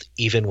your mouth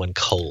even when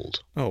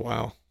cold. Oh,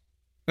 wow.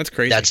 That's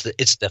crazy.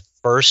 It's the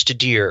first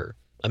deer.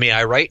 I mean,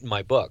 I write in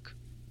my book,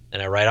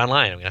 and I write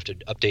online. I'm going to have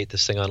to update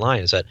this thing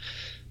online, is that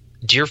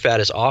deer fat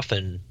is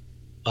often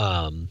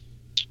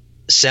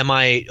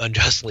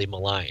semi-unjustly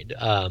maligned.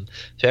 So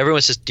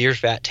everyone says deer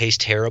fat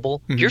tastes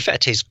terrible. Deer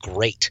fat tastes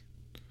great.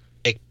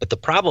 But the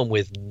problem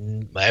with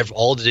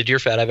all the deer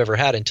fat I've ever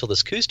had until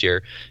this Coues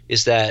deer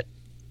is that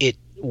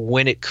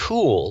when it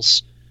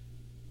cools,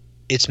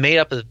 it's made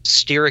up of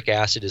stearic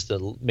acid is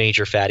the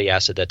major fatty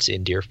acid that's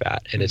in deer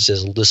fat. And it's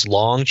this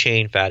long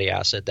chain fatty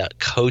acid that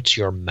coats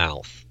your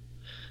mouth.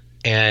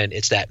 And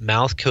it's that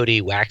mouth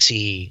coaty,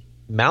 waxy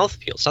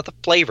mouthfeel. It's not the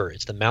flavor,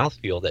 it's the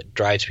mouthfeel that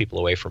drives people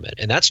away from it.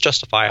 And that's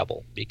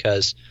justifiable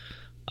because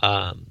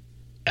I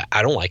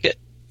don't like it.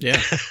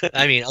 Yeah.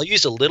 I mean, I'll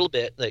use a little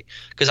bit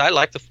because I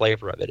like the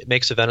flavor of it. It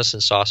makes a venison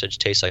sausage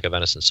taste like a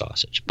venison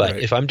sausage. But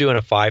if I'm doing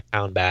a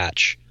 5-pound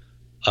batch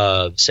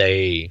of,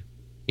 say,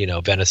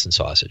 venison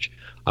sausage,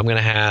 I'm going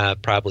to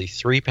have probably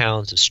 3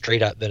 pounds of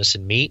straight up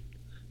venison meat,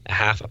 a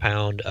half a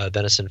pound of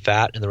venison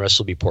fat, and the rest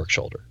will be pork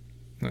shoulder.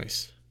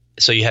 Nice.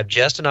 So you have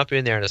just enough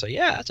in there, and it's like,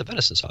 yeah, that's a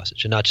venison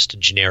sausage, and not just a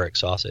generic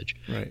sausage,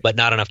 but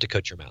not enough to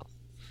coat your mouth.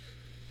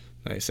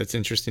 Nice. That's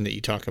interesting that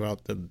you talk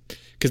about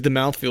because the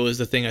mouthfeel is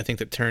the thing I think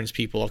that turns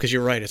people off. Because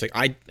you're right. It's like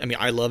I mean,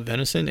 I love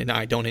venison, and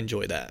I don't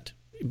enjoy that,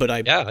 but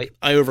I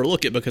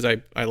overlook it because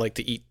I like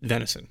to eat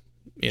venison.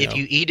 If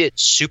you eat it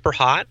super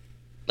hot,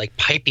 like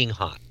piping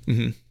hot,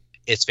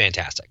 it's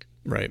fantastic.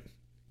 Right.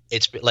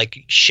 It's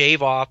like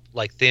shave off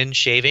like thin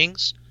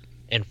shavings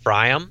and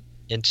fry them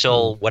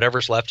until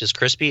whatever's left is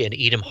crispy, and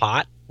eat them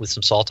hot with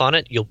some salt on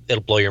it.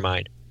 It'll blow your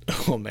mind.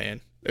 Oh man.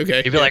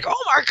 Okay. You'll be like,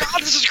 oh my God,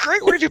 this is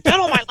great. Where have you been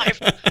all my life?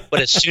 But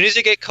as soon as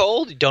you get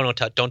cold, don't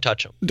touch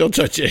them. Don't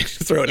touch it.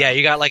 Throw it out. Yeah,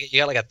 you got like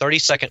a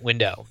 30-second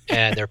window,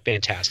 and they're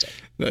fantastic.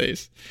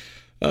 Nice.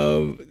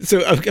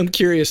 So I'm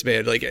curious,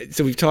 man.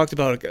 So we've talked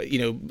about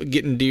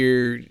getting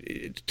deer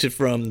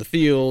from the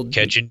field,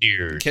 catching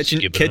deer,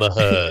 giving them a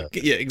hug.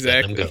 Yeah,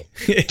 exactly.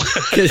 Let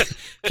them go.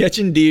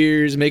 Catching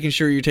deers, making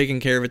sure you're taking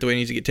care of it the way it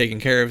needs to get taken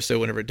care of. So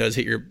whenever it does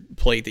hit your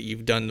plate, that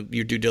you've done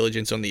your due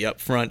diligence on the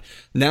upfront.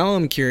 Now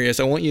I'm curious.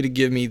 I want you to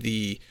give me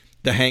the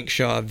Hank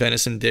Shaw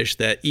venison dish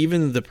that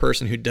even the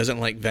person who doesn't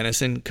like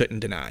venison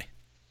couldn't deny.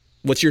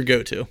 What's your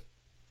go-to?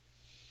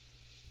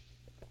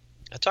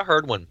 That's a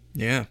hard one.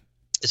 Yeah.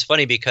 It's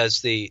funny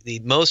because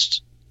the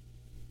most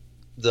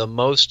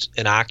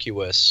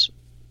innocuous.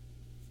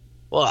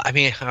 Well, I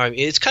mean,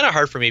 it's kind of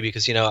hard for me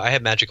because I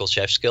have magical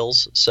chef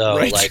skills, so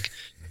like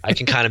I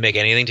can kind of make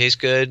anything taste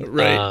good.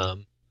 Right.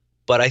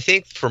 But I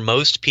think for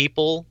most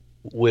people,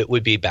 it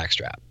would be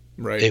backstrap.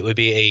 Right. It would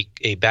be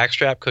a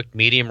backstrap cooked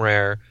medium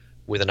rare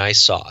with a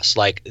nice sauce.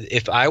 Like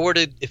if I were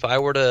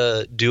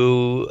to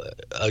do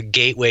a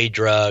gateway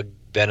drug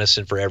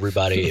venison for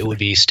everybody, it would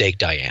be Steak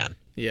Diane.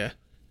 Yeah.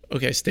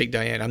 Okay, Steak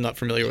Diane. I'm not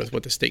familiar with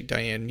what the Steak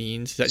Diane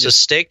means.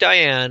 Steak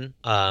Diane,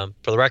 for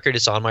the record,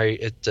 it's on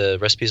the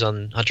recipe's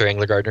on Hunter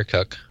Angler Gardner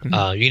Cook. You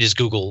can just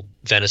Google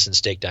venison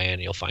Steak Diane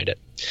and you'll find it.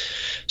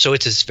 So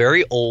it's this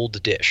very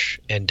old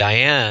dish, and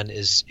Diane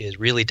is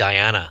really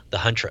Diana, the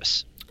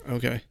huntress.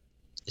 Okay.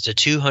 It's a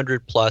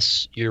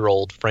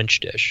 200-plus-year-old French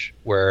dish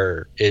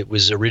where it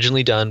was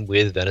originally done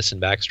with venison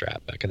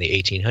backstrap back in the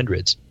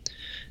 1800s.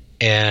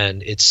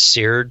 And it's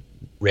seared,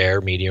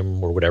 rare,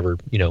 medium, or whatever,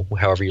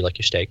 however you like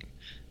your steak.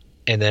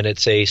 And then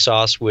it's a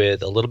sauce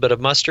with a little bit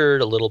of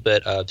mustard, a little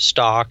bit of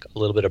stock, a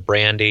little bit of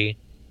brandy,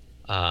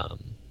 a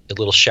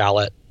little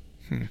shallot.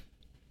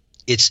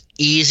 It's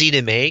easy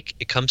to make.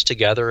 It comes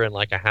together in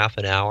like a half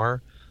an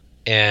hour.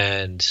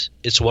 And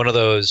it's one of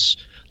those,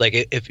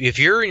 like if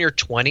you're in your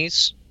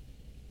 20s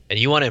and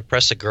you want to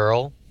impress a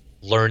girl,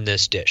 learn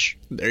this dish.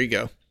 There you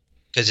go.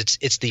 Because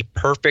it's the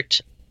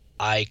perfect,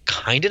 I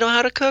kind of know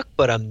how to cook,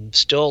 but I'm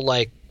still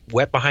like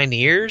wet behind the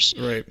ears,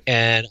 right?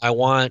 And I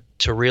want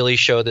to really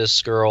show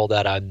this girl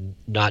that I'm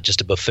not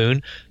just a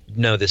buffoon.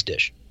 Know this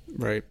dish,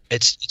 right?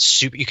 It's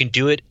super. You can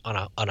do it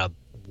on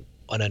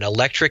an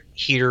electric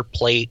heater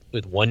plate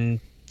with one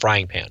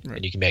frying pan,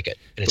 and you can make it,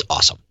 and it's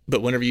awesome.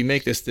 But whenever you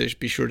make this dish,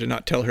 be sure to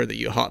not tell her that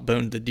you hot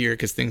boned the deer,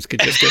 because things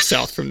could just go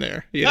south from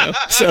there.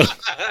 So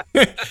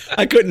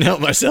I couldn't help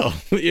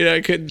myself.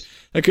 I couldn't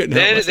help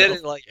myself.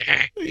 Then like,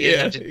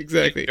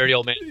 exactly. Dirty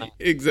old man.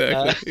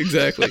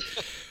 Exactly.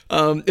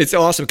 It's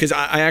awesome because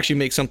I actually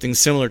make something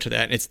similar to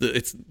that.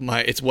 It's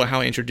how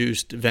I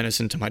introduced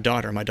venison to my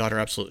daughter. My daughter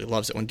absolutely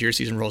loves it. When deer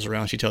season rolls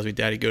around, she tells me,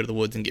 "Daddy, go to the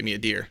woods and get me a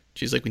deer."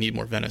 She's like, "We need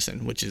more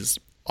venison," which is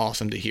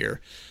awesome to hear.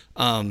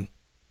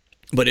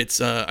 But it's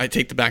I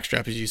take the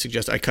backstrap as you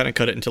suggest. I kind of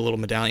cut it into little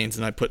medallions,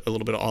 and I put a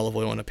little bit of olive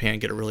oil in a pan,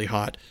 get it really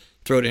hot,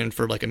 throw it in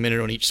for like a minute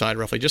on each side,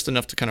 roughly, just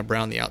enough to kind of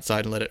brown the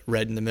outside and let it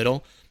red in the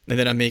middle. And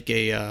then I make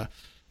a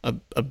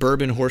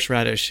bourbon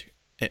horseradish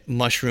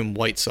mushroom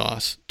white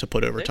sauce to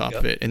put over top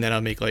of it. And then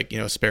I'll make like,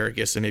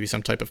 asparagus and maybe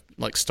some type of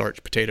like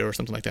starch potato or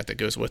something like that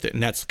goes with it.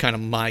 And that's kind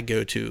of my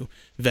go-to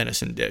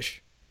venison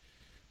dish.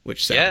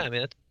 Yeah, I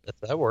mean,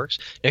 that works.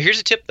 Now, here's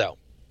a tip, though.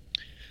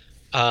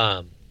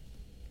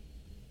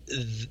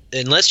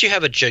 Unless you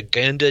have a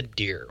Gigunda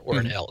deer or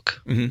an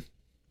elk,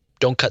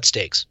 don't cut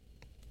steaks.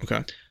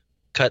 Okay.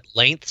 Cut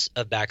lengths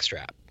of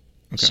backstrap.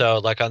 Okay. So,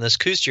 like on this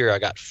Coues deer, I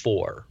got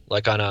 4.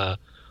 Like on a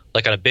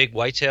big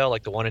whitetail,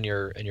 like the one in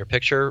your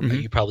picture,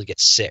 you probably get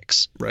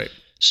 6. Right.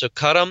 So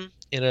cut them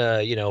in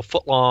a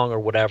foot long or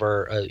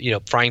whatever,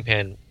 frying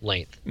pan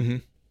length.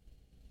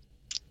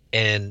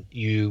 And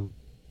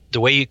the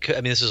way you – I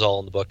mean, this is all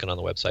in the book and on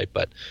the website,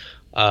 but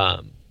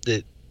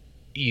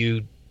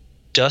you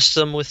dust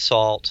them with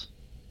salt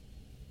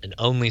and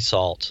only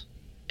salt,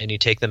 and you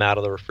take them out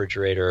of the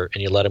refrigerator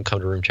and you let them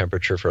come to room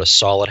temperature for a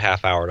solid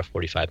half hour to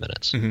 45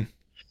 minutes.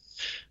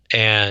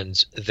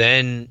 And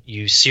then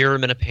you sear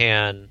them in a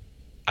pan.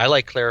 I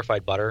like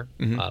clarified butter,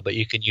 but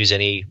you can use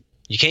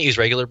you can't use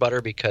regular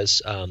butter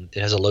because it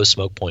has a low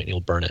smoke point and you'll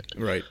burn it.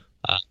 Right.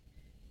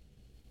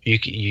 You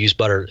can use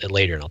butter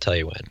later, and I'll tell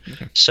you when.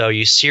 Okay. So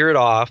you sear it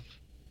off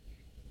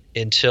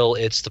until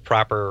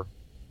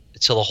the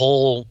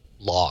whole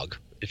log,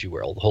 if you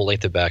will, the whole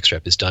length of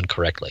backstrap is done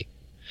correctly.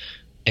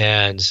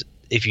 And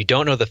if you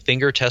don't know the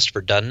finger test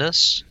for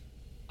doneness,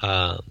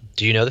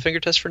 do you know the finger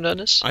test for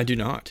doneness? I do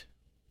not.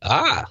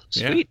 Ah,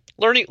 sweet.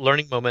 Yeah.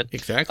 Learning moment.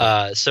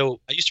 Exactly. So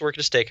I used to work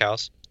at a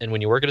steakhouse, and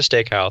when you work at a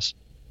steakhouse,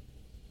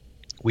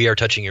 we are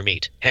touching your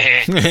meat.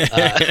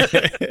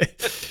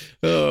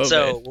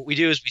 So what we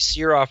do is we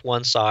sear off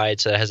one side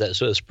so it has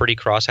those pretty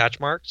cross hatch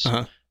marks,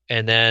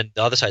 and then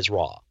the other side's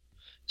raw.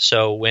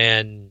 So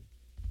when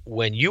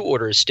you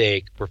order a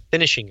steak, we're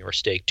finishing your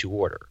steak to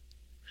order.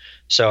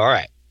 So all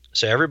right.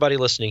 So everybody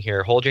listening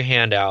here, hold your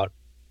hand out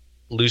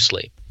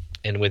loosely,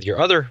 and with your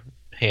other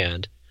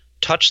hand,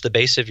 touch the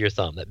base of your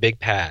thumb, that big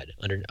pad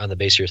on the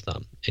base of your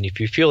thumb. And if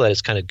you feel that,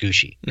 it's kind of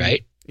gushy,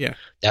 right? Yeah.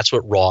 That's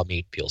what raw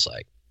meat feels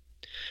like.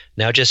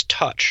 Now just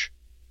touch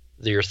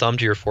your thumb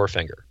to your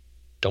forefinger.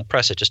 Don't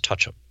press it, just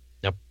touch them.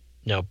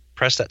 Now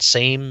press that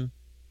same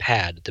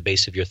pad at the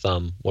base of your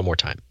thumb one more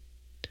time.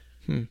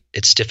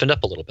 It's stiffened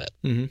up a little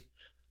bit.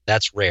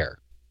 That's rare.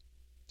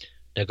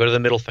 Now go to the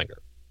middle finger.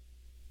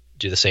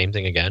 Do the same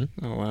thing again.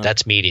 Oh, wow.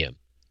 That's medium.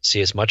 See,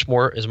 it's much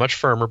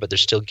firmer, but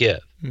there's still give.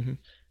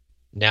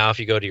 Now if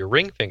you go to your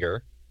ring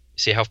finger,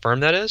 see how firm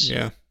that is?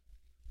 Yeah.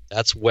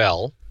 That's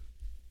well.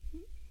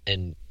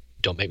 And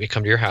don't make me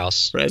come to your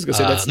house. Right, I was going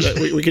to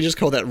say, we could just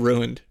call that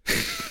ruined.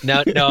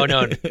 No.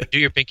 Do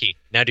your pinky.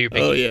 Now do your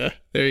pinky. Oh, yeah.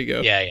 There you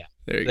go. Yeah.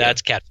 There you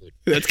That's cat food.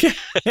 That's cat.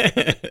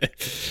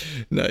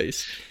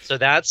 Nice. So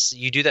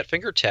you do that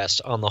finger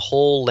test on the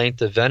whole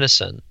length of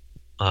venison,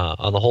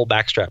 on the whole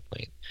backstrap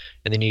length.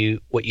 And then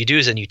what you do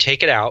is you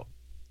take it out,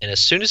 and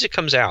as soon as it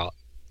comes out,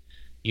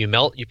 you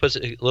put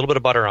a little bit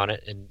of butter on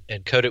it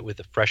and coat it with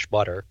the fresh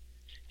butter.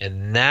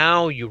 And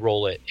now you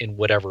roll it in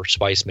whatever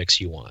spice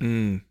mix you want.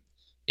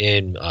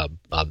 In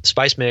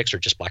spice mix or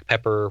just black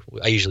pepper.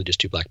 I usually just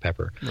do black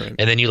pepper. Right.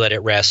 And then you let it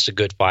rest a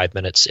good 5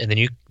 minutes. And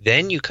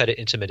then you cut it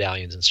into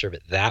medallions and serve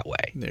it that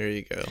way. There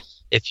you go.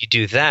 If you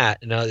do that,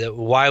 now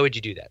why would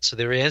you do that? So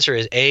the answer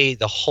is A,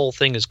 the whole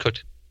thing is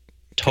cooked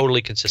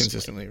totally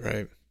consistently.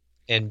 Right.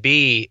 And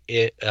B,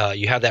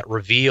 you have that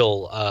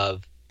reveal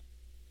of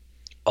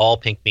all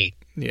pink meat.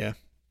 Yeah.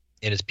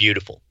 And it's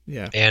beautiful.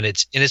 Yeah. And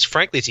it's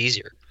frankly, it's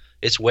easier.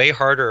 It's way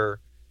harder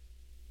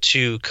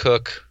to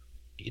cook,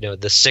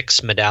 the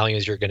 6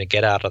 medallions you're going to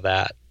get out of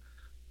that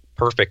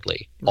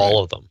perfectly,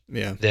 all of them,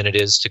 than it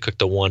is to cook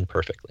the one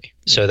perfectly.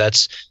 Yeah. So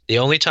that's the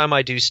only time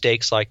I do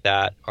steaks like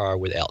that are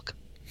with elk.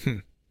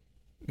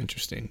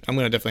 Interesting. I'm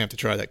going to definitely have to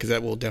try that because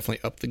that will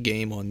definitely up the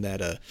game on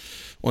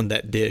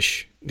that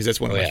dish because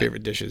that's one of my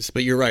favorite dishes.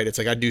 But you're right. It's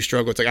like I do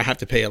struggle. It's like I have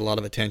to pay a lot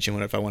of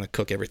attention if I want to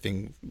cook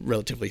everything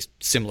relatively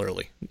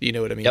similarly. You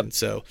know what I mean? Yep.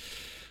 So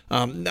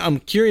I'm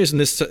curious in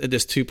this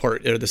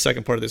 2-part or the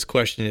second part of this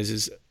question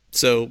is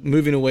so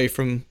moving away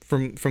from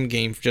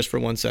game just for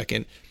 1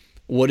 second,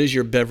 what is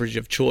your beverage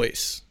of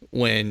choice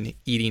when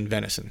eating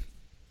venison?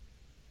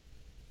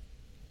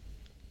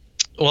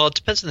 Well, it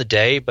depends on the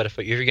day, but if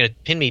you're going to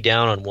pin me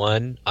down on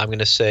one, I'm going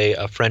to say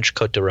a French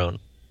Côte de Rhône,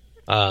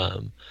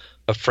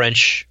 a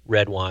French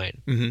red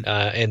wine.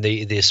 And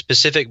the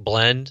specific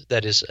blend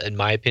that is, in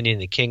my opinion,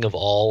 the king of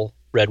all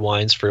red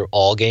wines for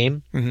all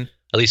game, at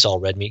least all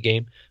red meat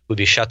game, would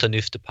be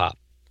Châteauneuf du Pape.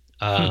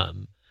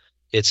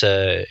 It's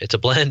a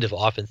blend of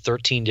often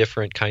 13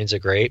 different kinds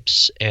of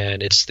grapes,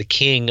 and it's the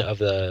king of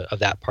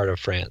that part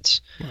of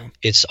France. Wow.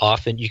 It's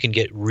often you can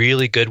get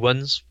really good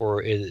ones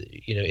for in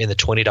the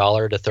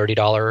 $20 to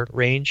 $30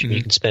 range. I mean,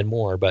 you can spend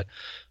more, but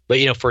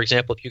for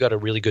example, if you got a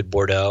really good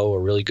Bordeaux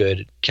or really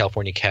good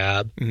California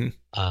Cab,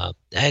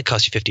 it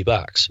costs you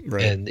 $50.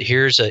 Right. And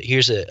here's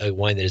a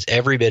wine that is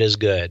every bit as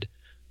good,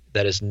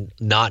 that is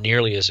not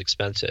nearly as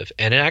expensive,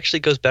 and it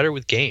actually goes better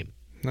with game.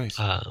 Nice.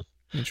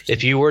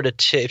 If you were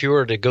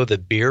to go the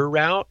beer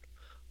route,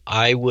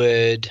 I'm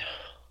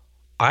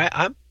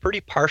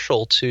pretty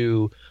partial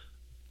to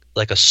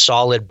like a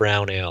solid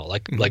brown ale,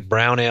 like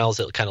brown ales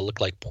that kind of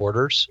look like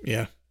porters.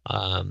 Yeah.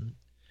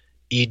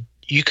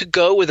 You could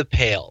go with a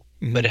pale,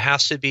 but it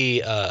has to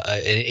be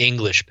an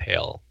English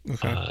pale.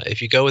 Okay.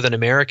 If you go with an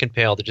American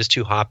pale, they're just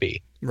too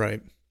hoppy.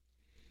 Right.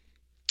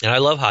 And I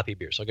love hoppy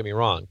beers, don't get me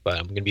wrong, but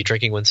I'm going to be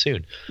drinking one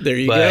soon. There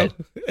you go.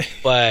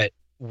 But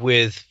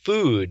with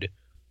food,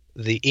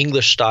 the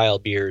English style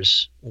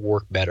beers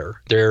work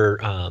better. They're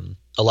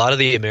a lot of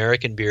the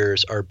American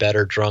beers are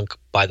better drunk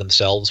by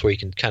themselves, where you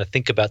can kind of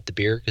think about the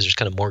beer because there's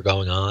kind of more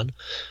going on.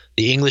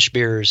 The English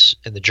beers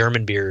and the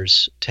German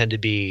beers tend to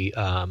be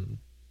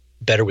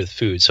better with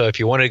food. So if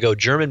you wanted to go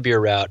German beer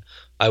route,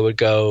 I would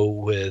go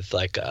with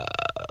like a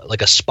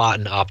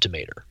Spaten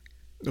Optimator.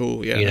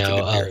 Oh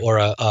yeah, or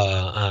a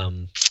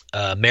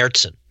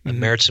Märzen. A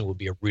Märzen would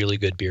be a really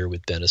good beer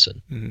with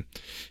venison. Mm-hmm.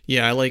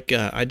 Yeah,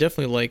 I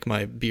definitely like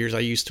my beers. I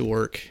used to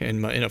work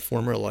in a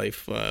former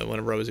life,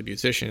 whenever I was a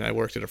musician, I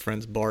worked at a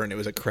friend's bar, and it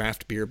was a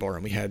craft beer bar,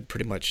 and we had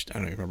pretty much, I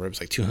don't even remember, it was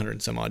like 200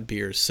 and some odd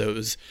beers. So it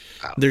was,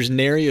 there's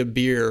nary a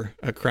beer,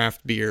 a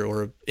craft beer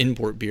or an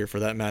import beer for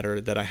that matter,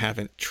 that I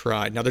haven't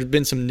tried. Now there's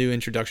been some new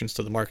introductions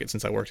to the market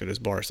since I worked at his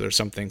bar, so there's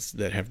some things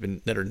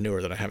that are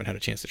newer that I haven't had a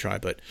chance to try,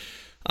 but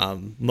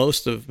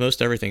most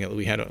everything that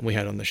we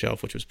had on the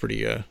shelf, which was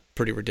pretty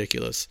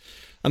ridiculous.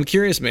 I'm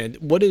curious, man,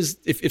 what is,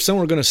 if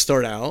someone were going to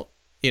start out,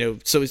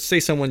 so say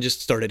someone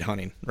just started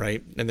hunting,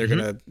 right? And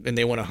they're and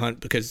they want to hunt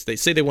because they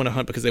say they want to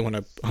hunt because they want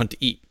to hunt to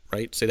eat,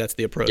 right? Say that's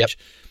the approach. Yep.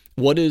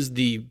 What is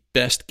the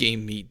best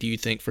game meat, do you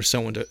think, for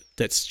someone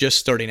that's just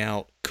starting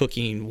out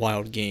cooking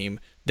wild game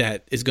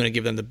that is going to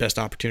give them the best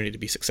opportunity to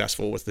be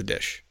successful with the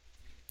dish?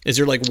 Is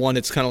there like one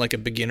that's kind of like a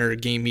beginner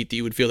game meat that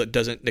you would feel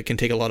that can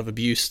take a lot of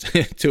abuse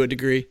to a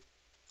degree?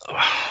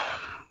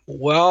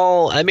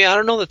 Well, I mean, I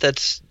don't know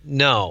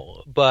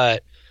no,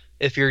 but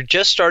if you're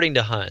just starting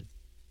to hunt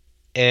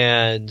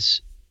and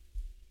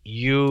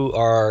you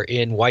are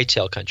in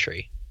whitetail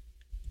country,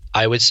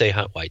 I would say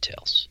hunt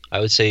whitetails. I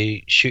would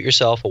say shoot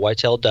yourself a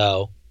whitetail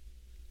doe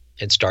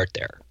and start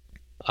there,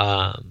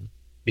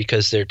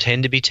 because they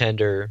tend to be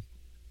tender.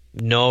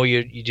 No,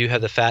 you do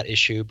have the fat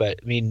issue, but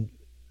I mean,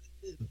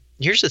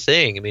 here's the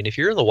thing. I mean, if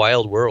you're in the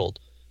wild world,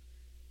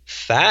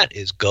 fat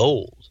is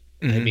gold.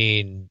 I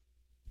mean,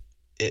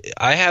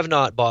 I have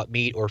not bought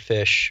meat or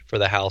fish for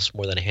the house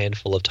more than a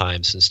handful of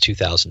times since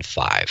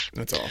 2005.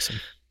 That's awesome.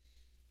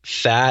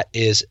 Fat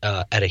is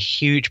at a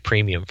huge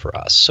premium for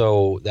us.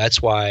 So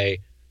that's why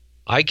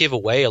I give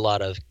away a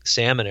lot of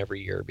salmon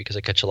every year, because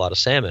I catch a lot of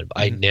salmon.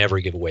 But I never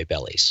give away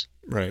bellies.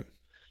 Right.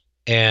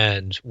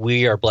 And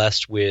we are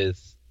blessed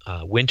with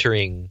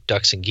wintering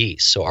ducks and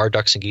geese. So our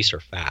ducks and geese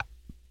are fat.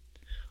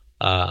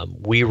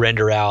 We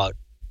render out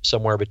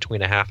somewhere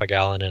between a half a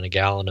gallon and a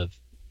gallon of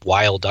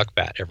wild duck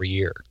fat every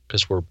year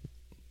because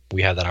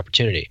we have that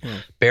opportunity.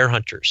 Bear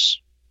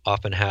hunters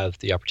often have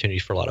the opportunity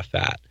for a lot of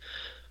fat.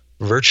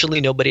 Virtually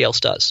nobody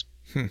else does.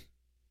 I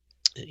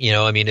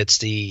mean, it's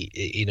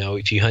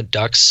if you hunt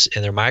ducks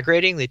and they're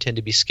migrating, they tend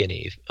to be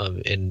skinny.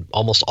 And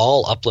almost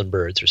all upland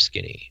birds are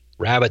skinny.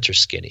 Rabbits are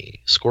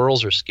skinny.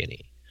 Squirrels are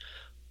skinny.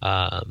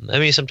 I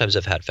mean, sometimes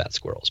I've had fat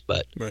squirrels,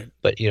 but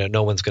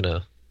no one's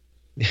gonna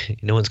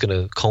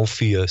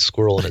confit a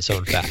squirrel in its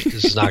own fat.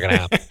 This is not gonna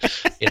happen.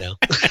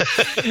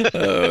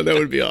 Oh, that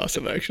would be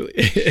awesome, actually.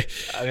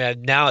 I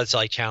mean, now it's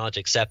like challenge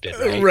accepted,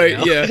 right?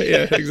 Right.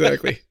 Yeah,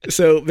 exactly.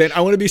 So, man,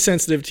 I want to be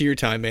sensitive to your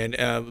time, man.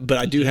 But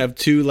I do have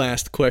two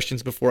last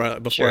questions before I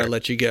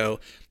let you go,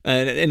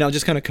 and I'll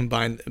just kind of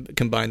combine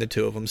the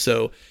two of them.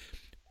 So,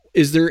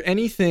 is there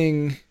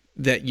anything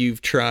that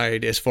you've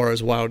tried as far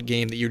as wild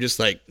game that you're just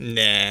like,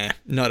 nah,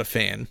 not a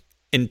fan?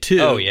 And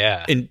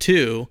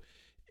two,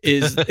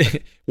 is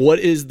what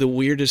is the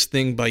weirdest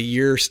thing by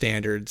your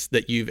standards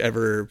that you've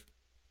ever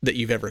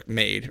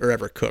made or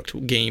ever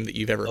cooked, game that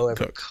you've ever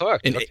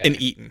cooked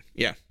and eaten?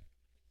 Yeah.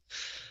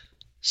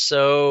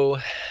 So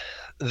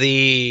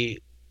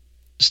the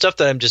stuff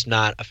that I'm just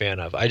not a fan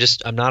of,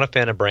 I'm not a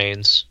fan of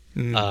brains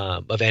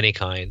of any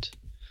kind.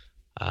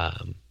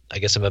 I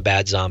guess I'm a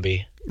bad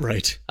zombie.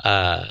 Right.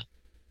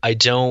 I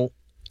don't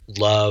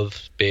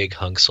love big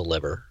hunks of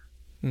liver.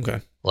 Okay.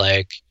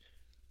 Like,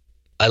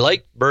 I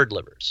like bird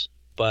livers,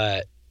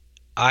 but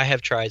I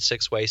have tried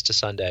 6 ways to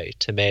Sunday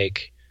to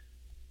make,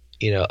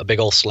 a big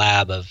old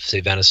slab of,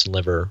 say, venison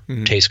liver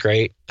taste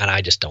great, and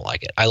I just don't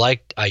like it. I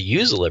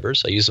use the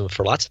livers. I use them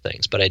for lots of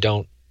things, but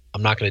I'm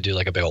not going to do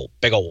like a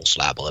big old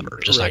slab of liver.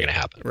 It's just not going to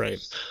happen. Right.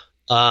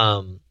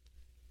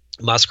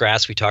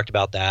 Muskrats, we talked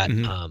about that.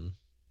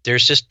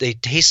 They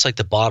taste like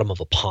the bottom of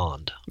a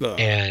pond,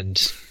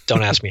 and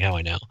don't ask me how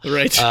I know.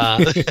 Right.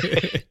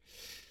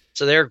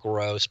 So they're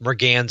gross.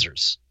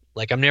 Mergansers.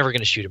 Like, I'm never going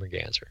to shoot a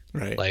merganser.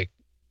 Right. Like,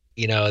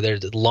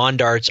 the lawn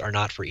darts are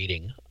not for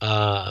eating.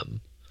 But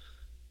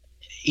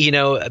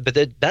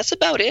that's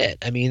about it.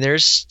 I mean,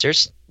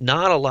 there's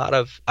not a lot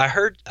of. I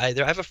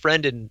have a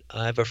friend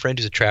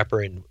who's a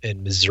trapper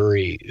in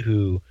Missouri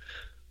who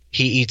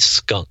he eats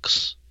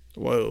skunks.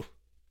 Whoa.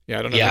 Yeah,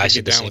 I don't know how to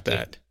get down with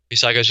that.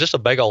 He's like, it's just a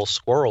big old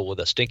squirrel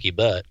with a stinky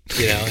butt,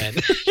 and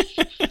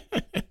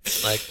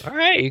like, all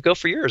right, you go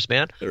for yours,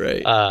 man.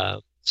 Right.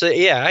 So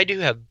yeah,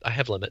 I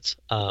have limits,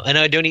 and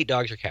I don't eat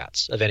dogs or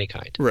cats of any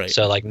kind. Right.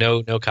 So like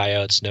no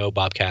coyotes, no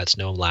bobcats,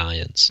 no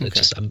lions. Okay. It's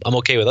just I'm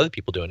okay with other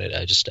people doing it.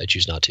 I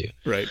choose not to.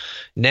 Right.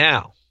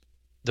 Now,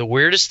 the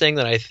weirdest thing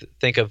that I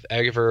think I've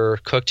ever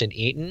cooked and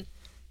eaten,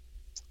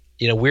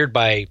 weird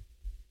by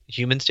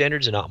human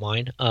standards and not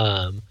mine.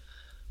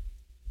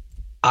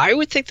 I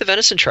would think the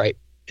venison tripe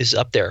is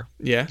up there.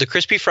 Yeah. The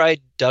crispy fried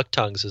duck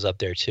tongues is up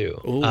there too.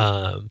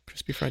 Ooh,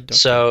 crispy fried duck.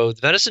 So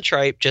the venison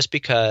tripe, just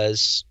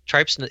because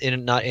tripe's not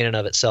in and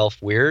of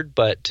itself weird,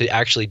 but to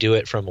actually do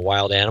it from a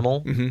wild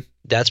animal,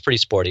 that's pretty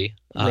sporty.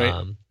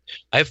 Right.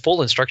 I have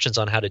full instructions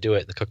on how to do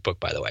it in the cookbook,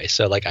 by the way.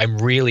 So like, I'm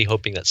really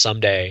hoping that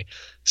someday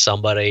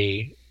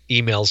somebody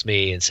emails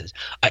me and says,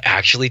 I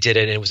actually did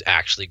it and it was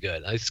actually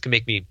good. It's gonna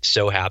make me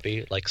so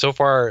happy. Like, so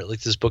far,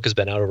 like, this book has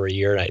been out over a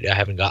year and I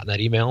haven't gotten that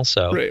email.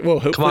 So right. Well,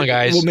 come on,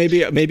 guys. Well,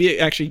 maybe it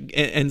actually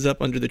ends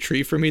up under the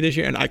tree for me this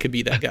year, and I could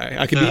be that guy.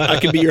 I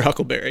could be your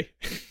Huckleberry.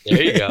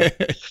 There you go.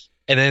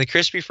 And then the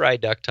crispy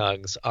fried duck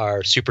tongues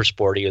are super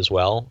sporty as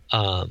well.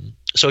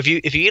 So if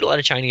you eat a lot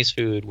of Chinese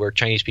food where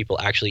Chinese people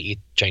actually eat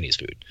Chinese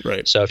food,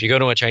 right? So if you go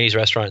to a Chinese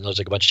restaurant and there's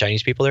like a bunch of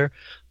Chinese people there,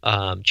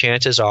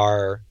 chances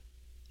are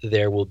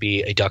there will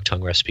be a duck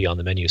tongue recipe on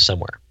the menu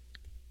somewhere.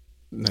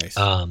 Nice.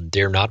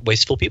 They're not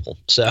wasteful people.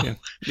 So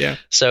yeah.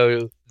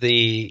 So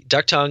the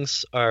duck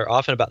tongues are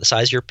often about the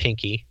size of your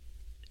pinky,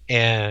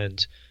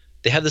 and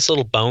they have this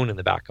little bone in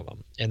the back of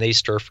them, and they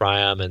stir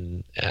fry them,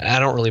 and I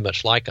don't really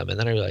much like them. And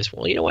then I realized,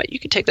 well, you know what? You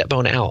can take that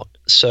bone out.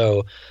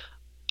 So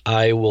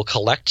I will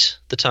collect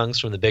the tongues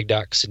from the big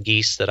ducks and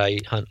geese that I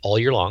hunt all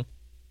year long,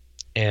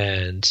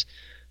 and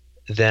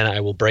then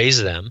I will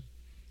braise them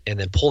and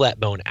then pull that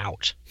bone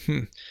out.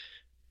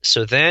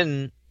 So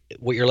then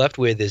what you're left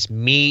with is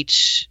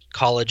meat,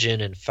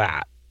 collagen, and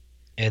fat.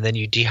 And then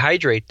you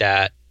dehydrate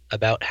that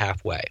about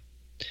halfway.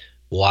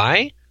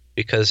 Why?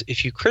 Because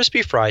if you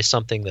crispy fry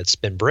something that's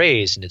been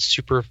braised and it's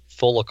super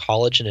full of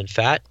collagen and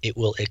fat, it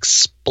will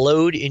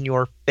explode in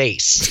your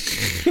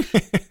face.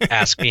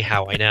 Ask me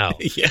how I know.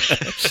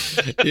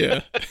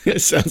 Yeah.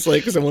 It sounds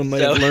like someone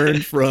might have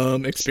learned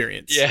from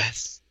experience.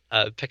 Yes.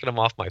 Picking them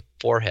off my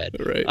forehead.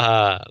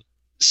 Right.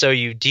 So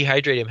you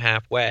dehydrate them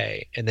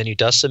halfway, and then you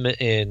dust them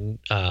in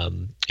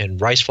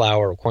rice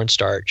flour or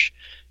cornstarch,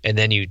 and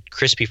then you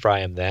crispy fry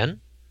them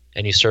then,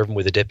 and you serve them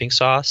with a dipping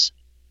sauce.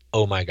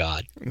 Oh my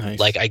God. Nice.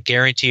 Like, I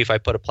guarantee if I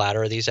put a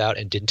platter of these out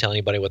and didn't tell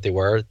anybody what they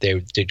were,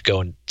 they'd go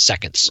in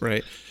seconds.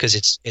 Right. Because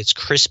it's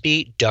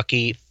crispy,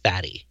 ducky,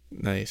 fatty.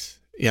 Nice.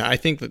 Yeah, I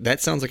think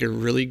that sounds like a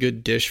really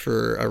good dish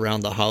for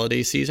around the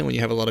holiday season when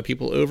you have a lot of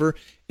people over.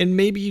 And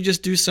maybe you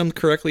just do some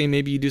correctly and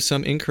maybe you do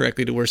some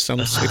incorrectly to where some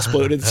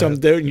exploded, some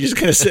don't, and you just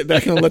kind of sit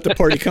back and let the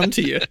party come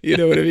to you. You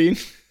know what I mean?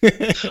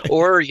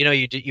 Or,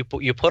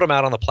 you put them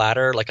out on the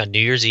platter, like on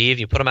New Year's Eve,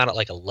 you put them out at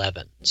like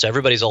 11. So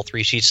everybody's all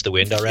 3 sheets to the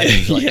wind already.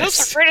 You're like, Yes.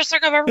 That's the greatest thing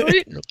I've ever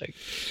eaten. Like,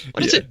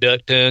 what is it,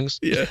 duck tongues?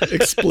 Yeah,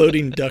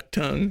 exploding duck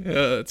tongue.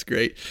 That's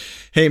great.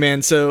 Hey,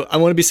 man, so I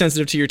want to be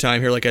sensitive to your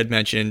time here, like I'd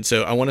mentioned.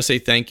 So I want to say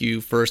thank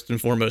you first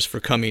and foremost for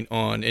coming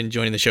on and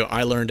joining the show.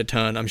 I learned a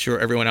ton. I'm sure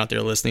everyone out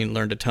there listening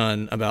learned a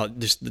ton about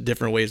just the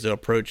different ways to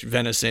approach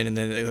venison and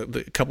then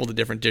a couple of the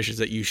different dishes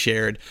that you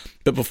shared.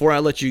 But before I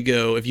let you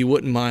go, if you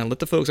wouldn't mind, let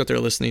the folks out there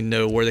listening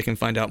know where they can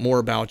find out more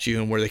about you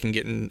and where they can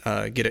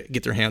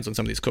get their hands on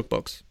some of these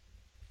cookbooks.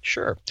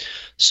 Sure.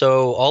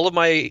 So all of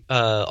my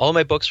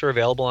books are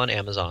available on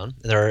Amazon,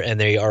 and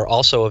they are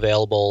also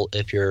available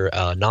if you're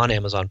a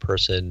non-Amazon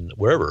person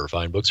wherever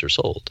fine books are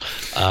sold.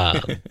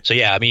 So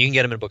yeah, I mean, you can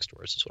get them in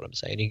bookstores. Is what I'm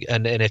saying.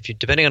 And if you,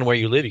 depending on where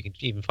you live, you can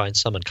even find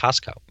some in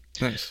Costco.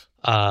 Nice.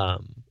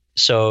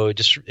 So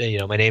just,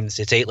 my name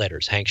it's 8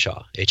 letters, Hank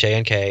Shaw,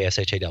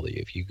 HANKSHAW.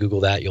 If you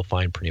Google that, you'll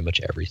find pretty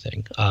much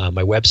everything.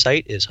 My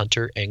website is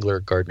Hunter Angler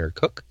Gardener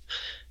Cook,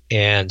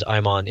 and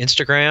I'm on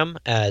Instagram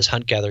as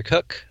Hunt Gather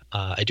Cook.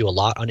 I do a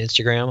lot on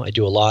Instagram. I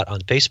do a lot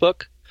on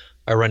Facebook.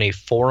 I run a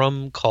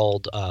forum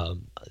called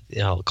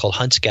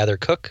Hunt Gather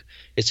Cook.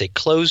 It's a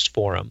closed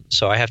forum,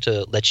 so I have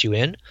to let you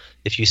in.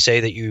 If you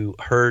say that you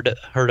heard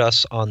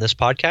us on this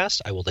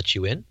podcast, I will let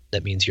you in.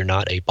 That means you're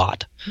not a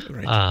bot.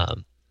 Right.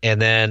 And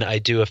then I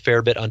do a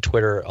fair bit on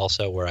Twitter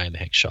also, where I'm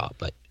Hank Shaw.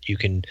 But you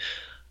can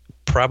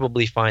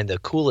probably find the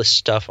coolest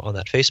stuff on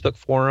that Facebook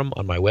forum,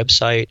 on my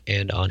website,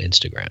 and on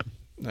Instagram.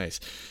 Nice.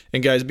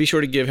 And guys, be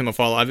sure to give him a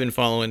follow. I've been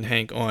following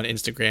Hank on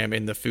Instagram,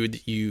 and the food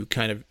that you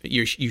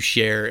you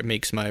share, it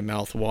makes my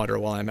mouth water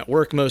while I'm at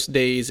work most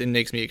days and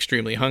makes me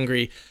extremely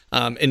hungry.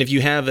 And if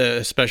you have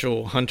a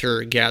special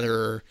hunter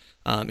gatherer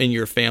in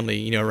your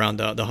family, around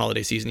the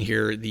holiday season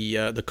here,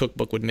 the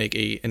cookbook would make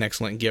an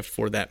excellent gift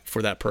for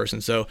that person.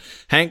 So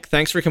Hank,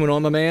 thanks for coming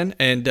on, my man,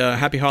 and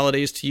happy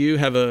holidays to you.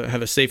 Have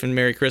a safe and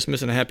Merry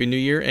Christmas and a Happy New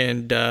Year,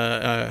 and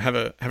have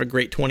a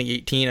great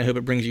 2018. I hope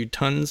it brings you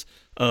tons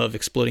of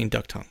exploding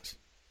duck tongues.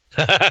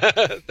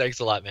 Thanks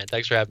a lot, man.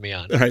 Thanks for having me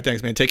on. All right,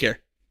 thanks, man. Take care.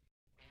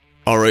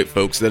 All right,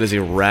 folks, that is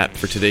a wrap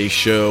for today's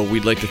show.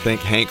 We'd like to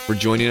thank Hank for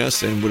joining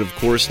us and would, of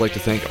course, like to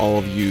thank all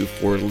of you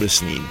for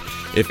listening.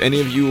 If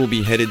any of you will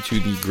be headed to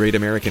the Great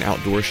American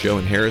Outdoor Show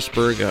in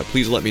Harrisburg,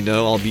 please let me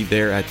know. I'll be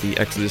there at the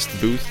Exodus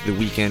booth the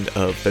weekend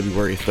of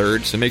February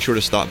 3rd, so make sure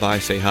to stop by,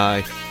 say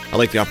hi. I'd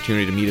like the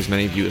opportunity to meet as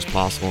many of you as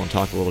possible and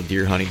talk a little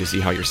deer hunting to see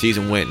how your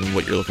season went and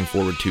what you're looking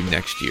forward to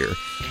next year.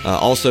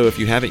 Also, if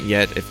you haven't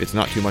yet, if it's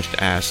not too much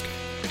to ask,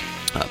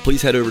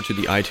 please head over to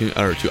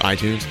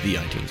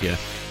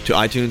to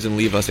iTunes and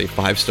leave us a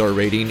 5-star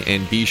rating,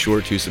 and be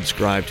sure to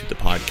subscribe to the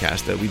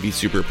podcast. We'd be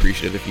super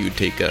appreciative if you would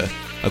take a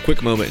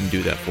quick moment and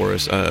do that for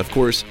us. Of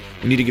course,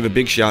 we need to give a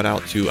big shout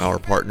out to our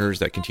partners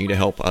that continue to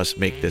help us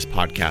make this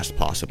podcast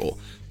possible.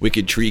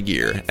 Wicked Tree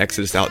Gear,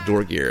 Exodus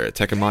Outdoor Gear,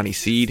 Tecumseh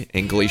Seed,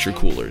 and Glacier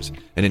Coolers.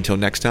 And until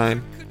next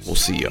time, we'll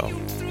see y'all.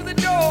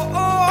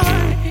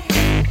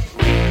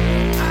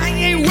 I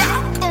ain't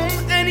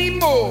welcome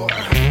anymore.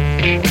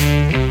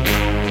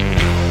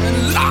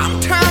 Long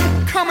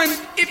time coming,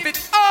 if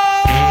it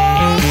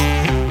all.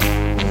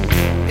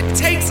 It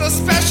takes a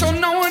special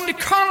knowing to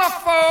color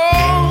for.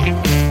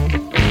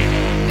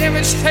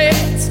 Damaged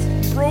heads,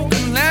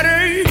 broken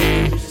letters.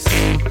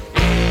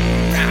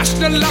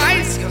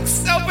 Rationalize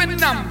yourself in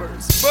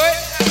numbers, but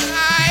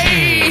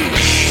I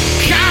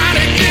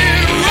gotta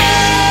get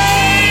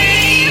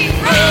away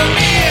from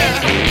here.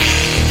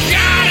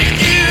 Gotta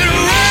get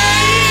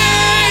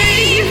away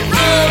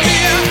from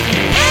here.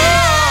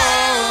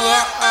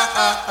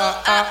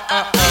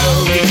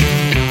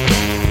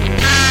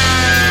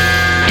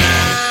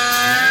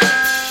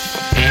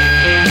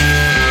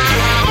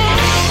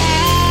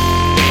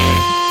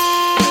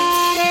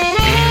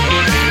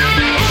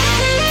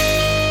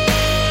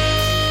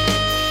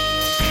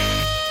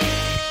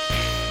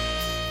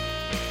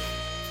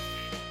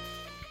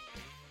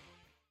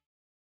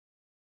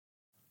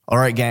 All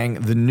right, gang,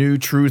 the new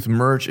Truth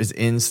merch is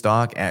in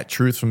stock at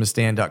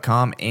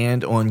truthfromthestand.com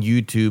and on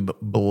YouTube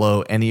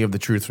below any of the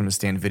Truth from the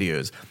Stand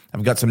videos.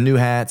 I've got some new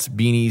hats,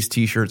 beanies,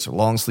 t-shirts,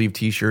 long sleeve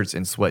t-shirts,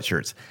 and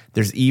sweatshirts.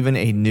 There's even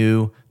a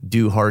new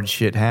Do Hard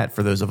Shit hat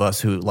for those of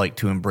us who like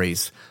to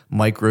embrace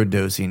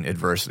micro-dosing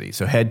adversity.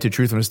 So head to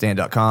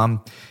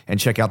truthfromthestand.com and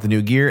check out the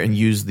new gear and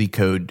use the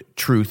code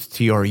TRUTH,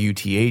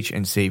 T-R-U-T-H,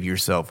 and save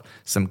yourself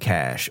some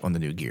cash on the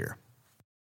new gear.